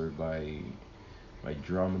sponsored by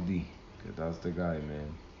Drama D, 'cause that's the guy,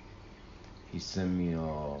 man. He sent me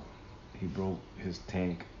he broke his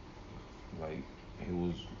tank, like he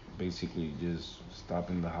was basically just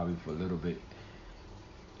stopping the hobby for a little bit.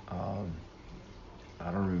 Um,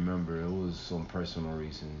 I don't remember. It was some personal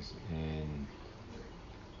reasons, and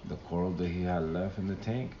the coral that he had left in the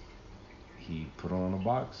tank, he put it on a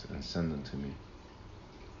box and sent them to me.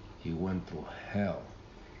 He went through hell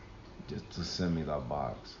just to send me that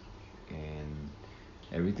box, and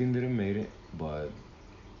everything didn't make it, but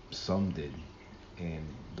some did, and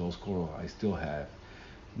those coral I still have.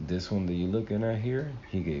 This one that you're looking at here,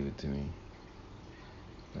 he gave it to me.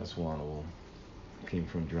 That's one of them. Came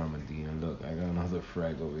from Dramedy, and look, I got another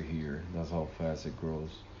frag over here. That's how fast it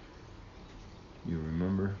grows. You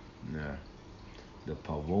remember? Nah. The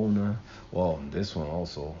Pavona. Well, this one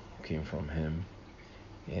also came from him,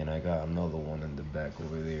 and I got another one in the back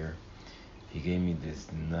over there. He gave me this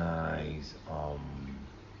nice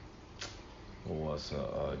what was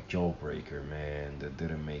a jawbreaker, man, that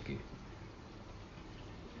didn't make it.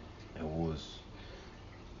 It was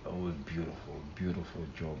beautiful, beautiful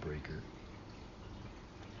jawbreaker.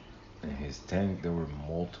 And his tank, they were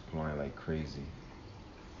multiplying like crazy.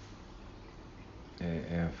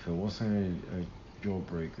 And if it wasn't a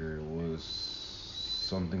jawbreaker, it was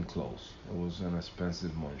something close. It was an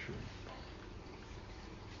expensive mushroom.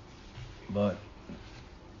 But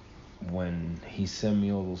when he sent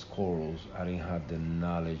me all those corals, I didn't have the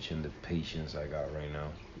knowledge and the patience I got right now.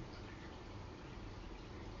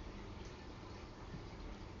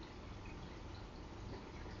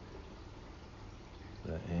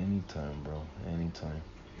 But anytime, bro, anytime.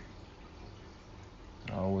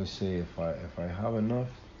 I always say if I have enough,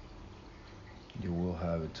 you will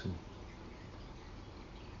have it too.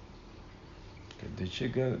 'Cause this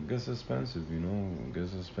shit gets expensive,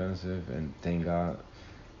 gets expensive, and thank God,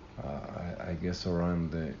 I guess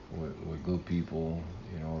around with good people,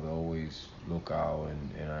 they always look out,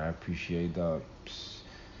 and I appreciate that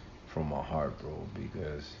from my heart, bro,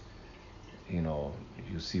 because you know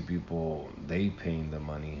you see people they paying the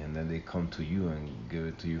money and then they come to you and give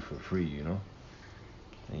it to you for free,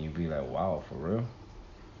 and you be like, wow, for real.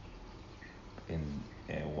 And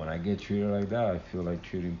when I get treated like that, I feel like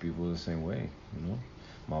treating people the same way, you know.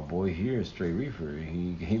 My boy here, Straight Reefer,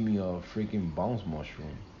 he gave me a freaking bounce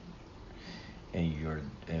mushroom,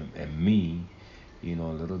 and me, a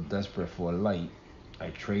little desperate for a light. I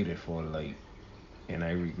traded for a light, and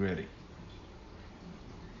I regret it.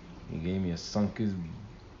 He gave me a Sunkiss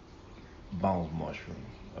bounce mushroom,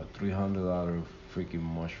 a $300 freaking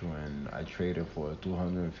mushroom, and I traded for a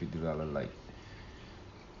 $250 light.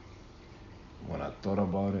 When I thought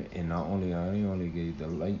about it, and not only I only gave the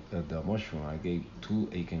light, the mushroom, I gave two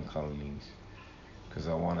Aiken colonies because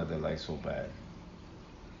I wanted the light so bad.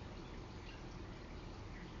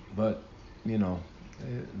 But you know,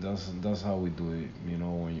 that's how we do it.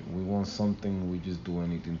 When we want something, we just do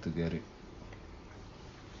anything to get it.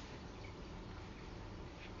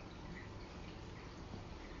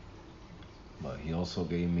 But he also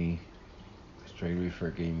gave me Straight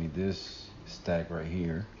Reefer gave me this stack right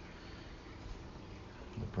here,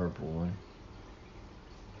 the purple one.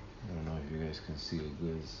 I don't know if you guys can see it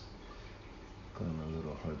good. It's kind of a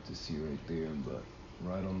little hard to see right there, but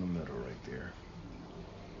right on the middle right there.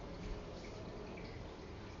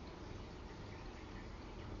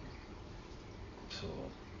 So,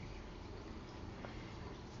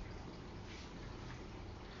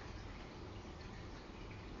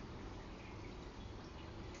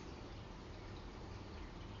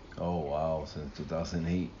 oh wow, since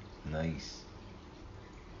 2008, nice.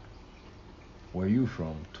 Where you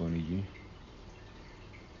from, 20G?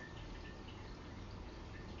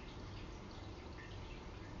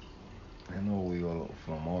 I know we all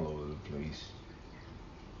from all over the place.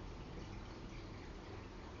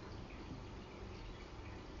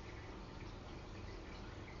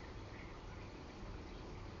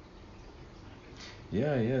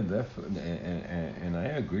 Yeah, yeah, definitely, and I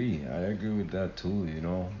agree. I agree with that too.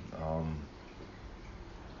 Um,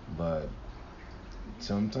 But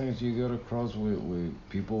sometimes you gotta cross with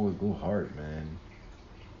people with good heart, man.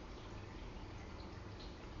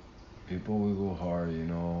 People will go hard, you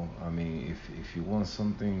know. I mean, if you want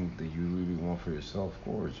something that you really want for yourself, of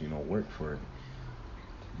course, you know, work for it.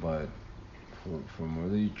 But from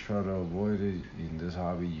whether you try to avoid it in this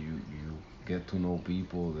hobby, you get to know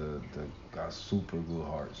people that got super good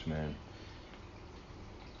hearts, man,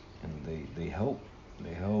 and they help.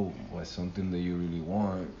 They help with something that you really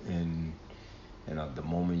want, and at the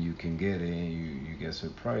moment you can get it, you get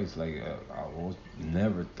surprised. Like I was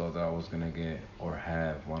never thought that I was gonna get or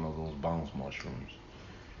have one of those bounce mushrooms.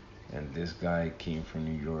 And this guy came from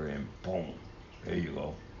New York, and boom, there you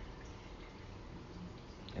go.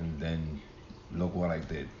 And then look what I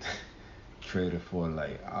did. Traded for,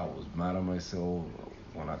 like, I was mad at myself.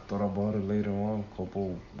 When I thought about it later on, a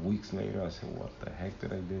couple weeks later, I said, what the heck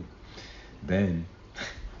did I do? Then,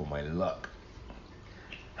 for my luck,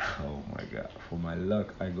 oh my God, for my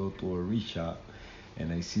luck, I go to a reef shop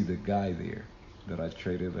and I see the guy there that I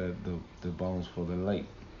traded the bounce for the light.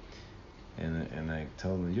 And I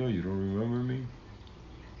tell him, yo, you don't remember me?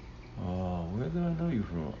 Oh, where did I know you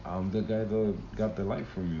from? I'm the guy that got the light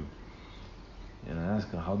from you. And I asked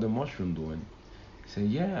him, how the mushroom doing? He said,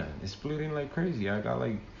 yeah, it's splitting like crazy. I got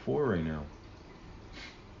like four right now.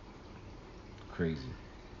 Crazy.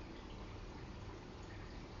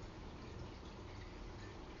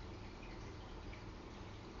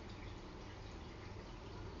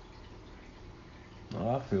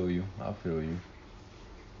 No, I feel you. I feel you.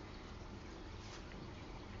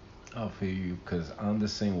 I feel you because I'm the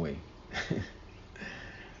same way.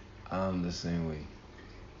 I'm the same way.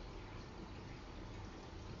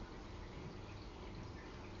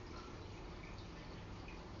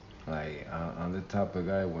 Like, I'm the type of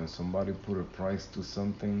guy when somebody put a price to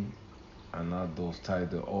something, I'm not those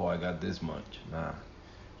type of, oh, I got this much. Nah,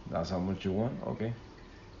 that's how much you want? Okay.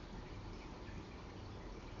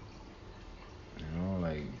 You know,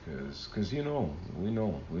 like, cause you know, we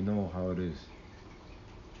know how it is.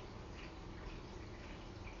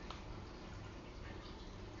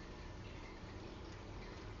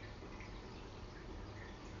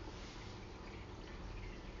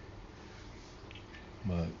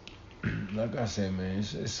 But like I said, man,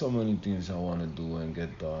 it's so many things I want to do and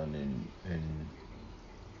get done, and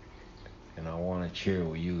I want to share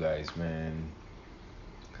with you guys, man,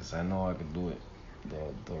 cause I know I can do it.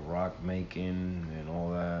 The rock making and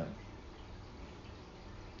all that.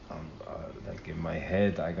 Like in my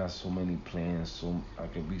head, I got so many plans, so I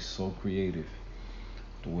can be so creative,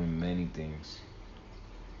 doing many things.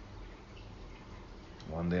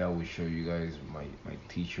 One day I will show you guys my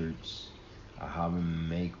t-shirts. I haven't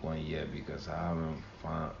make one yet because I haven't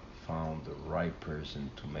found the right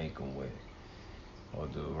person to make them with, or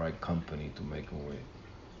the right company to make them with.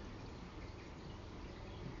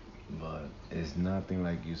 But it's nothing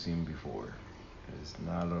like you seen before. It's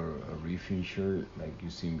not a reefing shirt like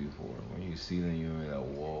you seen before. When you see them, you're like,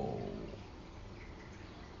 whoa.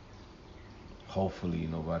 Hopefully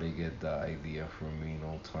nobody get the idea from me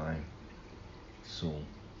no time soon.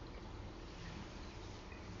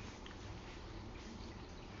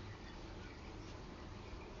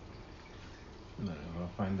 But if I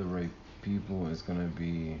find the right people, it's gonna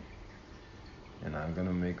be, and I'm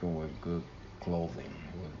gonna make them with good clothing,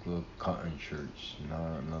 with good cotton shirts,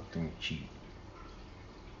 not nothing cheap.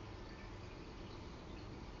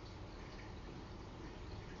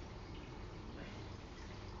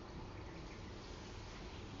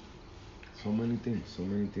 So many things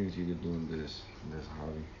you can do in this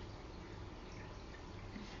hobby.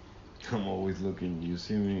 I'm always looking. You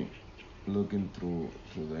see me looking through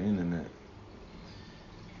the internet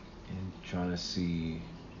and trying to see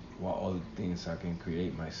what other things I can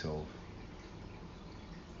create myself.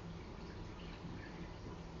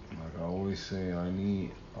 Like I always say, I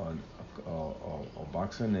need a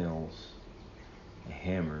box of nails, a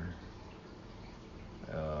hammer,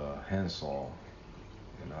 a handsaw,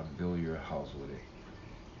 and I build your house with it.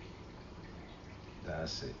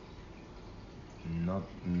 That's it.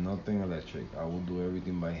 Nothing electric. I will do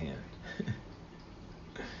everything by hand.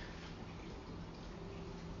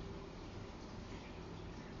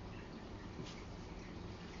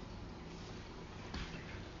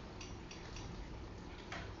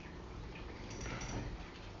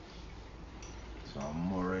 So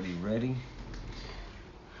I'm already ready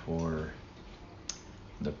for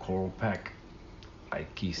the coral pack. I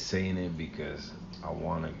keep saying it because I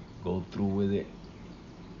want to go through with it.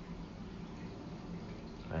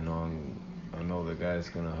 I know I know the guy's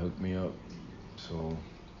gonna hook me up. So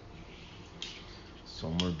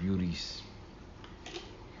some more beauties.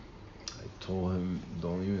 I told him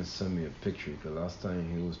don't even send me a picture because last time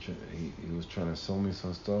he was trying to sell me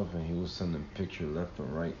some stuff and he was sending picture left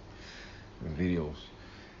and right and videos.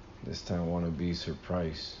 This time I want to be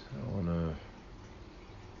surprised. I want to,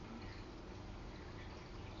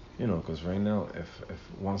 because right now if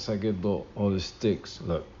once I get the all the sticks,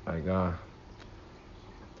 look, I got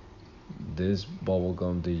this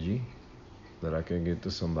bubblegum digi that I can get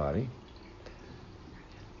to somebody.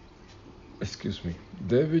 Excuse me.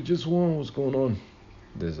 David just won. What's going on?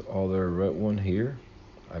 There's other red one here.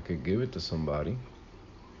 I could give it to somebody.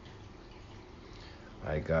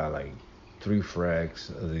 I got like 3 frags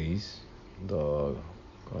of these, the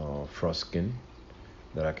Fruskin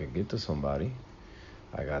that I could get to somebody.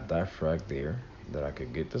 I got that frag there that I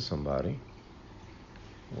could get to somebody.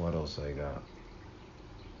 What else I got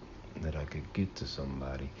that I could get to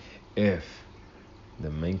somebody? If the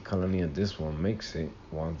main colony of this one makes it,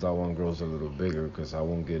 once that one grows a little bigger, because I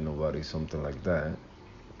won't get nobody something like that,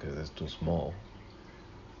 because it's too small.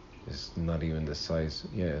 It's not even the size.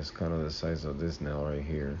 Yeah, it's kind of the size of this now right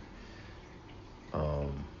here.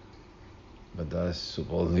 But that's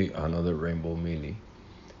supposedly another rainbow mealy.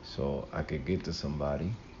 So I could get to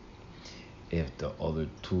somebody. If the other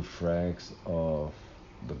 2 frags of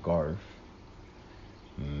the Garf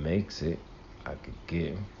makes it, I could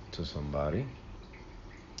give to somebody.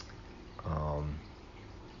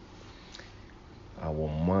 I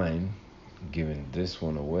won't mind giving this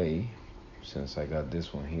one away since I got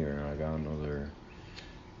this one here and I got another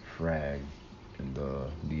frag in the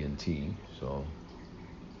DNT. So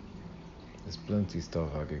there's plenty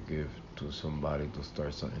stuff I could give to somebody to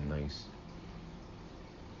start something nice.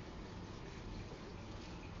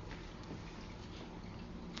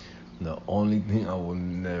 The only thing I will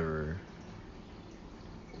never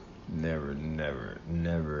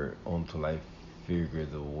until I figure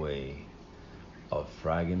the way of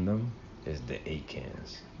fragging them is the 8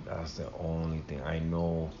 cans. That's the only thing I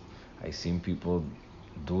know. I seen people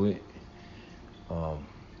do it,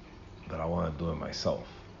 but I want to do it myself.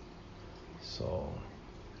 So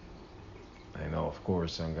I know, of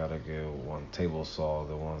course, I gotta get one table saw,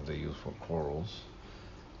 the ones they use for corals,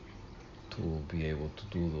 to be able to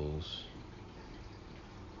do those.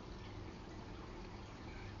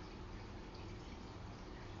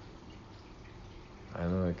 I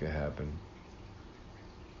know it could happen,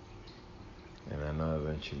 and I know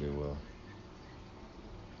eventually it will.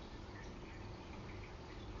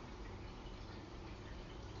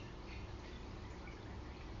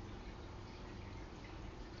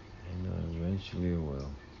 I know eventually it will.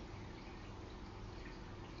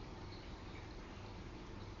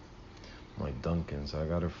 My Dunkins, I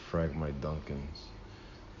gotta frag my Dunkins.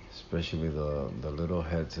 Especially the little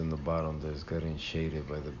heads in the bottom that's getting shaded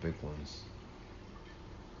by the big ones.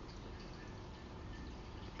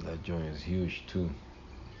 That joint is huge too.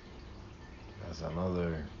 That's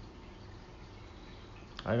another.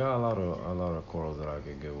 I got a lot of corals that I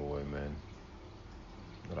could give away, man.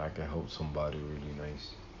 That I can help somebody really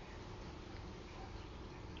nice.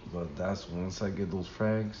 But that's once I get those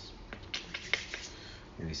frags.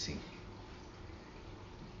 Let me see.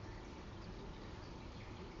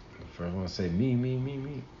 The first one say me, me, me,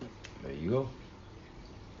 me. There you go.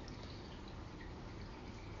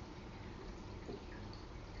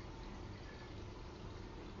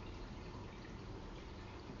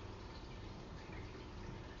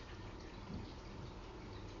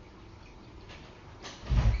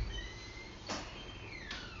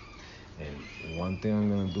 And one thing I'm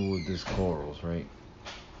gonna do with these corals, right?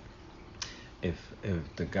 If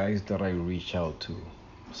the guys that I reach out to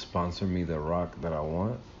sponsor me the rock that I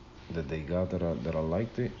want, that they got that I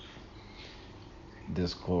liked it,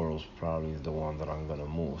 this coral's probably the one that I'm gonna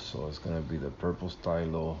move. So it's gonna be the purple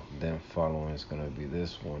stylo, then following is gonna be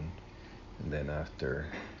this one, and then after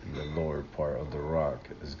in the lower part of the rock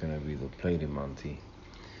is gonna be the platymanti.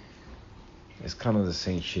 It's kind of the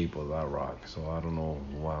same shape of that rock, so I don't know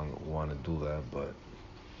why I want to do that, but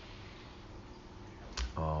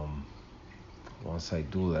once I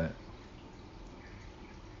do that,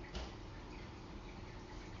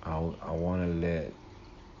 I want to let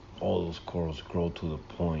all those corals grow to the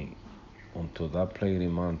point until that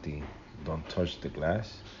platymanti don't touch the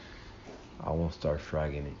glass. I won't start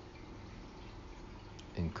fragging it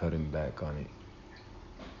and cutting back on it.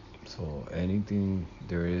 So anything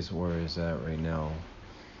there is where it's at right now,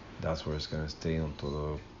 that's where it's gonna stay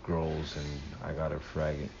until it grows and I gotta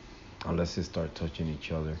frag it. Unless they start touching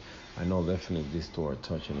each other. I know definitely these two are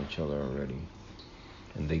touching each other already.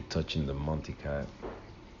 And they touching the Monty cat.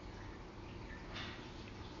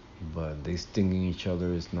 But they stinging each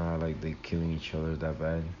other. It's not like they killing each other that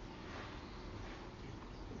bad.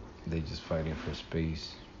 They just fighting for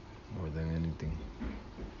space more than anything.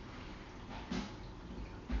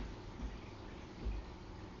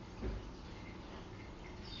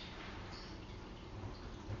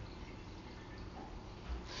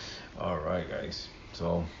 All right, guys.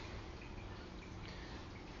 So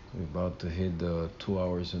we're about to hit the 2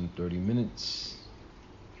 hours and 30 minutes.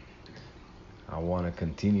 I want to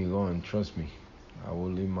continue going. Trust me. I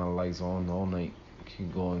will leave my lights on all night.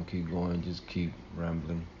 Keep going, just keep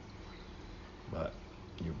rambling. But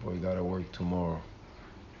your boy gotta work tomorrow.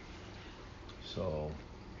 So,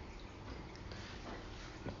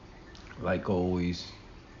 like always,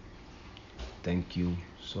 thank you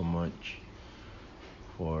so much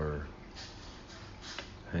for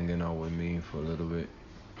hanging out with me for a little bit.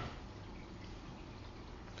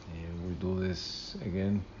 And we do this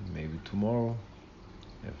again, maybe tomorrow.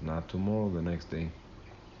 If not tomorrow, the next day.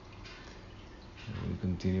 And we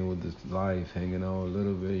continue with this live, hanging out a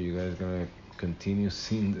little bit. You guys gonna continue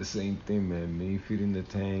seeing the same thing, man. Me feeding the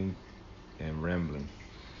tank and rambling.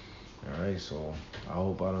 All right, so I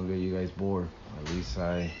hope I don't get you guys bored. At least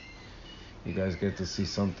you guys get to see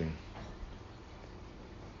something.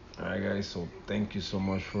 All right, guys. So thank you so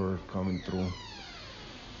much for coming through.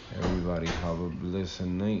 Everybody have a blessed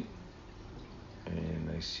night,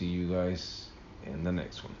 and I see you guys in the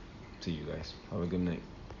next one. See you guys. Have a good night.